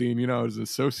Jeffrey Epstein. As an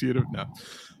associate of no.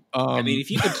 I mean, if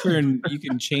you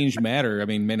can change matter. I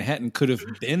mean, Manhattan could have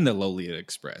been the Lolita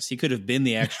Express. He could have been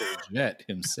the actual jet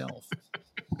himself.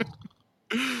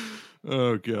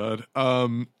 Oh God.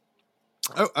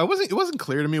 I wasn't. It wasn't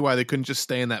clear to me why they couldn't just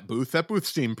stay in that booth. That booth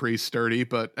seemed pretty sturdy,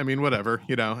 but I mean, whatever.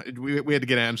 We had to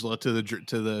get Angela to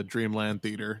the Dreamland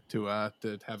Theater to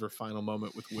have her final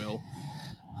moment with Will.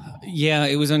 Yeah,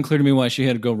 it was unclear to me why she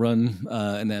had to go run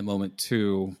in that moment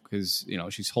too, because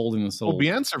she's holding this little. Well,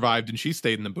 Bian survived and she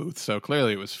stayed in the booth, so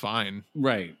clearly it was fine.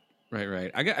 Right.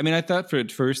 I thought for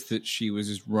at first that she was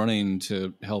just running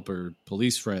to help her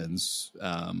police friends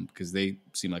because they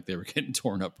seemed like they were getting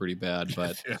torn up pretty bad,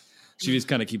 but yeah. She just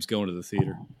kind of keeps going to the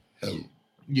theater.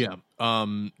 Yeah.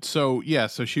 So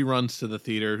she runs to the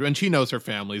theater and she knows her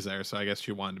family's there, so I guess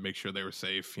she wanted to make sure they were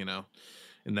safe, in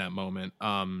that moment.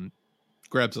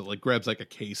 Grabs like a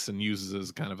case and uses it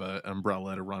as kind of an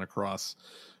umbrella to run across.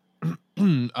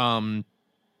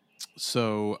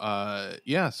 So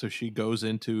she goes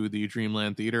into the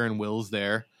Dreamland Theater and Will's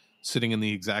there, sitting in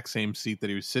the exact same seat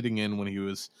that he was sitting in when he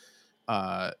was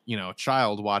a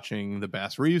child watching the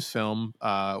Bass Reeves film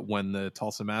when the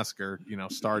Tulsa Massacre,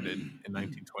 started in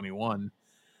 1921.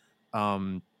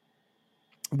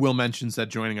 Will mentions that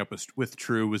joining up with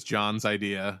True was John's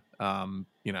idea, and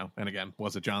again,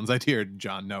 was it John's idea or did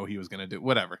John know he was going to do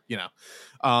whatever,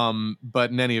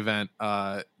 but in any event,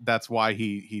 that's why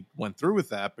he went through with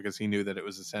that, because he knew that it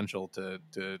was essential to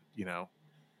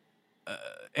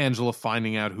Angela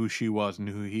finding out who she was and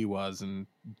who he was and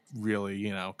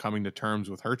really, coming to terms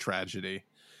with her tragedy.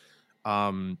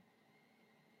 And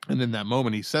in that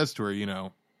moment he says to her,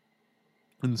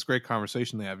 in this great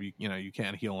conversation they have, you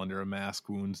can't heal under a mask,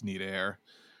 wounds need air.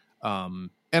 And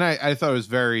I thought it was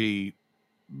very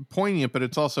poignant, but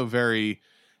it's also very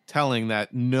telling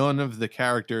that none of the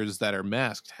characters that are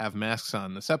masked have masks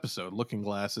on this episode. Looking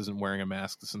Glass isn't wearing a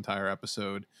mask this entire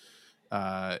episode.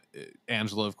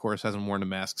 Angela, of course, hasn't worn a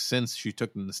mask since she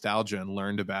took the nostalgia and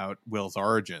learned about Will's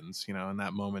origins. In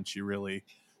that moment, she really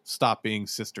stopped being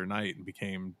Sister Knight and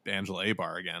became Angela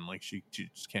Abar again. Like she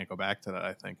just can't go back to that,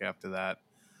 I think, after that.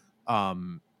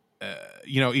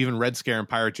 Even Red Scare and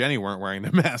Pirate Jenny weren't wearing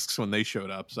their masks when they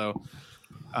showed up. So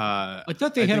I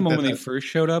thought they had them on when they first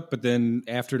showed up, but then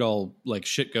after it all, like,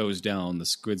 shit goes down, the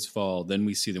squids fall, then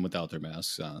we see them without their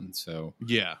masks on. So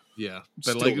yeah.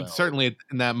 But certainly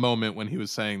in that moment when he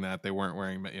was saying that, they weren't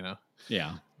wearing,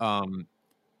 Yeah.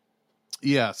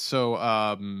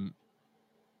 So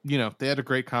they had a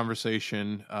great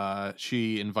conversation.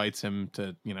 She invites him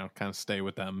to, kind of stay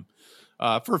with them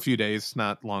for a few days,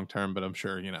 not long term, but I'm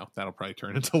sure, that'll probably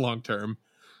turn into long term.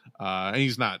 And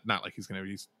he's not like he's going to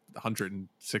be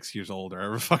 106 years old or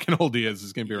however fucking old he is.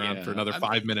 He's going to be around for another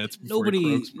 5 minutes.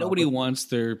 Nobody wants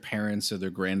their parents or their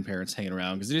grandparents hanging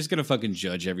around because they're just going to fucking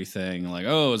judge everything. Like,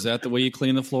 oh, is that the way you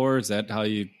clean the floor? Is that how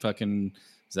you fucking...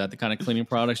 Is that the kind of cleaning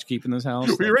products you keep in this house?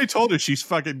 We already told her she's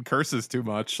fucking curses too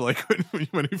much. Like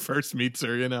when he first meets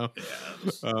her, Yeah,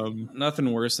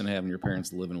 nothing worse than having your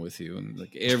parents living with you, and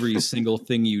like every single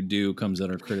thing you do comes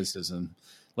under criticism.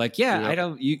 Like, I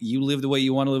don't. You live the way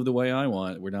you want to live the way I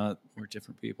want. We're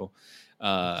different people.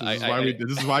 This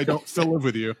is why I don't still live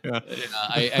with you. Yeah.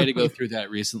 I had to go through that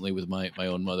recently with my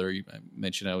own mother. I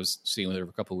mentioned I was staying with her for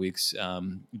a couple of weeks,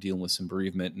 dealing with some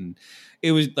bereavement, and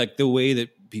it was like the way that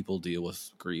people deal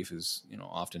with grief is,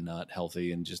 often not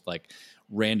healthy, and just like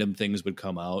random things would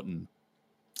come out, and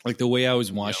like the way I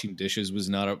was washing dishes was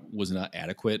not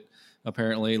adequate.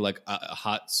 Apparently, like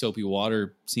hot soapy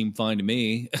water seemed fine to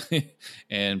me,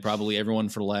 and probably everyone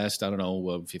for the last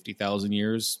 50,000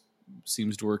 years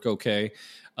seems to work okay.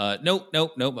 Nope.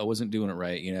 I wasn't doing it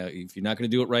right. If you're not going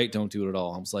to do it right, don't do it at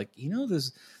all. I was like,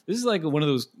 this is like one of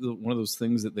those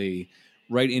things that they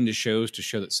write into shows to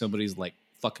show that somebody's like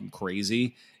fucking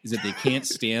crazy, is that they can't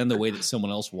stand the way that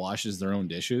someone else washes their own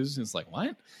dishes. And it's like,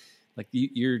 what? Like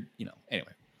you're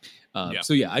anyway.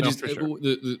 So yeah, I just sure.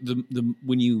 the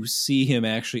when you see him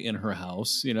actually in her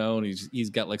house, and he's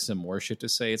got like some more shit to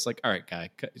say. It's like, all right, guy,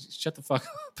 shut the fuck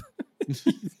up.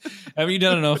 Haven't you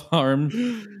done enough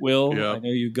harm, Will? Yeah. I know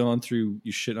you've gone through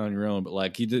your shit on your own, but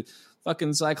like you did,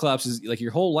 fucking Cyclops is like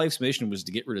your whole life's mission was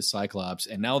to get rid of Cyclops,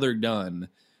 and now they're done.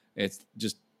 It's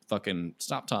just fucking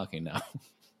stop talking now.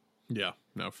 Yeah,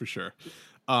 no, for sure.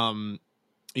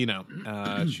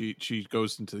 She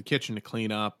goes into the kitchen to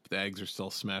clean up. The eggs are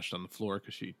still smashed on the floor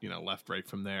because she, left right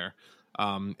from there.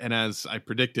 And as I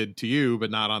predicted to you, but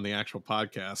not on the actual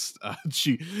podcast,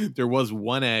 there was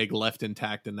one egg left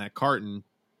intact in that carton.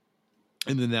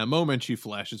 And in that moment, she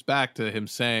flashes back to him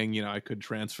saying, I could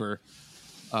transfer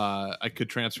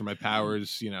my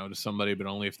powers, to somebody, but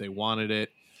only if they wanted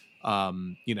it.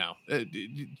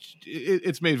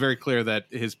 It's made very clear that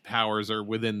his powers are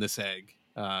within this egg,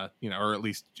 or at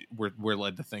least we're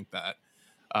led to think that.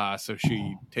 So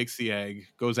she takes the egg,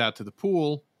 goes out to the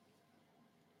pool,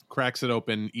 cracks it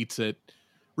open, eats it.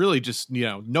 Really just,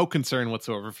 no concern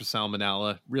whatsoever for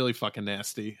salmonella. Really fucking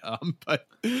nasty. But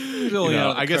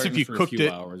I guess if you cooked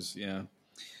it, hours, yeah.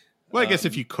 Well, I guess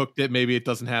if you cooked it, maybe it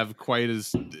doesn't have quite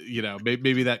as,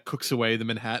 maybe that cooks away the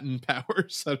Manhattan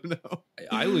powers. I don't know.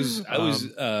 I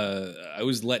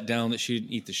was let down that she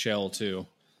didn't eat the shell too.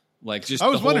 Like, just I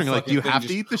was wondering, like, do you have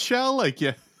to eat the shell? Like,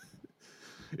 yeah.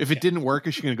 If it didn't work,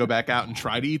 is she going to go back out and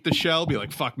try to eat the shell? Be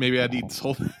like, fuck, maybe I'd eat this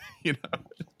whole,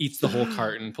 Eats the whole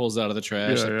carton, pulls it out of the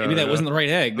trash. Maybe that wasn't the right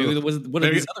egg. Maybe it was one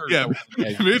of these other. Yeah,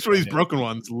 maybe it's one of these broken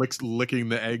ones. Licking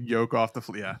the egg yolk off the.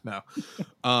 Yeah, no.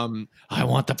 I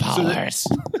want the powers.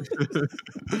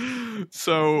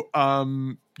 So,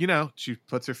 she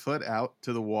puts her foot out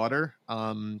to the water.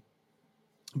 The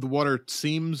water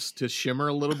seems to shimmer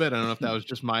a little bit. I don't know if that was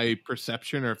just my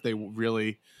perception or if they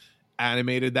really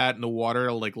animated that in the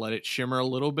water, like let it shimmer a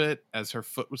little bit as her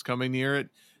foot was coming near it.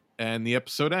 And the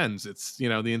episode ends. It's, the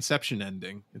Inception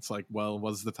ending. It's like, well,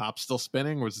 was the top still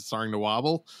spinning? Was it starting to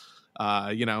wobble?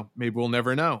 Maybe we'll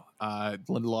never know.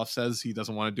 Lindelof says he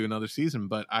doesn't want to do another season,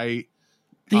 but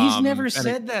he's never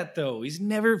said that though. He's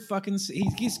never fucking.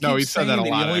 He said that a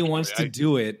lot. He only wants to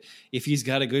do it if he's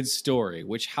got a good story.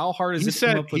 Which, how hard is it to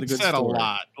come up with a good story? He said a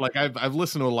lot. Like I've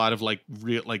listened to a lot of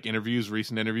recent interviews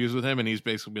with him, and he's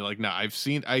basically like, no, I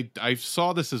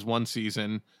saw this as one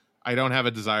season. I don't have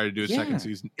a desire to do a second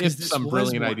season. If some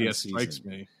brilliant idea strikes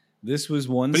me. This was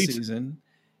one season,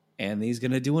 and he's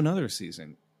going to do another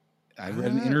season. I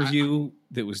read an interview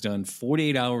that was done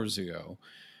 48 hours ago,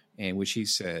 in which he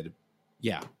said,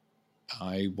 yeah,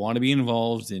 I want to be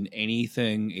involved in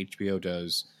anything HBO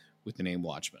does with the name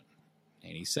Watchmen.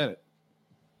 And he said it.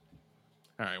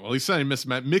 All right. Well, he's sending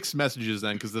mixed messages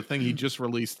then, because the thing he just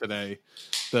released today,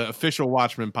 the official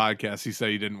Watchmen podcast, he said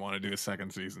he didn't want to do a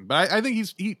second season. But I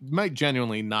think he might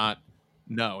genuinely not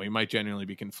know. He might genuinely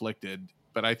be conflicted.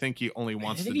 But I think he only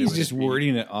wants to do it. He's just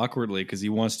wording it awkwardly because he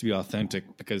wants to be authentic,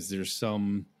 because there's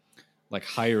some like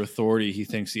higher authority he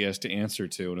thinks he has to answer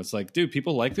to. And it's like, dude,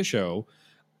 people like the show.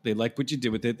 They like what you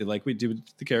did with it. They like what you did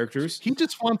with the characters. He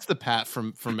just wants the pat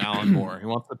from Alan Moore. He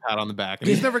wants the pat on the back. And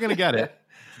he's never going to get it.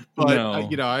 But,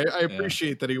 I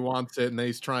appreciate that he wants it, and that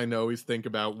he's trying to always think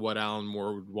about what Alan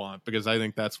Moore would want, because I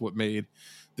think that's what made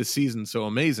the season so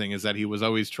amazing, is that he was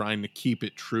always trying to keep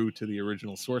it true to the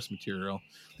original source material,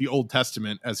 the Old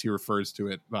Testament, as he refers to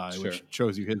it, which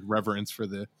shows you his reverence for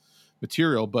the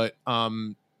material. But,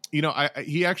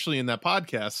 he actually, in that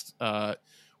podcast,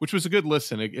 which was a good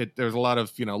listen, there's a lot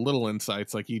of, little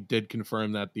insights. Like, he did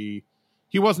confirm that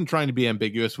he wasn't trying to be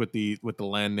ambiguous with the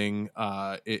landing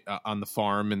on the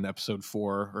farm in episode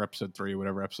 4 or episode 3,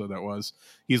 whatever episode that was.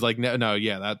 He's like, no,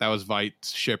 yeah, that was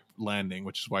Veight's ship landing,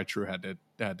 which is why True had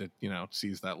to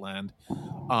seize that land.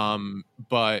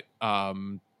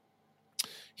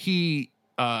 He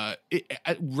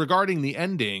regarding the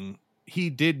ending,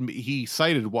 he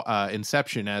cited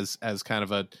Inception as kind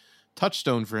of a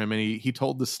touchstone for him, and he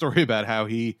told the story about how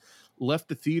he left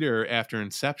the theater after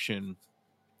Inception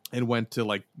and went to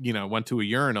a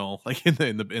urinal, like in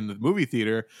the movie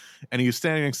theater, and he was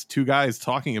standing next to two guys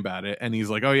talking about it, and he's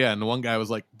like, oh yeah, and the one guy was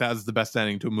like, that's the best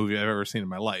ending to a movie I've ever seen in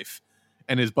my life.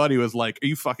 And his buddy was like, are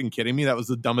you fucking kidding me? That was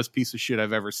the dumbest piece of shit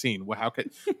I've ever seen. Well, how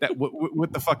could that,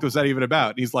 what the fuck was that even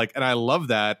about? And he's like, and I love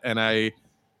that. And I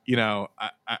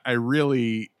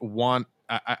really want,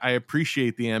 I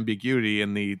appreciate the ambiguity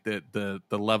and the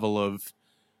level of,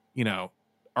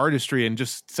 artistry, and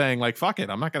just saying like, fuck it,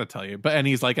 I'm not going to tell you. And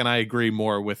he's like, and I agree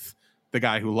more with the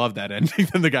guy who loved that ending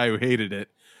than the guy who hated it.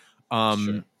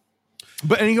 And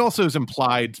he also has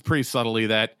implied pretty subtly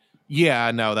that,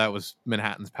 yeah, no, that was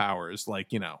Manhattan's powers,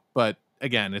 but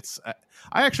again,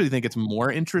 I actually think it's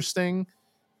more interesting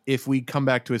if we come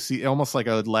back to almost like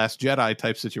a Last Jedi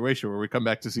type situation, where we come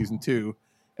back to season 2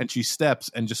 and she steps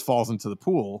and just falls into the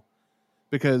pool,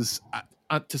 because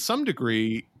to some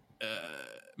degree,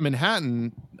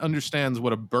 Manhattan understands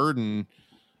what a burden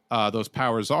those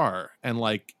powers are, and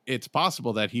like, it's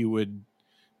possible that he would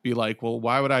be like, well,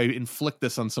 why would I inflict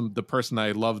this on the person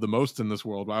I love the most in this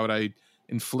world? Why would I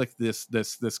inflict this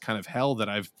kind of hell that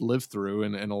I've lived through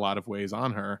in a lot of ways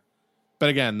on her? But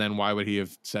again, then why would he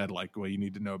have said like, well, you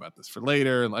need to know about this for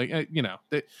later? And like,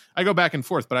 I go back and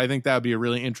forth, but I think that would be a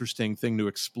really interesting thing to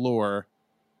explore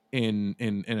in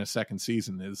a second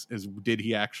season, is did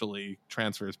he actually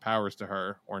transfer his powers to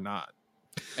her or not?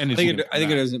 And I think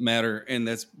it doesn't matter, and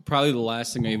that's probably the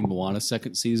last thing I even want a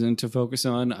second season to focus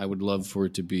on. I would love for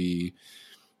it to be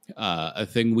a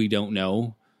thing we don't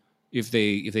know. If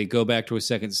they go back to a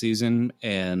second season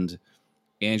and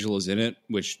Angela's in it,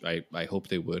 which I hope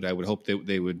they would. I would hope that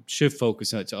they would shift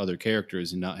focus to other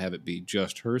characters and not have it be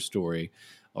just her story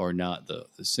or not the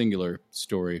singular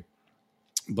story.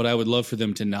 But I would love for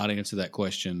them to not answer that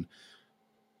question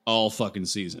all fucking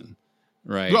season.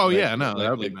 Right. Oh, yeah, no,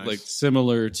 that would be nice. Like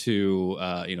similar to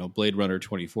Blade Runner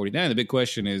 2049. The big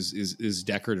question is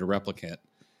Deckard a replicant?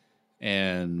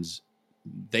 And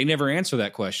they never answer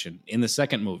that question in the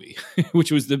second movie,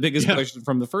 which was the biggest question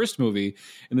from the first movie.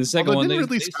 In the second one, didn't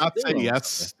Ridley Scott say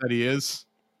yes that he is?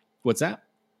 What's that?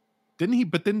 Didn't he?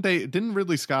 But didn't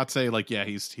Ridley Scott say like, yeah,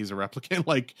 he's a replicant?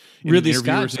 Like Ridley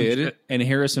Scott did, and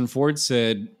Harrison Ford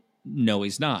said, no,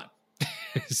 he's not.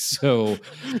 So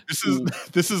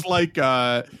this is like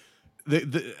this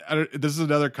is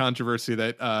another controversy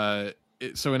that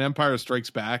so in Empire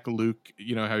Strikes Back, Luke,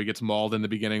 you know how he gets mauled in the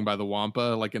beginning by the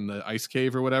Wampa, like in the ice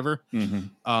cave or whatever.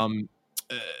 Mm-hmm.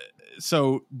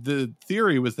 So the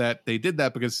theory was that they did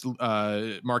that because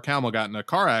Mark Hamill got in a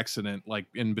car accident, like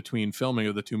in between filming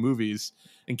of the two movies,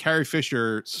 and Carrie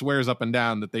Fisher swears up and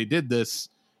down that they did this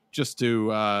just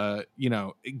to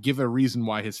give a reason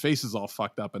why his face is all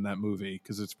fucked up in that movie,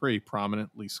 because it's pretty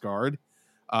prominently scarred.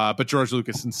 But George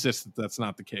Lucas insists that that's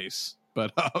not the case.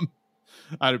 But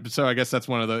so I guess that's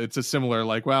it's a similar,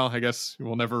 like, well, I guess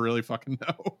we'll never really fucking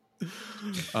know.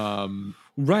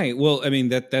 Right. Well, I mean,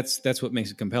 that's what makes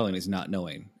it compelling, is not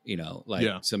knowing,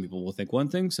 some people will think one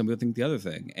thing, some people think the other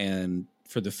thing. And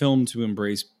for the film to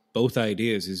embrace both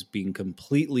ideas as being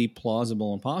completely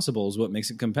plausible and possible is what makes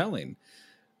it compelling.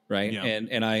 Right. Yeah.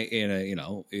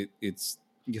 It's,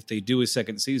 if they do a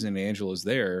second season and Angela's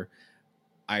there,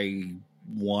 I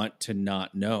want to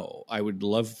not know. I would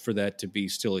love for that to be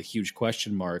still a huge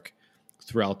question mark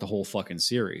throughout the whole fucking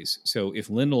series. So if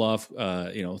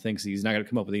Lindelof, thinks he's not going to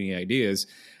come up with any ideas,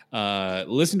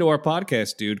 listen to our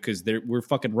podcast, dude, because we're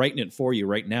fucking writing it for you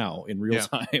right now in real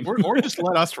time. or just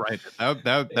let us write it.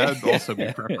 That would also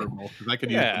be preferable, because I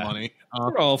could use the money.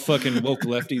 We're all fucking woke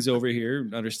lefties over here,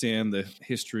 understand the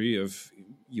history of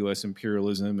U.S.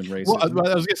 imperialism and racism. Well,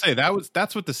 I was going to say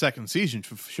that's what the second season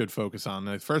should focus on.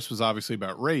 The first was obviously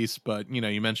about race, but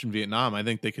you mentioned Vietnam. I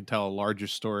think they could tell a larger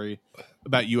story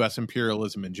about U.S.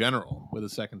 imperialism in general with a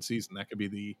second season. That could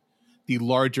be the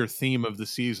larger theme of the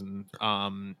season. I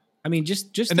mean,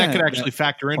 just and that could actually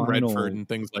factor in Redford and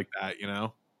things like that.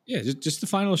 Yeah, just the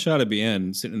final shot at the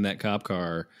end, sitting in that cop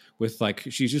car with, like,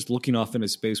 she's just looking off into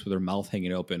space with her mouth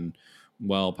hanging open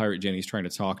while Pirate Jenny's trying to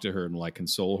talk to her and like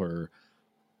console her.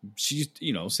 She's,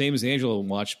 same as Angela,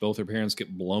 watched both her parents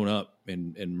get blown up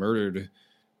and murdered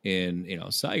in,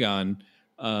 Saigon.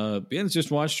 Ben's just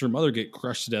watched her mother get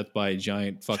crushed to death by a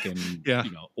giant fucking,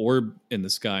 orb in the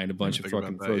sky and a bunch of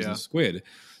fucking frozen squid.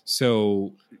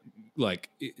 So, like,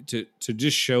 to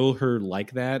just show her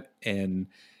like that, and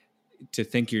to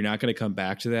think you're not going to come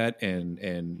back to that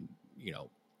and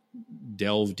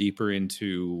delve deeper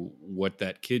into what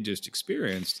that kid just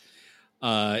experienced,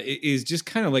 is just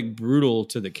kind of like brutal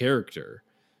to the character,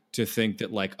 to think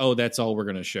that, like, oh, that's all we're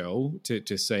going to show,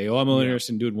 to say, oh, I'm only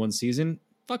interested in doing one season.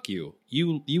 Fuck you.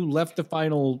 You left the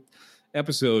final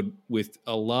episode with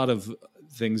a lot of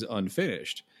things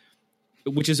unfinished,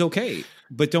 which is okay,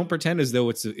 but don't pretend as though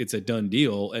it's a done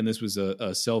deal and this was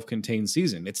a self-contained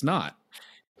season. It's not.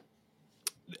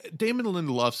 Damon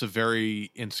Lindelof's a very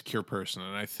insecure person,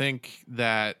 and I think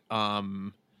that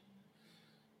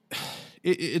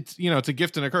it's it's a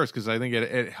gift and a curse, because I think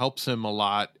it helps him a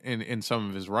lot in some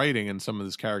of his writing and some of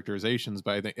his characterizations,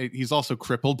 but I think he's also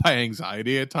crippled by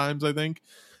anxiety at times. I think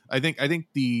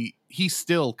he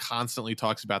still constantly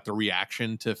talks about the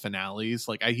reaction to finales.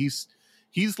 Like he's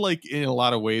like, in a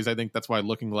lot of ways, I think that's why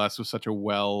Looking Glass was such a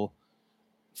well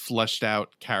fleshed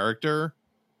out character,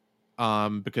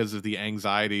 because of the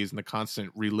anxieties and the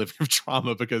constant reliving of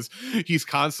trauma, because he's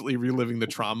constantly reliving the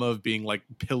trauma of being, like,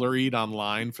 pilloried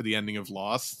online for the ending of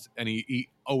Lost. And he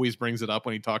always brings it up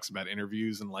when he talks about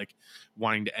interviews and, like,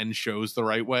 wanting to end shows the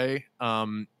right way.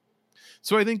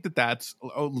 So I think that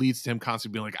leads to him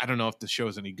constantly being like, I don't know if the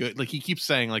show's any good. Like, he keeps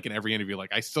saying, like, in every interview,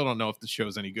 like, I still don't know if the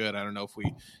show's any good. I don't know if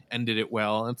we ended it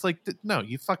well. And it's like, no,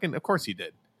 of course he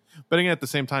did. But again, at the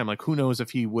same time, like, who knows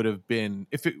if it would have been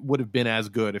as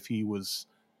good if he was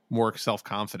more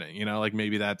self-confident, like,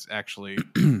 maybe that's actually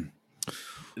the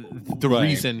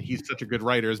reason he's such a good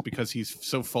writer, is because he's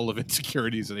so full of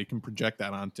insecurities that he can project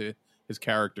that onto his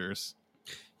characters.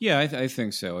 Yeah, I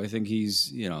think so. I think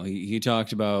he's, he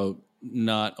talked about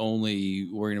not only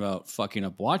worrying about fucking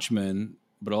up Watchmen,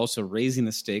 but also raising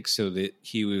the stakes so that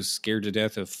he was scared to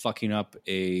death of fucking up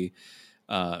a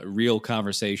real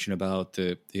conversation about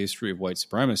the history of white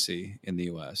supremacy in the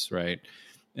U.S. Right,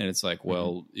 and it's like,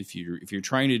 well, if you're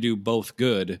trying to do both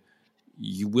good,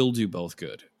 you will do both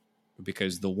good,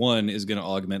 because the one is going to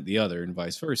augment the other and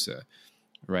vice versa.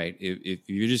 Right. If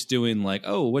you're just doing like,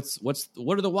 oh, what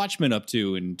are the Watchmen up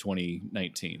to in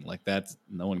 2019? Like that,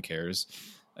 no one cares.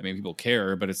 I mean, people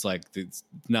care, but it's like, it's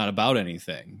not about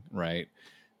anything. Right.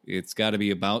 It's got to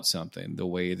be about something, the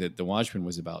way that the Watchmen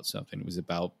was about something. It was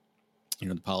about,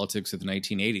 the politics of the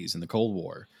 1980s and the Cold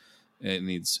War and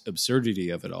the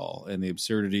absurdity of it all, and the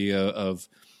absurdity of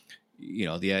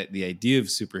the idea of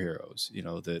superheroes,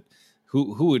 that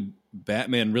who would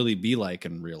Batman really be like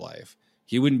in real life?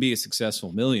 He wouldn't be a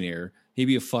successful millionaire. He'd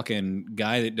be a fucking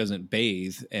guy that doesn't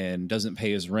bathe and doesn't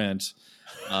pay his rent.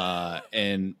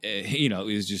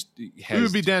 Is just, he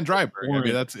would be Dan Dreiberg.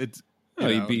 I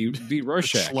mean, he'd be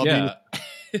Rorschach. Yeah.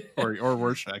 or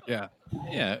Rorschach. Yeah.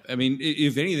 Yeah. I mean,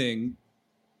 if anything,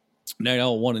 Night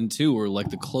Owl 1 and 2 were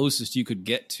like the closest you could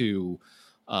get to,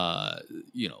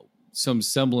 some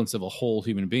semblance of a whole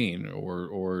human being,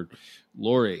 or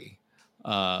Laurie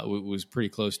was pretty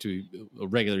close to a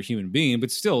regular human being,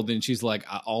 but still, then she's like,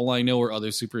 all I know are other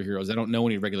superheroes. I don't know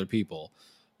any regular people,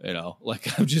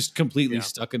 like I'm just completely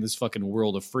stuck in this fucking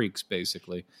world of freaks,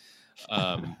 basically.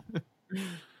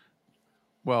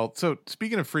 Well, so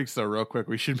speaking of freaks, though, real quick,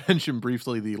 we should mention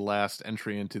briefly the last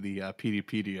entry into the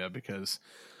PDpedia, because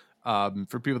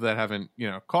for people that haven't,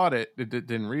 caught it,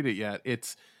 didn't read it yet,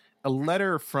 it's a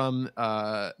letter from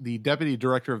the deputy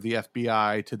director of the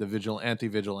FBI to the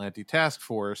anti-vigilante task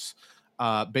force,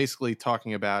 basically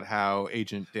talking about how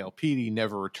Agent Dale Petey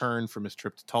never returned from his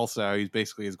trip to Tulsa. He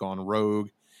basically has gone rogue.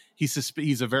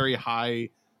 He's a very high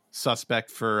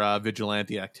suspect for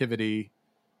vigilante activity.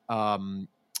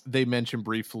 They mentioned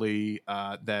briefly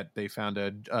that they found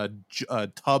a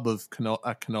tub of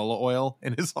canola oil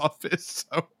in his office.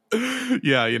 So,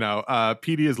 yeah,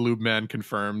 Petey is lube man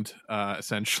confirmed,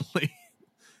 essentially.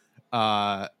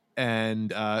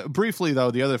 And briefly,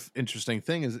 though, the other interesting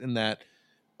thing is in that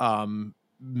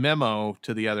memo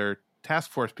to the other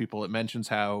task force people, it mentions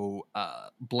how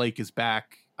Blake is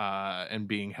back and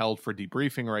being held for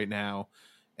debriefing right now,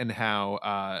 and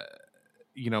how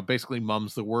basically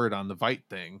mum's the word on the Veidt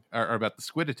thing, or about the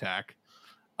squid attack,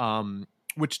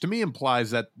 which to me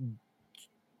implies that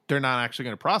they're not actually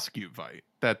going to prosecute Veidt,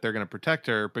 that they're going to protect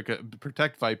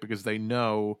Veidt, because they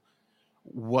know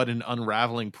what an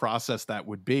unraveling process that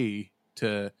would be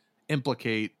to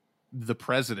implicate the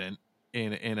president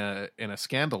in a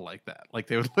scandal like that. Like,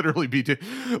 they would literally be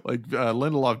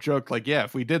Lindelof joked, like, yeah,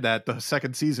 if we did that, the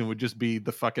second season would just be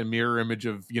the fucking mirror image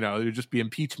of, it would just be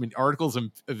impeachment articles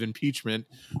of impeachment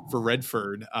for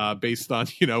Redford, based on,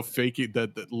 faking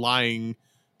the lying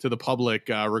to the public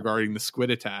regarding the squid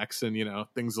attacks and,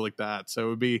 things like that.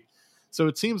 So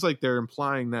it seems like they're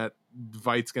implying that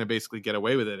Veidt's going to basically get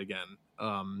away with it again.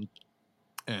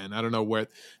 And I don't know where.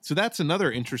 So that's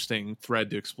another interesting thread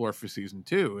to explore for season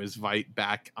 2, is Veidt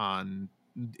back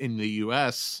in the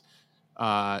U.S.,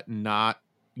 not,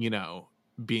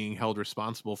 being held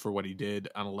responsible for what he did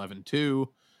on 11/2.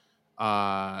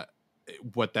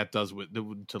 What that does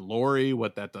to Laurie,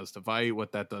 what that does to Veidt,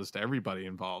 what that does to everybody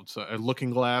involved. So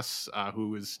Looking Glass,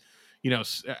 who is,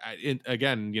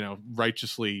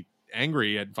 righteously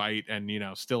angry at Veidt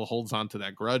and, still holds on to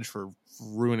that grudge for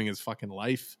ruining his fucking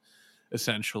life,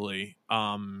 essentially.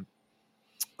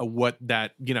 What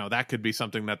that, that could be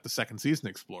something that the second season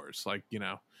explores, like,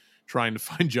 trying to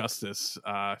find justice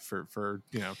for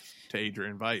to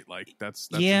Adrian Veidt. Like, that's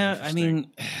I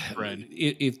mean,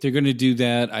 if they're going to do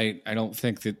that, I don't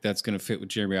think that's going to fit with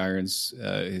Jeremy Irons,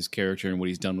 his character, and what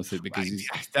he's done with it, because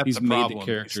he's made problem. The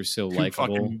character so too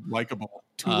likable,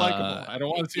 too likable. I don't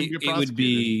want to see him get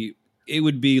prosecuted. It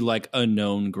would be like a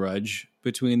known grudge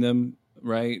between them,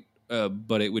 right?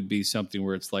 But it would be something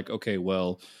where it's like, okay,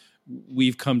 well,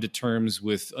 we've come to terms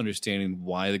with understanding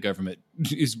why the government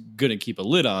is going to keep a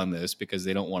lid on this, because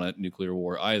they don't want a nuclear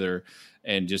war either,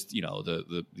 and just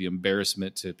the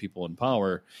embarrassment to people in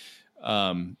power.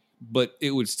 But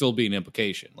it would still be an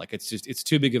implication. Like, it's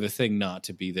too big of a thing not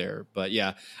to be there. But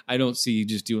yeah, I don't see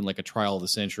just doing like a trial of the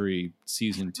century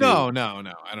season 2. No,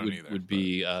 I don't either. Would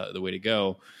be the way to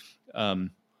go.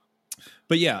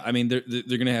 But yeah, I mean, they're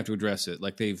going to have to address it.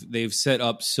 Like, they've set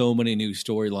up so many new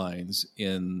storylines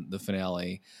in the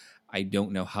finale. I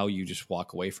don't know how you just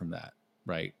walk away from that,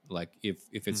 right? Like, if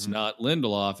it's not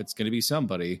Lindelof, it's going to be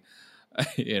somebody.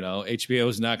 HBO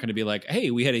is not going to be like,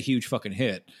 hey, we had a huge fucking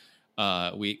hit.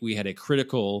 We had a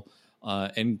critical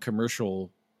and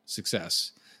commercial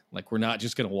success. Like, we're not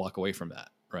just going to walk away from that.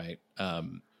 right?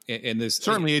 And this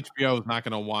certainly HBO is not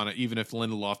going to want to, even if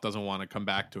Lindelof doesn't want to come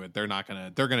back to it, they're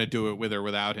going to do it with or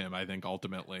without him. I think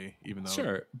ultimately, even though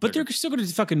sure, but they're still going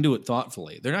to fucking do it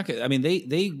thoughtfully. They're not going. I mean,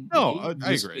 they no, I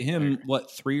gave agree. him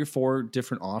what 3 or 4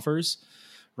 different offers,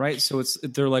 right? So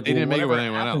they're like, they didn't make it with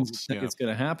whatever anyone happens, else. it's going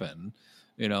to happen.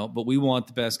 But we want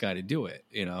the best guy to do it,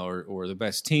 or the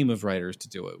best team of writers to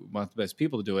do it. We want the best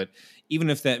people to do it, even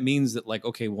if that means that, like,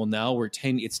 okay, well, now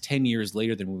it's 10 years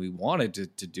later than we wanted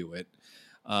to do it.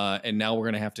 And now we're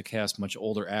going to have to cast much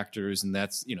older actors, and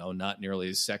that's, not nearly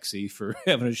as sexy for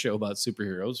having a show about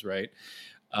superheroes, right?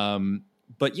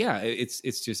 But yeah,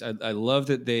 it's just, I love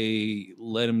that they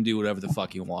let him do whatever the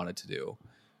fuck he wanted to do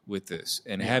with this,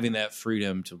 and having that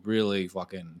freedom to really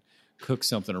fucking cook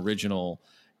something original.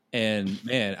 And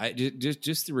man,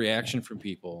 just the reaction from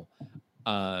people.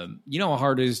 You know how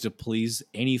hard it is to please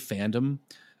any fandom,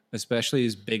 especially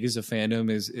as big as a fandom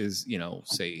is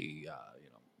say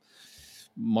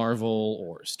Marvel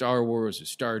or Star Wars or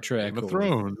Star Trek Game of or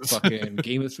Thrones. fucking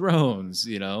Game of Thrones.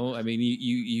 I mean,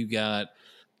 you got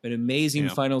an amazing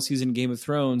final season of Game of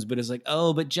Thrones, but it's like,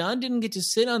 oh, but John didn't get to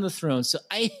sit on the throne, so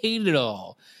I hate it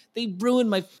all. They ruined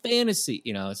my fantasy.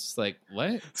 It's just like,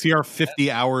 what? See our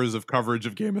 50 hours of coverage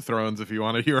of Game of Thrones if you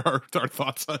want to hear our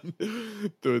thoughts on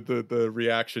the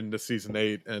reaction to season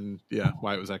 8 and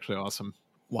why it was actually awesome.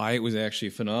 Why it was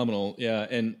actually phenomenal. Yeah.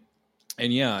 And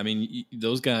yeah, I mean,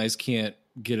 those guys can't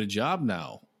get a job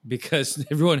now because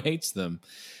everyone hates them,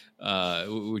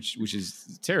 which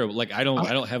is terrible. Like, I don't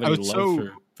have any love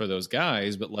for those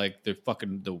guys, but like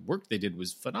the work they did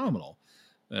was phenomenal.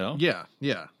 Yeah.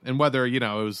 And whether, it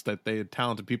was that they had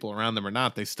talented people around them or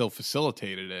not, they still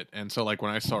facilitated it. And so, like,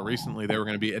 when I saw recently they were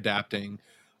going to be adapting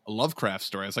a Lovecraft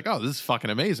story, I was like, oh, this is fucking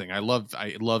amazing. I love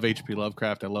H.P.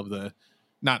 Lovecraft. I love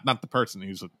not the person,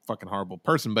 he's a fucking horrible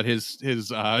person, but his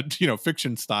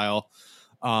fiction style.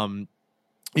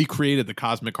 He created the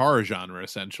cosmic horror genre,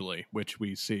 essentially, which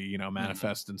we see,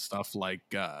 manifest in stuff like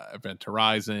Event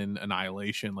Horizon,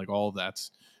 Annihilation, like all of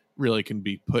that's really can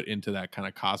be put into that kind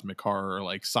of cosmic horror,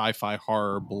 like sci-fi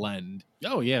horror blend.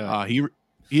 Oh yeah. He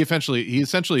essentially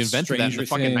invented Stranger that in the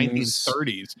fucking Things,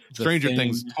 1930s. Stranger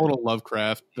Things, total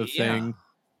Lovecraft, The Thing.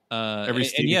 Every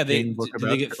Stephen King book did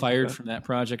they get fired from that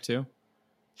project too?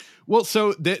 Well,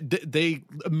 so they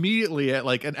immediately, at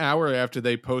like an hour after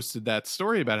they posted that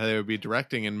story about how they would be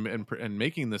directing and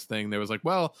making this thing, there was like,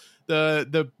 well,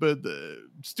 the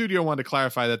studio wanted to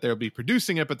clarify that they'll be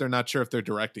producing it, but they're not sure if they're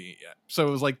directing it yet. So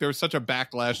it was like there was such a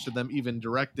backlash to them even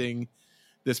directing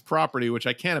this property, which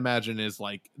I can't imagine is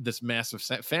like this massive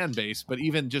fan base, but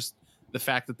even just the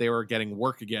fact that they were getting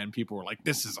work again, people were like,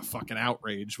 this is a fucking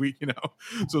outrage. So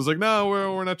it's like, no,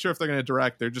 we're not sure if they're going to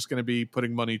direct. They're just going to be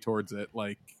putting money towards it.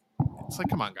 Like, it's like,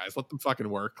 come on, guys, let them fucking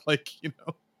work. Like,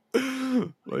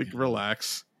 like,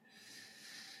 relax.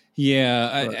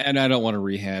 Yeah. And I don't want to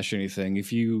rehash anything.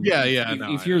 If you,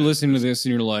 if you're listening to this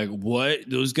and you're like, what?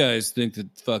 Those guys think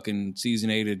that fucking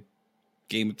season 8 of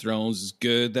Game of Thrones is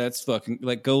good. That's fucking,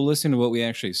 like, go listen to what we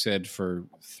actually said for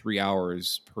 3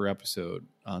 hours per episode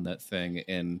on that thing,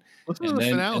 and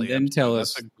then tell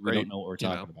us we don't know what we're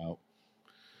talking about.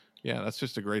 Yeah, that's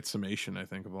just a great summation, I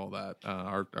think, of all that.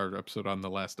 Our episode on the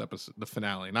last episode, the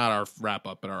finale, not our wrap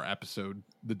up, but our episode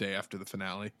the day after the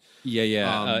finale.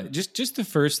 Yeah. Just the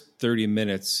first 30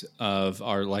 minutes of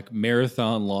our like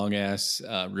marathon long ass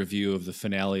review of the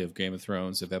finale of Game of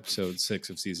Thrones of episode 6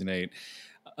 of season 8.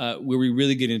 Where we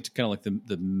really get into kind of like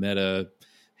the meta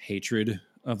hatred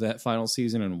of that final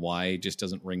season and why it just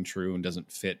doesn't ring true and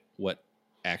doesn't fit what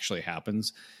actually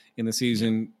happens in the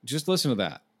season. Just listen to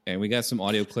that. And we got some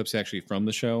audio clips actually from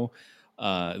the show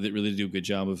that really do a good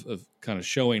job of kind of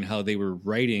showing how they were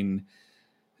writing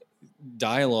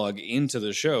dialogue into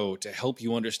the show to help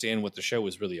you understand what the show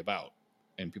was really about.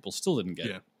 And people still didn't get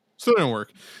it. Still didn't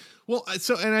work. Well,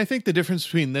 and I think the difference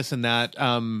between this and that,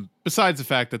 besides the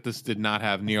fact that this did not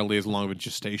have nearly as long of a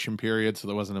gestation period, so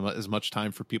there wasn't as much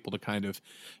time for people to kind of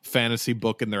fantasy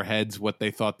book in their heads what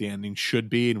they thought the ending should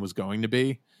be and was going to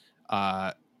be.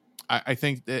 I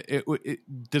think that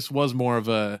this was more of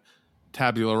a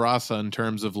tabula rasa in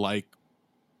terms of like,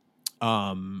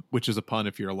 which is a pun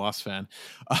if you're a Lost fan,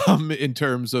 in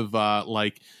terms of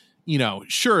like,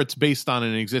 sure, it's based on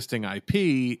an existing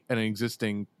IP and an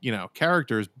existing,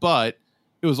 characters, but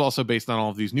it was also based on all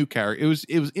of these new characters.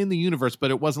 It was in the universe, but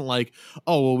it wasn't like,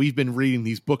 oh, well, we've been reading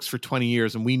these books for 20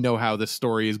 years and we know how this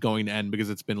story is going to end because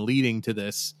it's been leading to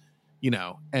this,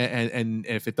 and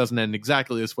if it doesn't end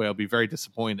exactly this way, I'll be very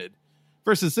disappointed.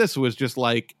 Versus this was just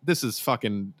like, this is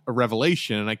fucking a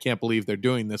revelation and I can't believe they're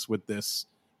doing this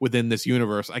within this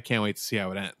universe. I can't wait to see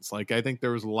how it ends. Like, I think there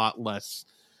was a lot less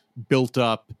built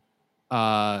up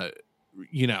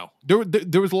you know,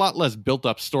 there was a lot less built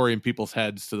up story in people's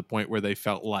heads to the point where they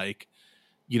felt like,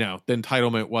 you know, the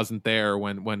entitlement wasn't there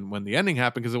when the ending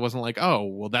happened, because it wasn't like, oh,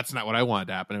 well, that's not what I wanted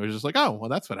to happen. It was just like, oh, well,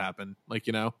 that's what happened. Like,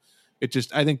 you know, it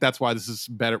just, I think that's why this is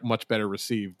much better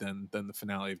received than the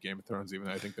finale of Game of Thrones, even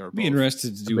though I think they're be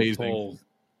interested to do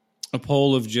a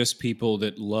poll of just people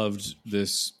that loved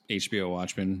this HBO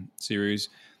Watchmen series,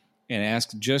 and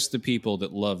ask just the people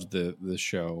that loved the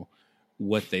show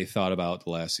what they thought about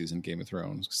the last season of Game of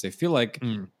Thrones. Because I feel like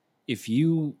if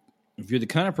you're the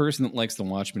kind of person that likes the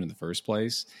Watchmen in the first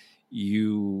place,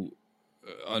 you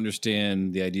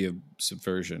understand the idea of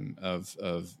subversion, of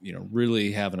you know,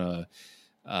 really having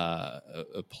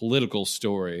a political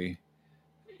story,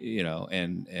 you know,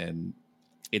 and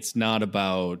it's not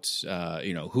about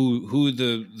you know, who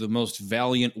the most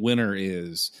valiant winner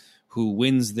is, who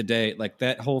wins the day. Like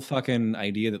that whole fucking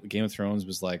idea that Game of Thrones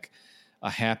was like a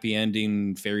happy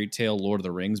ending fairy tale Lord of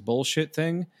the Rings bullshit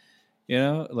thing. You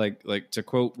know, like to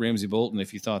quote Ramsey Bolton,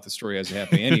 if you thought the story has a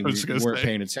happy ending, you weren't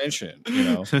paying attention. You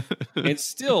know, it's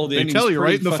still they tell you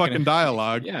right in the fucking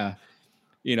dialogue. Yeah,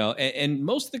 you know, and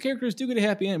most of the characters do get a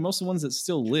happy end. Most of the ones that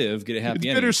still live get a happy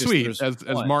ending. Bittersweet,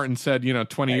 as Martin said, you know,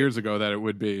 20 years ago, that it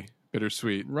would be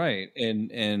bittersweet, right?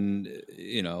 And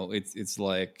you know, it's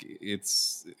like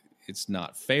it's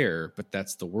not fair, but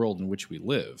that's the world in which we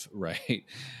live, right?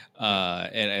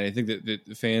 And I think that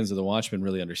the fans of the Watchmen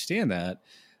really understand that.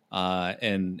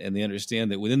 And they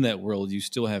understand that within that world, you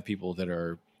still have people that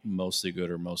are mostly good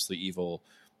or mostly evil,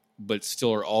 but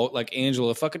still are all like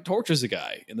Angela fucking tortures a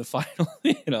guy in the final,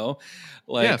 you know,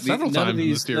 like several none times of these,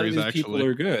 in the series, none of these people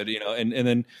are good, you know, and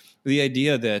then the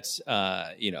idea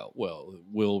that, you know, well,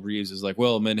 Will Reeves is like,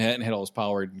 well, Manhattan had all his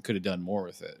power and could have done more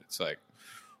with it. It's like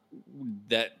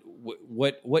that.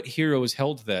 What hero is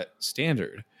held to that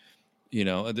standard? You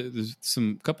know, there's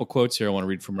some couple quotes here I want to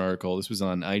read from an article. This was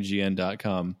on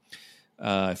IGN.com.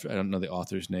 I don't know the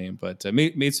author's name, but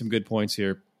made some good points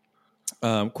here.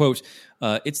 Quote,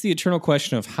 it's the eternal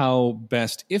question of how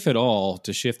best, if at all,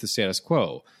 to shift the status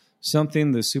quo,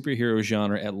 something the superhero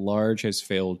genre at large has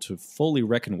failed to fully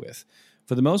reckon with.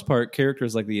 For the most part,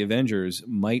 characters like the Avengers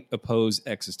might oppose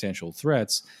existential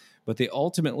threats, but they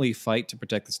ultimately fight to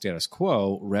protect the status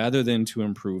quo rather than to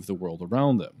improve the world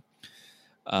around them.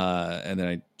 And then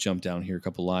I jump down here a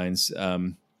couple lines.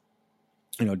 You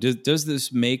know, does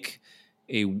this make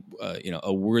a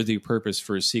worthy purpose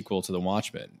for a sequel to The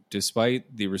Watchmen?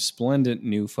 Despite the resplendent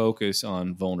new focus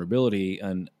on vulnerability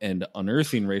and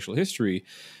unearthing racial history,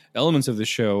 elements of the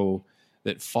show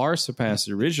that far surpass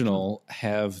the original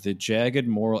have the jagged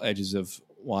moral edges of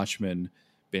Watchmen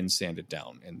been sanded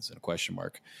down? And it's a question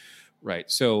mark,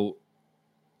 right? So,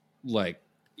 like,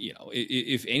 you know,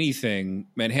 if anything,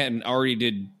 Manhattan already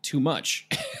did too much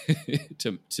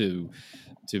to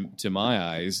my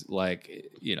eyes. Like,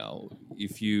 you know,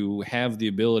 if you have the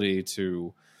ability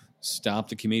to stop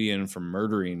the comedian from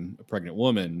murdering a pregnant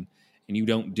woman and you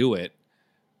don't do it,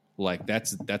 like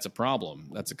that's a problem.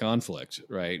 That's a conflict,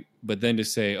 right? But then to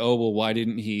say, oh, well, why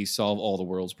didn't he solve all the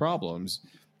world's problems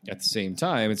at the same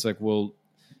time? It's like, well,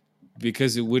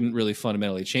 because it wouldn't really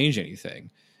fundamentally change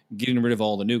anything. Getting rid of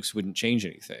all the nukes wouldn't change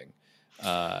anything.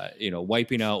 You know,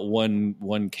 wiping out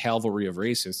one cavalry of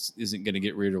racists isn't going to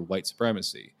get rid of white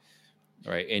supremacy,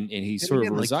 right? And he sort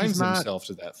of resigns himself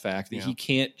to that fact that he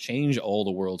can't change all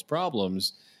the world's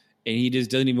problems, and he just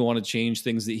doesn't even want to change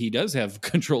things that he does have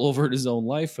control over in his own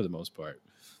life for the most part.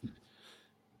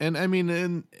 And I mean,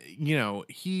 and you know,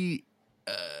 he.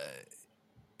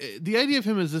 The idea of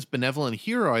him as this benevolent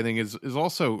hero, I think, is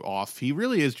also off. He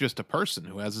really is just a person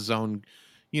who has his own,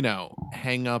 you know,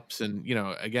 hang-ups and, you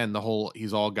know, again, the whole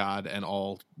he's all God and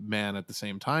all man at the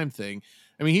same time thing.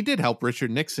 I mean, he did help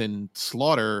Richard Nixon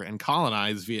slaughter and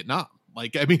colonize Vietnam.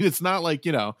 Like, I mean, it's not like,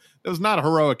 you know, it was not a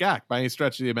heroic act by any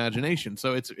stretch of the imagination.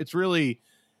 So it's really,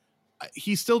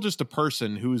 he's still just a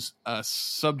person who's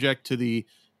subject to the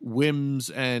whims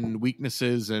and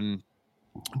weaknesses and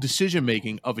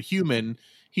decision-making of a human.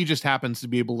 He just happens to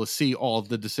be able to see all of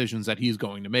the decisions that he's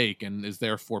going to make and is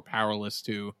therefore powerless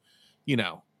to, you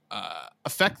know,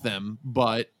 affect them.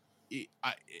 But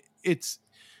he's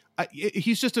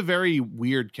just a very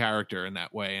weird character in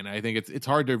that way. And I think it's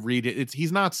hard to read it.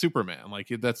 He's not Superman. Like,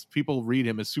 that's, people read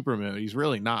him as Superman. He's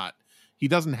really not. He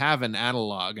doesn't have an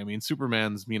analog. I mean,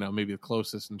 Superman's, you know, maybe the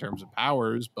closest in terms of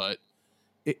powers, but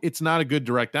it's not a good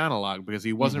direct analog because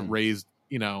he wasn't raised,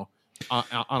 you know,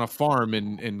 on a farm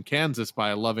in Kansas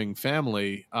by a loving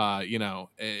family, you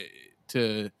know,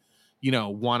 to, you know,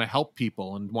 want to help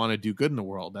people and want to do good in the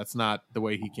world. That's not the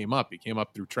way he came up. He came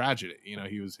up through tragedy. You know,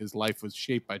 his life was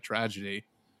shaped by tragedy,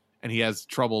 and he has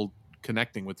trouble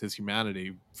connecting with his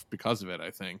humanity because of it,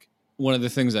 I think. One of the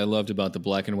things I loved about the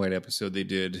black and white episode they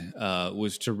did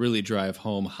was to really drive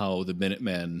home how the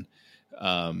Minutemen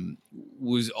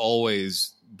was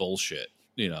always bullshit.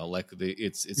 You know, like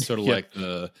it's sort of Yeah.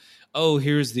 like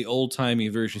here's the old timey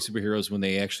version of superheroes when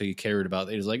they actually cared about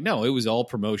it. It was like, no, it was all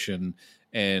promotion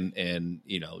and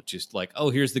you know, just like, oh,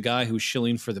 here's the guy who's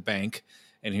shilling for the bank,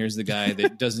 and here's the guy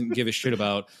that doesn't give a shit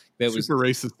about that. Super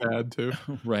racist dad too.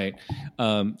 Right.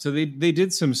 So they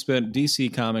did some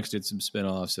DC Comics did some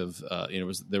spinoffs of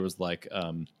there was like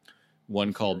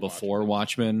one called Before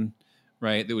Watchmen,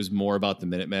 right? That was more about the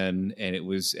Minutemen, and it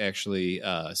was actually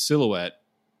Silhouette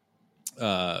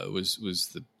was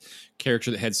the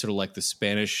character that had sort of like the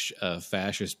Spanish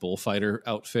fascist bullfighter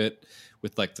outfit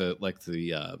with like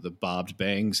the bobbed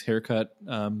bangs haircut.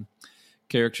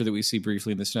 Character that we see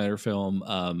briefly in the Snyder film,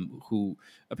 who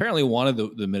apparently wanted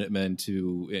the Minutemen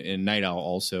to, in Night Owl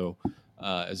also,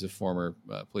 as a former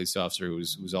police officer who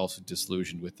was also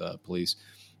disillusioned with police,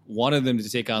 wanted them to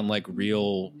take on like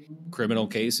real criminal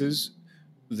cases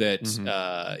that,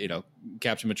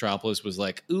 Captain Metropolis was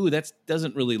like, ooh, that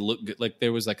doesn't really look good. Like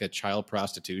there was like a child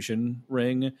prostitution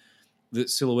ring that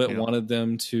Silhouette wanted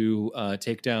them to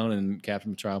take down, and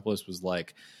Captain Metropolis was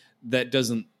like, that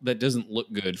doesn't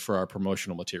look good for our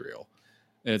promotional material.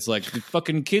 And it's like, the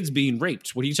fucking kids being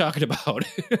raped. What are you talking about?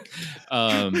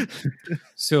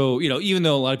 So, you know, even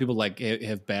though a lot of people like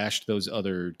have bashed those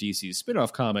other DC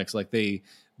spinoff comics, like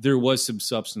there was some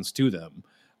substance to them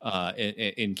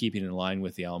in keeping in line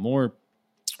with the Alan Moore,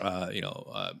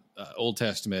 Old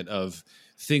Testament of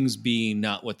things being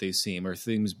not what they seem, or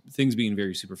things being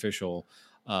very superficial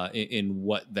in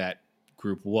what that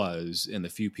group was, and the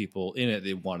few people in it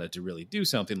they wanted to really do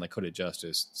something, like Hooded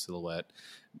Justice, Silhouette,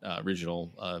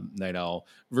 original Night Owl,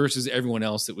 versus everyone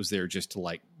else that was there just to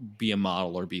like be a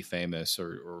model or be famous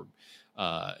or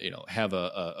have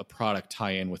a product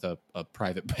tie in with a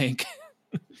private bank.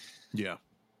 Yeah,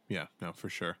 no, for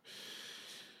sure.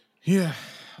 Yeah.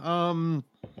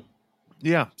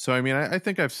 Yeah. So, I mean, I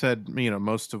think I've said,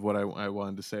 most of what I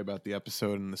wanted to say about the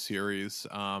episode and the series.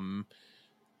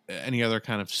 Any other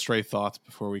kind of stray thoughts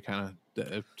before we kind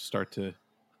of start to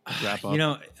wrap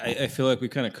up? I feel like we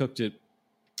kind of cooked it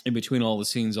in between all the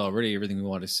scenes already, everything we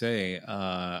want to say.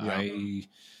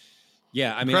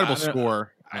 Incredible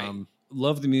score. I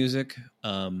love the music.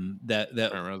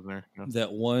 That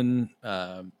one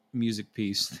music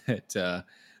piece that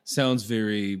sounds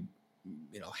very,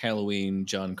 Halloween,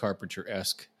 John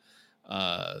Carpenter-esque.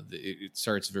 It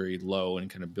starts very low and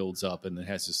kind of builds up, and it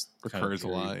has this recurs a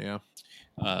lot. Yeah.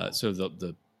 So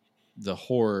the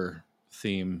horror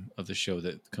theme of the show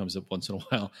that comes up once in a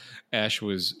while, Ash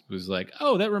was like,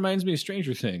 oh, that reminds me of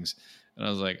Stranger Things. And I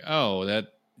was like, oh,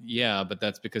 but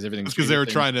that's because everything's because they were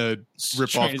trying to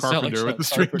rip off Carpenter with the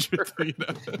Stranger Things.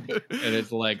 And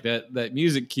it's like that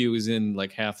music cue is in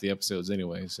like half the episodes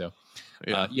anyway. So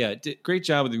great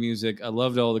job with the music. I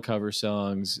loved all the cover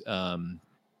songs.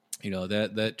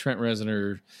 That Trent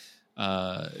Reznor,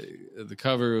 the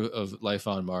cover of Life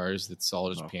on Mars, that's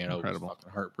all just piano, was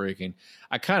fucking heartbreaking.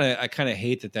 I kind of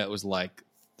hate that was like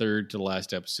third to the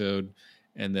last episode,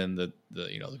 and then the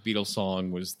Beatles song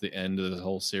was the end of the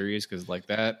whole series, because like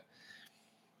that.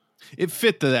 It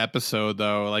fit the episode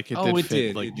though, like it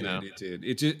did.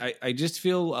 It just I just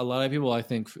feel a lot of people I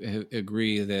think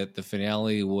agree that the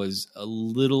finale was a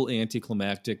little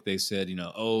anticlimactic. They said,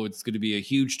 it's going to be a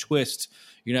huge twist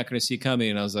you're not going to see coming,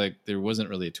 and I was like, there wasn't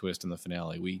really a twist in the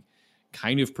finale. We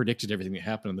kind of predicted everything that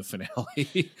happened in the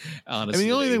finale. Honestly,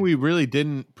 the only thing we really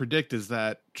didn't predict is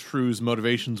that True's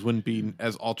motivations wouldn't be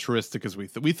as altruistic as we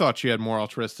thought. She had more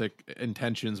altruistic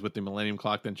intentions with the Millennium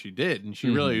Clock than she did, and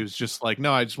she really was just like,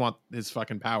 no, I just want his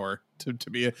fucking power to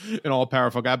be an all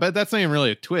powerful guy. But that's not even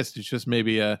really a twist. It's just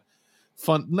maybe a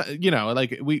fun,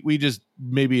 like we just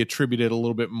maybe attributed a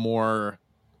little bit more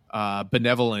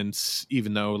benevolence,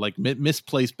 even though like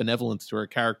misplaced benevolence to her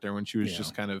character when she was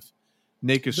just kind of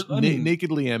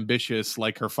nakedly ambitious,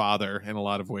 like her father in a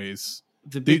lot of ways.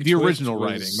 The original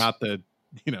writing, not the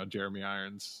Jeremy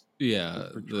Irons. Yeah,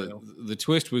 the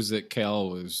twist was that Cal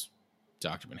was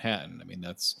Dr. Manhattan. I mean,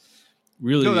 that's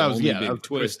really the only big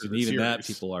twist, and even that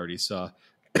people already saw.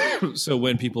 So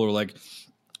when people are like,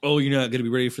 "Oh, you're not going to be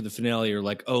ready for the finale," or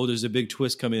like, "Oh, there's a big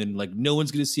twist coming," like no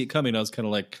one's going to see it coming, I was kind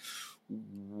of like,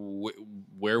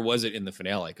 where was it in the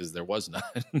finale? Because there was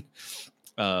none.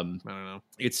 I don't know.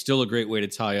 It's still a great way to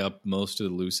tie up most of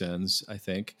the loose ends, I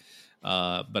think.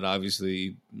 But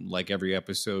obviously, like every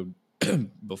episode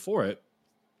before it,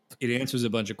 it answers a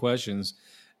bunch of questions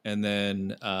and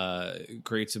then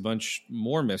creates a bunch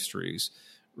more mysteries,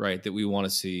 right, that we want to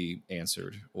see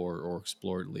answered or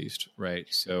explored at least, right?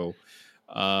 So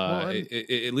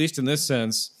at least in this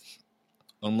sense,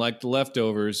 unlike The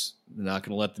Leftovers, I'm not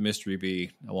going to let the mystery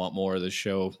be. I want more of this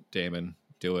show, Damon.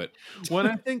 Do it. When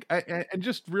I think, and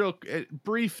just real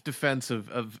brief defense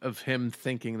of him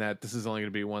thinking that this is only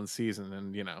going to be one season,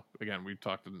 and again, we've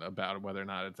talked about whether or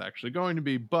not it's actually going to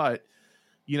be, but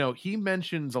he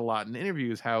mentions a lot in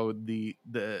interviews how the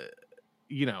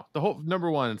whole,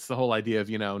 number one, it's the whole idea of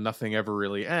nothing ever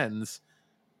really ends.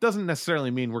 Doesn't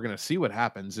necessarily mean we're going to see what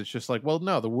happens. It's just like, well,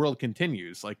 no, the world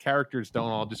continues. Like, characters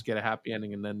don't all just get a happy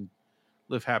ending and then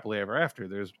live happily ever after.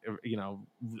 There's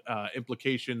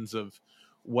implications of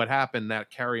what happened that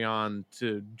carry on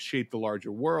to shape the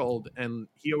larger world. And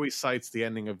he always cites the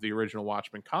ending of the original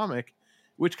Watchmen comic,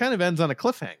 which kind of ends on a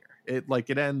cliffhanger.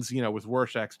 It ends, with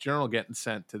Rorschach's journal getting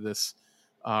sent to this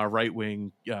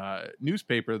right-wing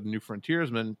newspaper, the New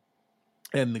Frontiersman,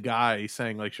 and the guy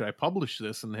saying, like, should I publish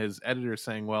this? And his editor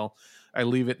saying, well, I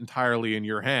leave it entirely in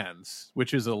your hands,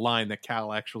 which is a line that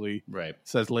Cal actually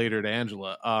says later to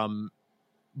Angela.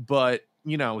 But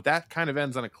that kind of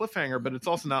ends on a cliffhanger, but it's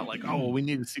also not like, oh, well, we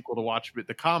need a sequel to watch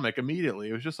the comic immediately.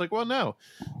 It was just like, well, no,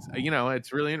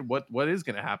 it's really what is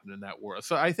going to happen in that world.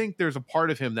 So I think there's a part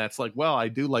of him that's like, well, I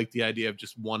do like the idea of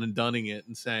just one and doneing it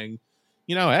and saying,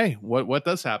 hey, what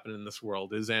does happen in this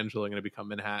world? Is Angela going to become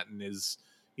Manhattan? Is,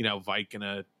 Vike going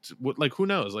to, like, who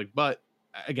knows? Like, but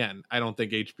again, I don't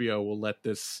think HBO will let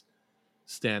this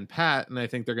stand pat, and I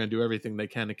think they're going to do everything they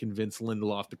can to convince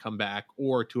Lindelof to come back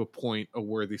or to appoint a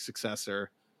worthy successor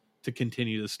to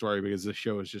continue the story, because the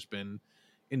show has just been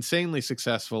insanely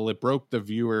successful. It broke the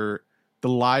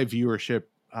live viewership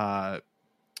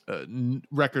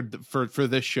record for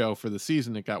this show for the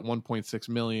season. It got 1.6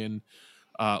 million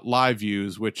live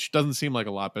views, which doesn't seem like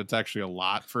a lot, but it's actually a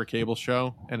lot for a cable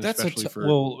show. And that's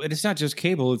especially and it's not just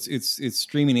cable, it's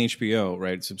streaming HBO,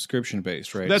 right? It's subscription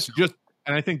based, right?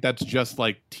 And I think that's just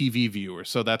like TV viewers.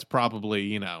 So that's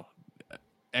probably,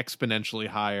 exponentially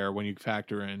higher when you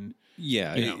factor in.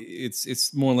 Yeah,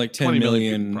 it's more like 10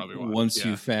 million once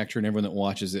you factor in everyone that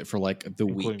watches it for like the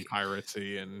including week.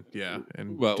 Piracy and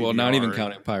well, not even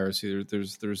counting piracy.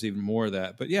 There's even more of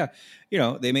that. But yeah,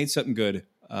 they made something good.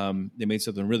 They made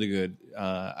something really good.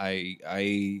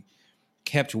 I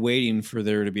kept waiting for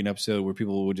there to be an episode where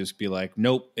people would just be like,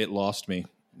 "Nope, it lost me."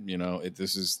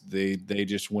 They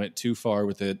just went too far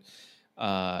with it.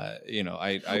 That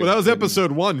was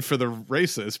episode 1 for the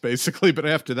racist, basically, but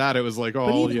after that it was like,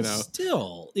 even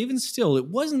still, it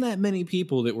wasn't that many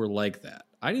people that were like that.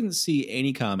 I didn't see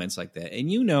any comments like that.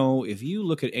 And if you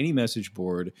look at any message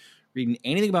board reading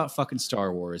anything about fucking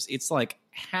Star Wars, it's like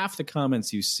half the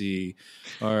comments you see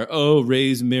are, "Oh,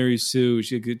 Rey's Mary Sue,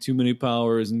 she got too many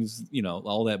powers," and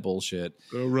all that bullshit.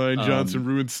 Oh, Rian Johnson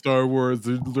ruined Star Wars.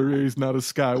 Rey's not a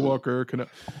Skywalker.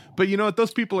 But you know what?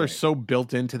 Those people are so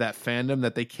built into that fandom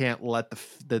that they can't let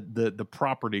the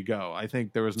property go. I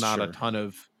think there was not a ton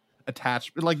of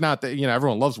attachment. Like, not that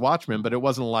everyone loves Watchmen, but it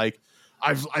wasn't like,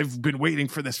 I've been waiting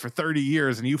for this for 30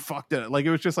 years and you fucked it. Like,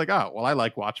 it was just like, oh, well, I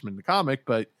like Watchmen the comic,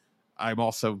 but I'm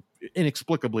also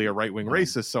inexplicably a right-wing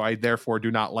racist, so I therefore do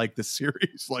not like this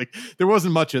series. Like, there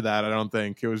wasn't much of that, I don't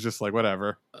think. It was just like,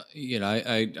 whatever.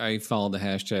 I follow the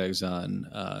hashtags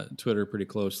on Twitter pretty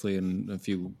closely and a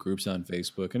few groups on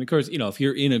Facebook. And of course, if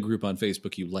you're in a group on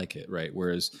Facebook, you like it, right?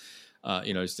 Whereas,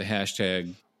 it's the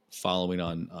hashtag following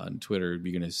on Twitter,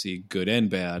 you're going to see good and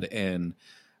bad. And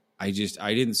I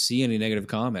didn't see any negative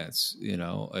comments,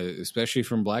 especially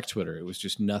from Black Twitter. It was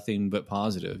just nothing but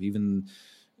positive. Even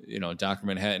Dr.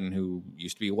 Manhattan, who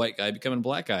used to be a white guy becoming a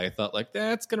black guy, I thought, like,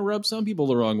 that's going to rub some people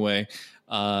the wrong way.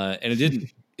 And it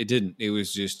didn't. It didn't. It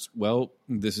was just, well,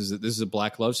 this is a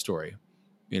black love story,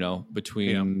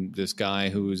 between this guy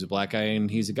who's a black guy and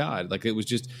he's a god. Like, it was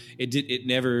just,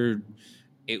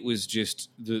 it was just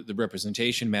the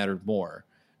representation mattered more.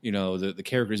 The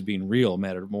characters being real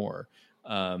mattered more.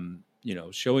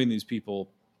 Showing these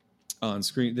people on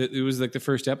screen. It was like the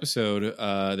first episode.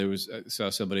 I saw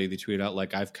somebody, they tweeted out,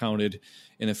 like, I've counted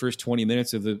in the first 20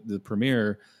 minutes of the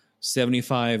premiere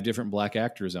 75 different black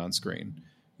actors on screen.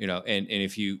 And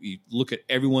if you look at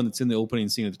everyone that's in the opening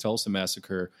scene of the Tulsa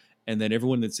Massacre, and then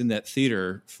everyone that's in that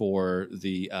theater for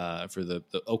the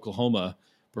Oklahoma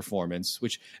performance,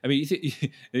 which, I mean,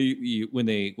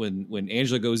 when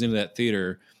Angela goes into that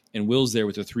theater and Will's there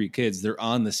with the 3 kids, they're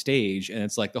on the stage, and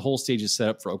it's like the whole stage is set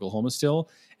up for Oklahoma still.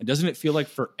 And doesn't it feel like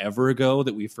forever ago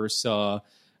that we first saw?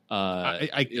 I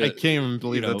can't even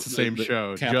believe that's the same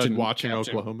show. Judd watching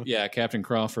Oklahoma. Yeah, Captain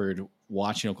Crawford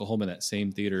watching Oklahoma in that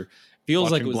same theater.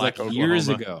 feels like watching it was Black like years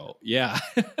Oklahoma. ago. Yeah.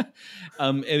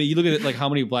 I mean, you look at it like how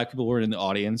many black people were in the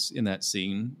audience in that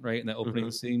scene, right? In that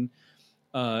opening scene.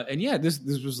 And yeah, this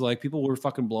was like people were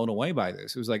fucking blown away by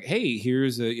this. It was like, hey,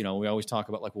 here's a, you know, we always talk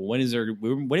about like, well, when are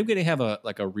we going to have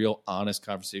a real honest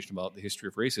conversation about the history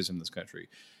of racism in this country?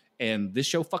 And this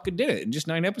show fucking did it in just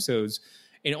 9 episodes.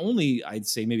 And only, I'd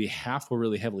say maybe half were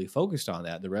really heavily focused on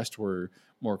that. The rest were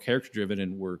more character driven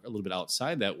and were a little bit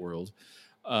outside that world.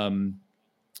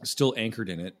 Still anchored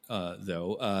in it,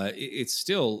 though. It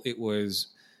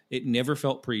never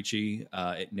felt preachy.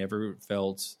 It never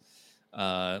felt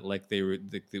like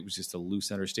it was just a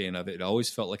loose understanding of it. It always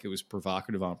felt like it was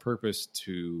provocative on purpose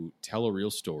to tell a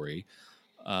real story.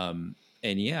 And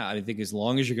yeah, I think as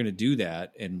long as you're going to do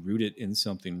that and root it in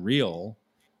something real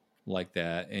like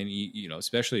that, and you know,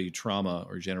 especially trauma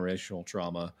or generational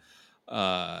trauma,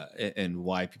 and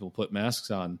why people put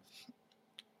masks on,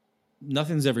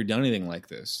 nothing's ever done anything like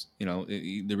this. You know,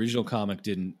 the original comic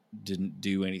didn't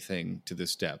do anything to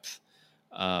this depth.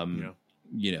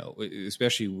 You know,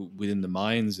 especially within the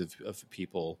minds of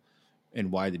people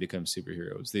and why they become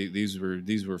superheroes.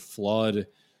 These were flawed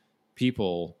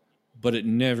people, but it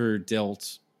never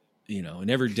delved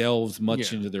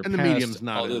much into their and the past, medium's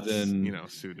not other than, you know,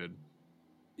 suited.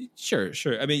 Sure.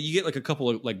 I mean, you get like a couple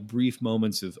of like brief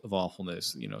moments of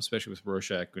awfulness, you know, especially with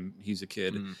Rorschach when he's a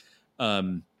kid.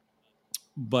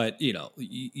 But you know,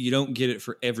 you don't get it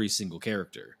for every single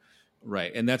character,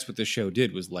 right? And that's what the show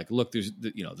did, was like, look, there's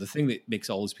the thing that makes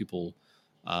all these people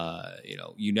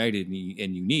united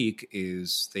and unique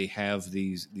is they have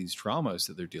these traumas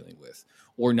that they're dealing with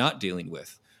or not dealing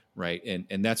with, right?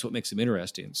 And that's what makes them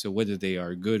interesting. So whether they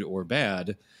are good or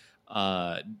bad,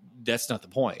 that's not the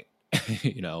point.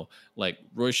 You know, like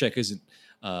Rorschach isn't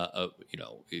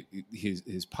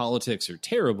his politics are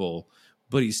terrible,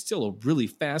 but he's still a really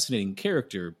fascinating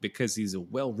character because he's a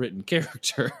well-written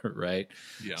character, right?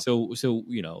 Yeah. So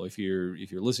you know, if you're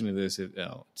listening to this at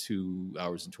 2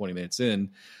 hours and 20 minutes in,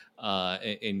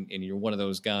 and you're one of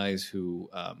those guys who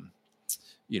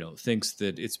thinks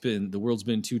that the world's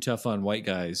been too tough on white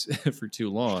guys for too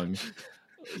long.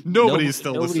 Nobody's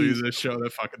still listening to this show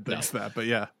that fucking thinks that, but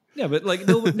yeah. Yeah, but like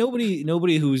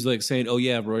nobody who's like saying, "Oh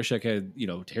yeah, Rorschach had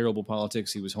terrible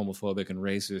politics. He was homophobic and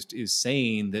racist," is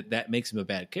saying that makes him a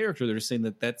bad character. They're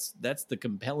saying that's the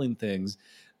compelling things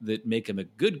that make him a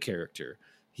good character.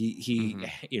 He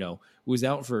was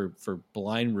out for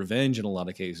blind revenge in a lot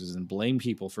of cases and blame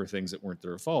people for things that weren't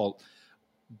their fault.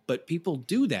 But people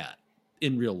do that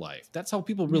in real life. That's how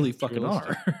people really fucking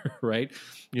are, right?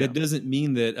 Yeah. That doesn't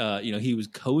mean that he was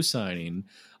co-signing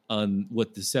on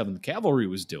what the 7th Cavalry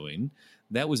was doing.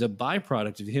 That was a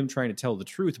byproduct of him trying to tell the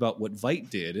truth about what Veidt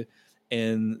did.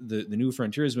 And the New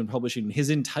Frontier has been publishing his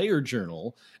entire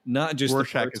journal, not just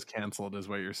Rorschach is canceled, is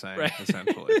what you're saying, right?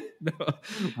 Essentially.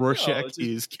 Rorschach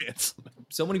is canceled.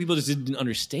 So many people just didn't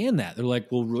understand that. They're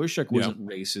like, well, Rorschach wasn't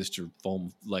racist or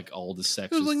like all the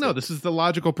sexist. It was like, no, this is the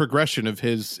logical progression of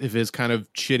his kind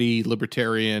of shitty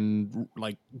libertarian,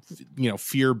 like,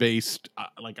 fear-based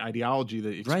like ideology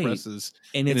that he expresses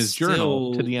in his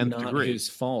journal to the nth degree. His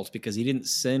fault, because he didn't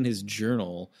send his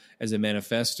journal as a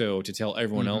manifesto to tell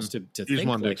everyone else to think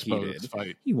like he did.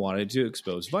 Veidt. He wanted to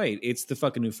expose Veidt. It's the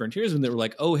fucking New Frontiersmen that were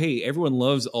like, oh, hey, everyone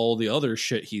loves all the other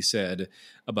shit he said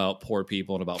about poor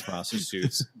people and about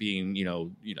prostitutes being,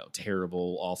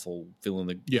 terrible, awful, filling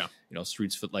the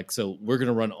streets for, like, so we're going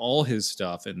to run all his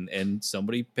stuff, and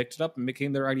somebody picked it up and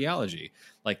became their ideology.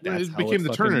 Like, that's it became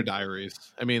the Turner Diaries.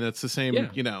 I mean, it's the same,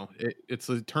 it's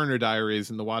the Turner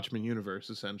Diaries in the Watchmen universe,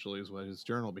 essentially, is what his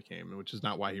journal became, which is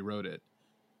not why he wrote it.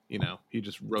 He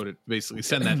just wrote it, basically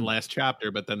sent that last chapter,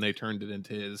 but then they turned it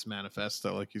into his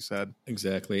manifesto, like you said.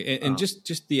 Exactly. And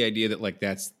just the idea that, like,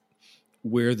 that's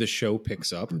where the show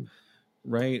picks up,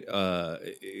 right,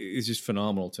 is just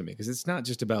phenomenal to me, because it's not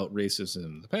just about racism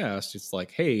in the past. It's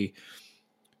like, hey,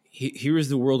 here is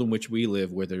the world in which we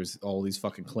live, where there's all these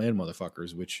fucking Klan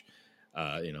motherfuckers, which,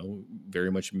 very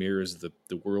much mirrors the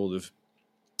world of,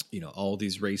 all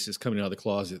these racists coming out of the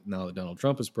closet now that Donald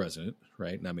Trump is president,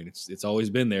 right? And I mean, it's always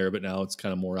been there, but now it's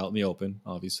kind of more out in the open,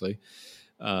 obviously.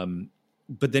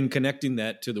 But then connecting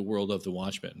that to the world of the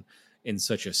Watchmen in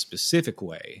such a specific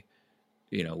way,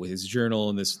 with his journal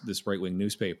and this right-wing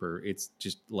newspaper, it's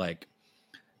just like,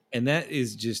 and that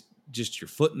is just your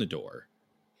foot in the door.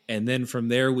 And then from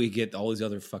there, we get all these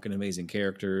other fucking amazing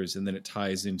characters, and then it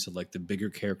ties into like the bigger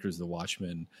characters of the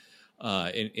Watchmen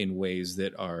in ways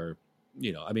that are,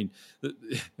 I mean,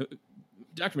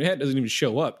 Dr. Manhattan doesn't even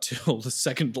show up till the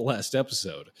second to last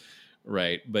episode,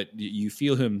 right? But you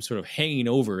feel him sort of hanging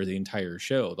over the entire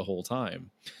show the whole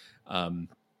time.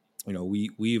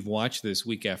 we've watched this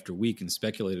week after week and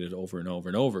speculated over and over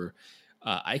and over.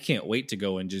 I can't wait to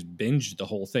go and just binge the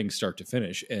whole thing start to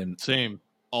finish. And Same.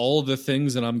 all the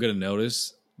things that I'm going to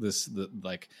notice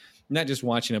like not just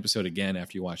watch an episode again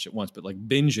after you watch it once, but like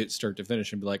binge it start to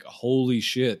finish and be like, holy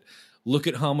shit, look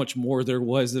at how much more there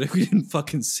was that we didn't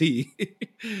fucking see.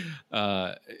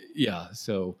 Yeah.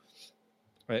 So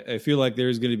I feel like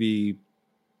there's going to be,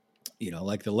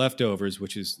 like The Leftovers,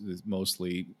 which is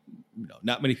mostly,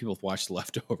 not many people have watched The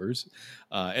Leftovers,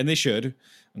 and they should.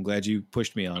 I'm glad you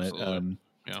pushed me on Absolutely. it.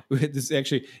 Yeah. This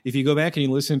actually, if you go back and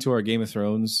you listen to our Game of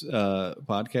Thrones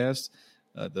podcast,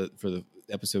 for the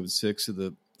episode 6 of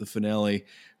the finale,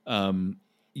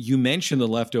 you mentioned The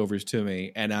Leftovers to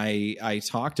me, and I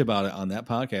talked about it on that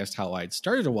podcast, how I'd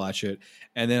started to watch it,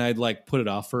 and then I'd like put it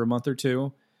off for a month or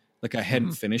two. Like I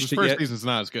hadn't finished it yet. The first season's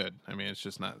not as good. I mean, it's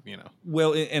just not,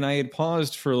 Well, and I had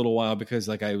paused for a little while because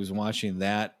like I was watching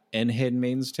that and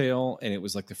Handmaid's Tale, and it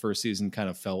was like the first season kind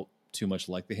of felt too much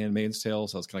like The Handmaid's Tale.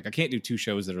 So I was kind of like, I can't do two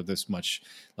shows that are this much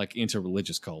like into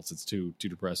religious cults. It's too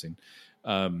depressing.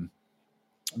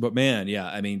 But man, yeah,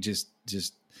 I mean, just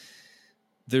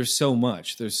there's so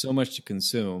much to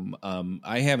consume.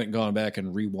 I haven't gone back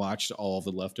and rewatched all of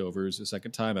The Leftovers a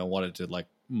second time. I wanted to like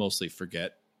mostly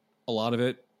forget a lot of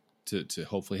it to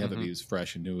hopefully have it be as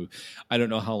fresh and new. I don't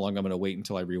know how long I'm going to wait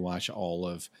until I rewatch all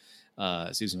of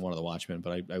season 1 of The Watchmen,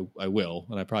 but I will,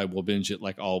 and I probably will binge it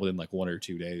like all within like 1 or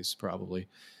 2 days probably.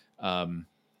 But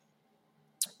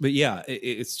yeah,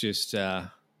 it's just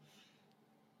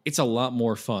it's a lot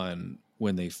more fun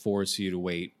when they force you to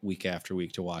wait week after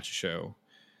week to watch a show.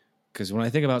 Because when I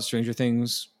think about Stranger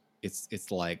Things,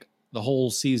 it's like the whole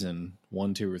season,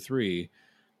 1, 2, or 3,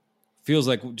 feels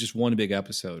like just one big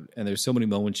episode. And there's so many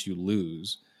moments you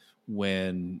lose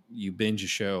when you binge a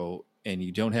show and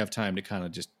you don't have time to kind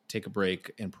of just take a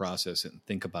break and process it and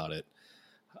think about it.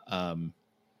 I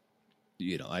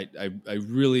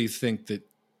really think that,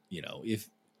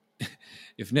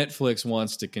 if Netflix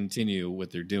wants to continue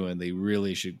what they're doing, they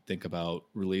really should think about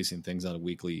releasing things on a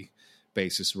weekly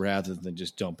basis rather than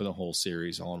just dumping the whole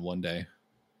series all in one day.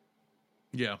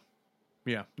 Yeah.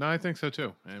 No, I think so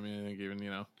too. I mean, I think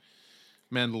even,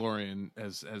 Mandalorian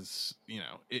as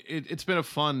it's been a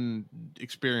fun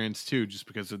experience too, just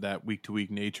because of that week to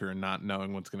week nature and not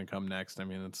knowing what's going to come next. I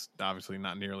mean, it's obviously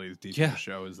not nearly as deep of a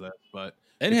show as that, but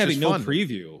and having no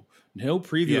preview at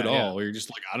all. Yeah. Where you're just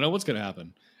like, I don't know what's going to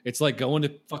happen. It's like going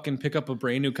to fucking pick up a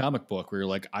brand new comic book where you're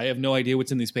like, I have no idea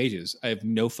what's in these pages. I have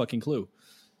no fucking clue.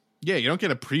 Yeah, you don't get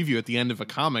a preview at the end of a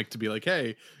comic to be like,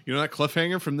 hey, that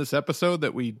cliffhanger from this episode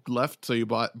that we left, so you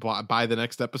buy the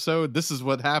next episode. This is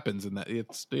what happens, and that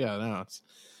it's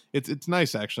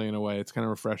nice actually in a way. It's kind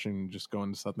of refreshing just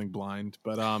going to something blind,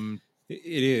 but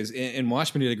it is. And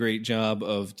Watchmen did a great job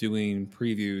of doing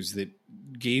previews that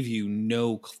gave you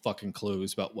no fucking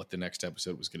clues about what the next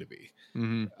episode was going to be.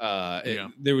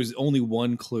 There was only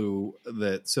one clue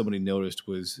that somebody noticed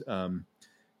was.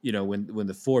 When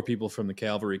the 4 people from the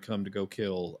cavalry come to go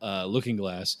kill Looking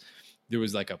Glass, there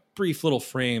was like a brief little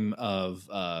frame of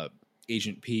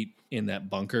Agent Pete in that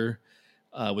bunker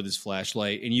with his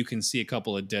flashlight, and you can see a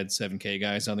couple of dead 7K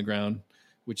guys on the ground,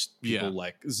 which people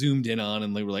like zoomed in on,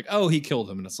 and they were like, "Oh, he killed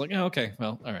him," and it's like, "Oh, okay,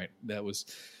 well, all right, that was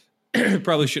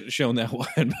probably should have shown that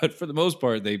one," but for the most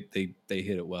part, they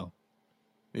hit it well.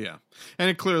 Yeah,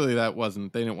 and clearly that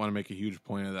wasn't. They didn't want to make a huge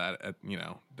point of that,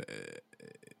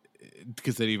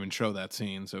 because they'd even show that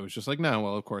scene. So it was just like, no,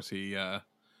 well, of course he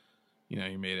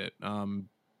made it.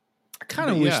 I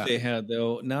kind of wish they had,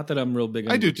 though. Not that I'm real big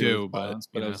on I do too, but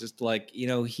I was just like,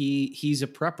 he's a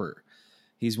prepper.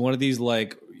 He's one of these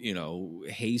like,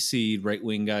 hayseed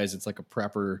right-wing guys. It's like a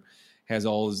prepper, has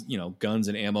all his, guns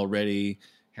and ammo ready,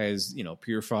 has,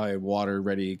 purified water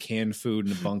ready, canned food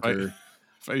in a bunker.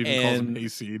 If I even calls him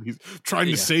hayseed, he's trying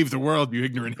to save the world, you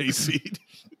ignorant hayseed.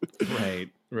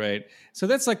 Right. So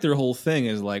that's like their whole thing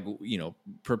is like,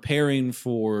 preparing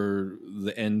for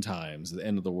the end times, the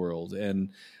end of the world. And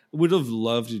would have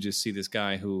loved to just see this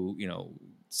guy who,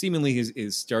 seemingly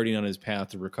is starting on his path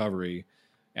to recovery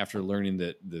after learning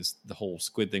that the whole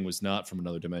squid thing was not from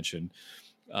another dimension.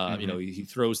 He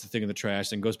throws the thing in the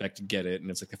trash and goes back to get it. And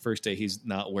it's like the first day he's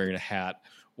not wearing a hat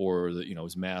or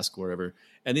his mask or whatever.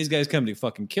 And these guys come to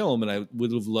fucking kill him. And I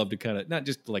would have loved to kind of, not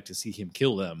just like to see him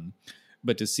kill them,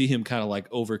 but to see him kind of like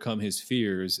overcome his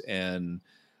fears and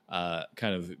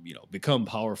kind of, become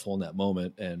powerful in that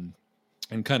moment and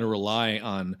kind of rely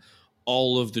on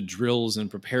all of the drills and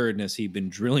preparedness he'd been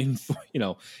drilling for,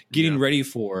 getting ready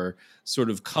for, sort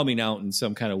of coming out in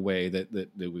some kind of way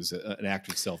that was an act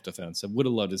of self-defense. I would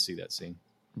have loved to see that scene.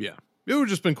 Yeah. It would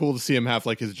just been cool to see him have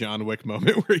like his John Wick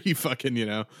moment where he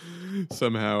fucking,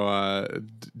 somehow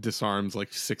disarms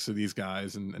like 6 of these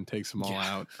guys and takes them all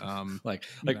out. Like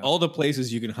all the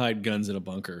places you can hide guns in a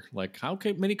bunker. Like how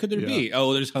many could there be?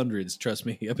 Oh, there's hundreds. Trust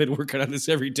me. I've been working on this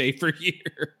every day for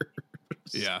years.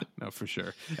 Yeah, no, for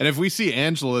sure. And if we see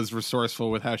Angela's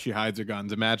resourceful with how she hides her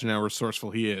guns, imagine how resourceful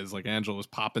he is. Like Angela's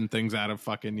popping things out of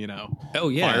fucking,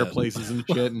 fireplaces and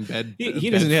shit and bed. He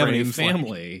bed doesn't have any frames,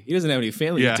 family. He doesn't have any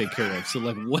family to take care of. So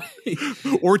like what?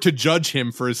 Or to judge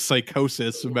him for his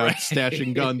psychosis about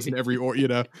stashing guns in every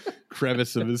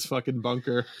crevice of his fucking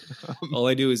bunker. All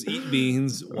I do is eat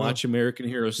beans, watch American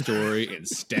Hero Story, and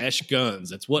stash guns.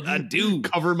 That's what I do.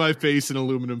 Cover my face in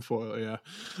aluminum foil.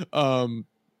 Yeah.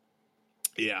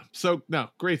 Yeah. So no,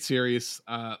 great series.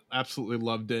 Absolutely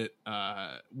loved it.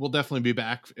 We'll definitely be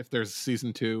back if there's a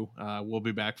season 2. We'll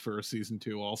be back for a season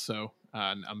 2 also.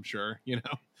 I'm sure,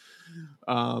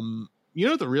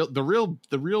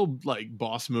 the real like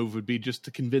boss move would be just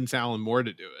to convince Alan Moore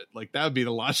to do it. Like that would be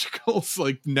the logical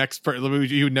like next part.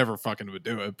 You would never fucking would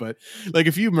do it, but like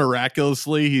if you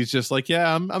miraculously he's just like,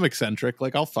 yeah, I'm eccentric.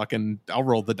 Like I'll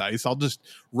roll the dice. I'll just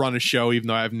run a show even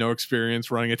though I have no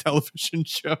experience running a television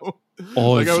show.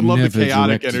 Like I would love the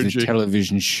chaotic energy. A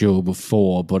television show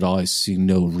before, but I see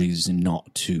no reason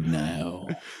not to now.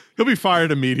 He'll be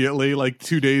fired immediately, like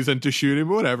 2 days into shooting,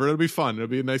 but whatever. It'll be fun. It'll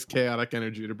be a nice chaotic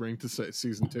energy to bring to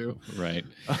season 2. Right.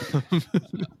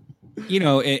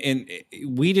 And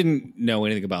we didn't know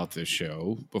anything about this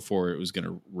show before it was going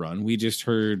to run. We just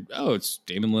heard, it's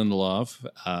Damon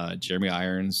Lindelof, Jeremy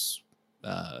Irons,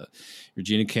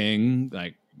 Regina King.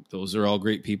 Like, those are all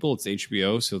great people. It's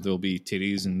HBO, so there'll be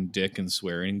titties and dick and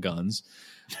swearing and guns.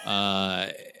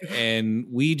 And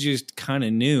we just kind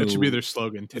of knew that should be their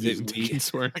slogan: titties and dick and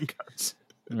swearing and guns.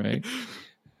 Right.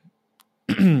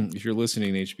 If you're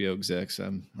listening, HBO execs,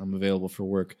 I'm available for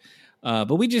work.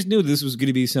 But we just knew this was going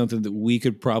to be something that we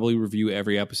could probably review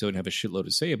every episode and have a shitload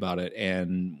to say about it,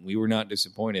 and we were not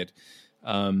disappointed.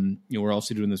 We're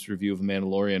also doing this review of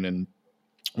Mandalorian, and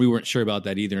we weren't sure about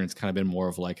that either. And it's kind of been more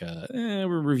of like we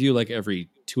review like every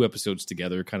 2 episodes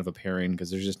together, kind of a pairing, because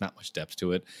there's just not much depth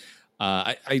to it.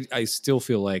 I still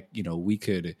feel like, we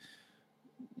could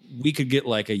get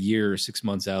like a year or 6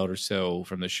 months out or so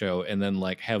from the show and then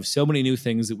like have so many new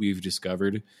things that we've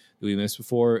discovered that we missed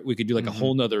before. We could do like a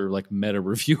whole nother like meta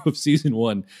review of season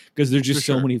 1 because there's just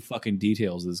so many fucking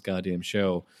details of this goddamn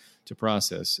show to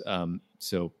process.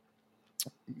 So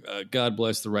God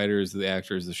bless the writers, the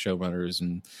actors, the showrunners,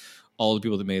 and all the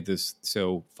people that made this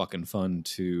so fucking fun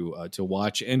to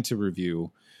watch and to review.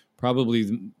 Probably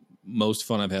the most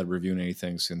fun I've had reviewing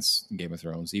anything since Game of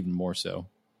Thrones, even more so.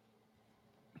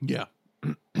 Yeah,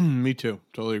 me too.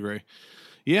 Totally agree.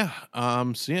 Yeah. I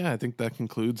think that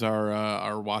concludes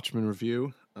our Watchmen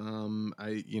review.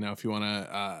 If you want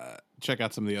to check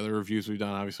out some of the other reviews we've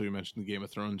done, obviously we mentioned the Game of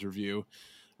Thrones review.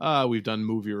 We've done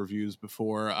movie reviews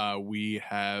before. We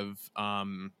have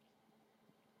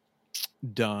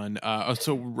done.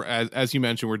 So as you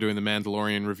mentioned, we're doing the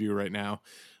Mandalorian review right now.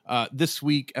 This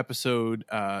week, episode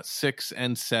 6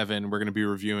 and 7, we're going to be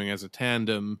reviewing as a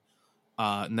tandem,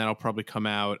 and that'll probably come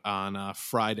out on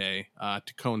Friday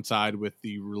to coincide with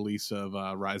the release of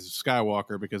Rise of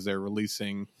Skywalker, because they're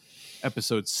releasing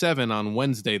episode 7 on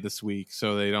Wednesday this week,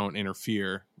 so they don't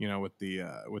interfere, with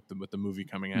the movie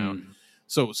coming out.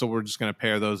 So we're just going to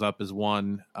pair those up as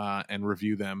one and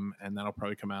review them, and that'll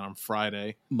probably come out on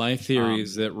Friday. My theory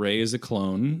is that Rey is a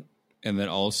clone, and then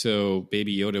also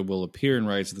Baby Yoda will appear in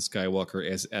Rise of the Skywalker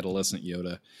as adolescent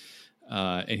Yoda.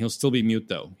 And he'll still be mute,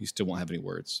 though. He still won't have any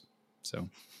words. So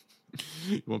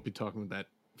you won't be talking with that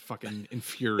fucking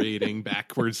infuriating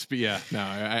backwards. Yeah, no,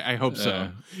 I hope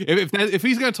so. If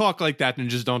he's going to talk like that, then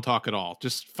just don't talk at all.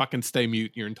 Just fucking stay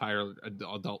mute your entire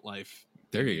adult life.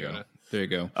 There you go. There you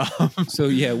go. So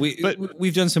yeah,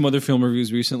 we've done some other film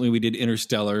reviews recently. We did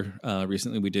Interstellar.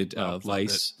 Recently we did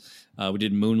Vice. We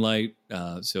did Moonlight.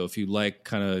 So if you like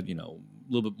kind of, a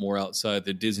little bit more outside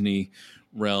the Disney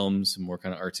realm, some more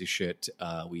kind of artsy shit,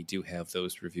 we do have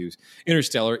those reviews.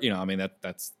 Interstellar,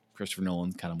 that's Christopher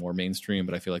Nolan, kind of more mainstream,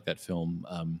 but I feel like that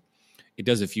film, it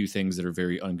does a few things that are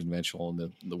very unconventional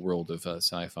in the world of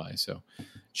sci-fi. So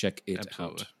check it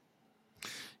out.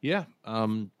 Yeah.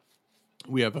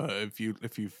 We have if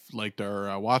you've liked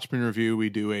our Watchmen review,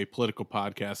 we do a political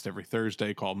podcast every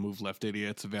Thursday called Move Left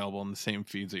Idiots, available in the same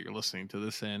feeds that you're listening to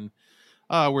this in,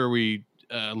 where we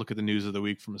look at the news of the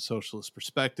week from a socialist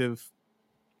perspective.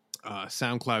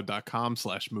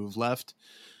 SoundCloud.com/Move Left.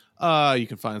 You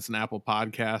can find us on Apple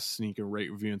Podcasts, and you can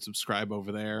rate, review, and subscribe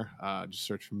over there. Just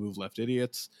search for Move Left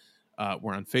Idiots.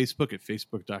 We're on Facebook at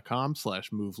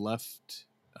Facebook.com/Move Left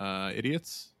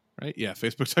Idiots. right? Yeah,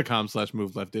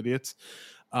 facebook.com/moveLeftIdiots.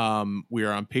 We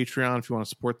are on Patreon if you want to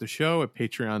support the show at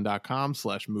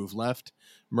patreon.com/moveleft.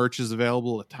 Merch is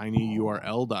available at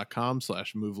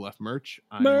tinyurl.com/moveleftmerch.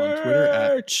 I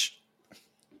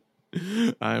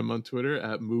am on Twitter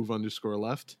at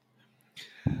move_left.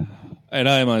 And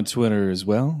I'm on Twitter as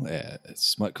well at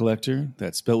Smut Collector.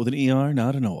 That's spelled with an ER,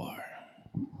 not an OR.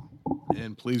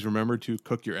 And please remember to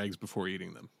cook your eggs before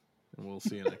eating them. And we'll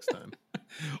see you next time.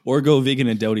 Or go vegan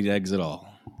and don't eat eggs at all.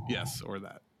 Yes, or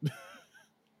that.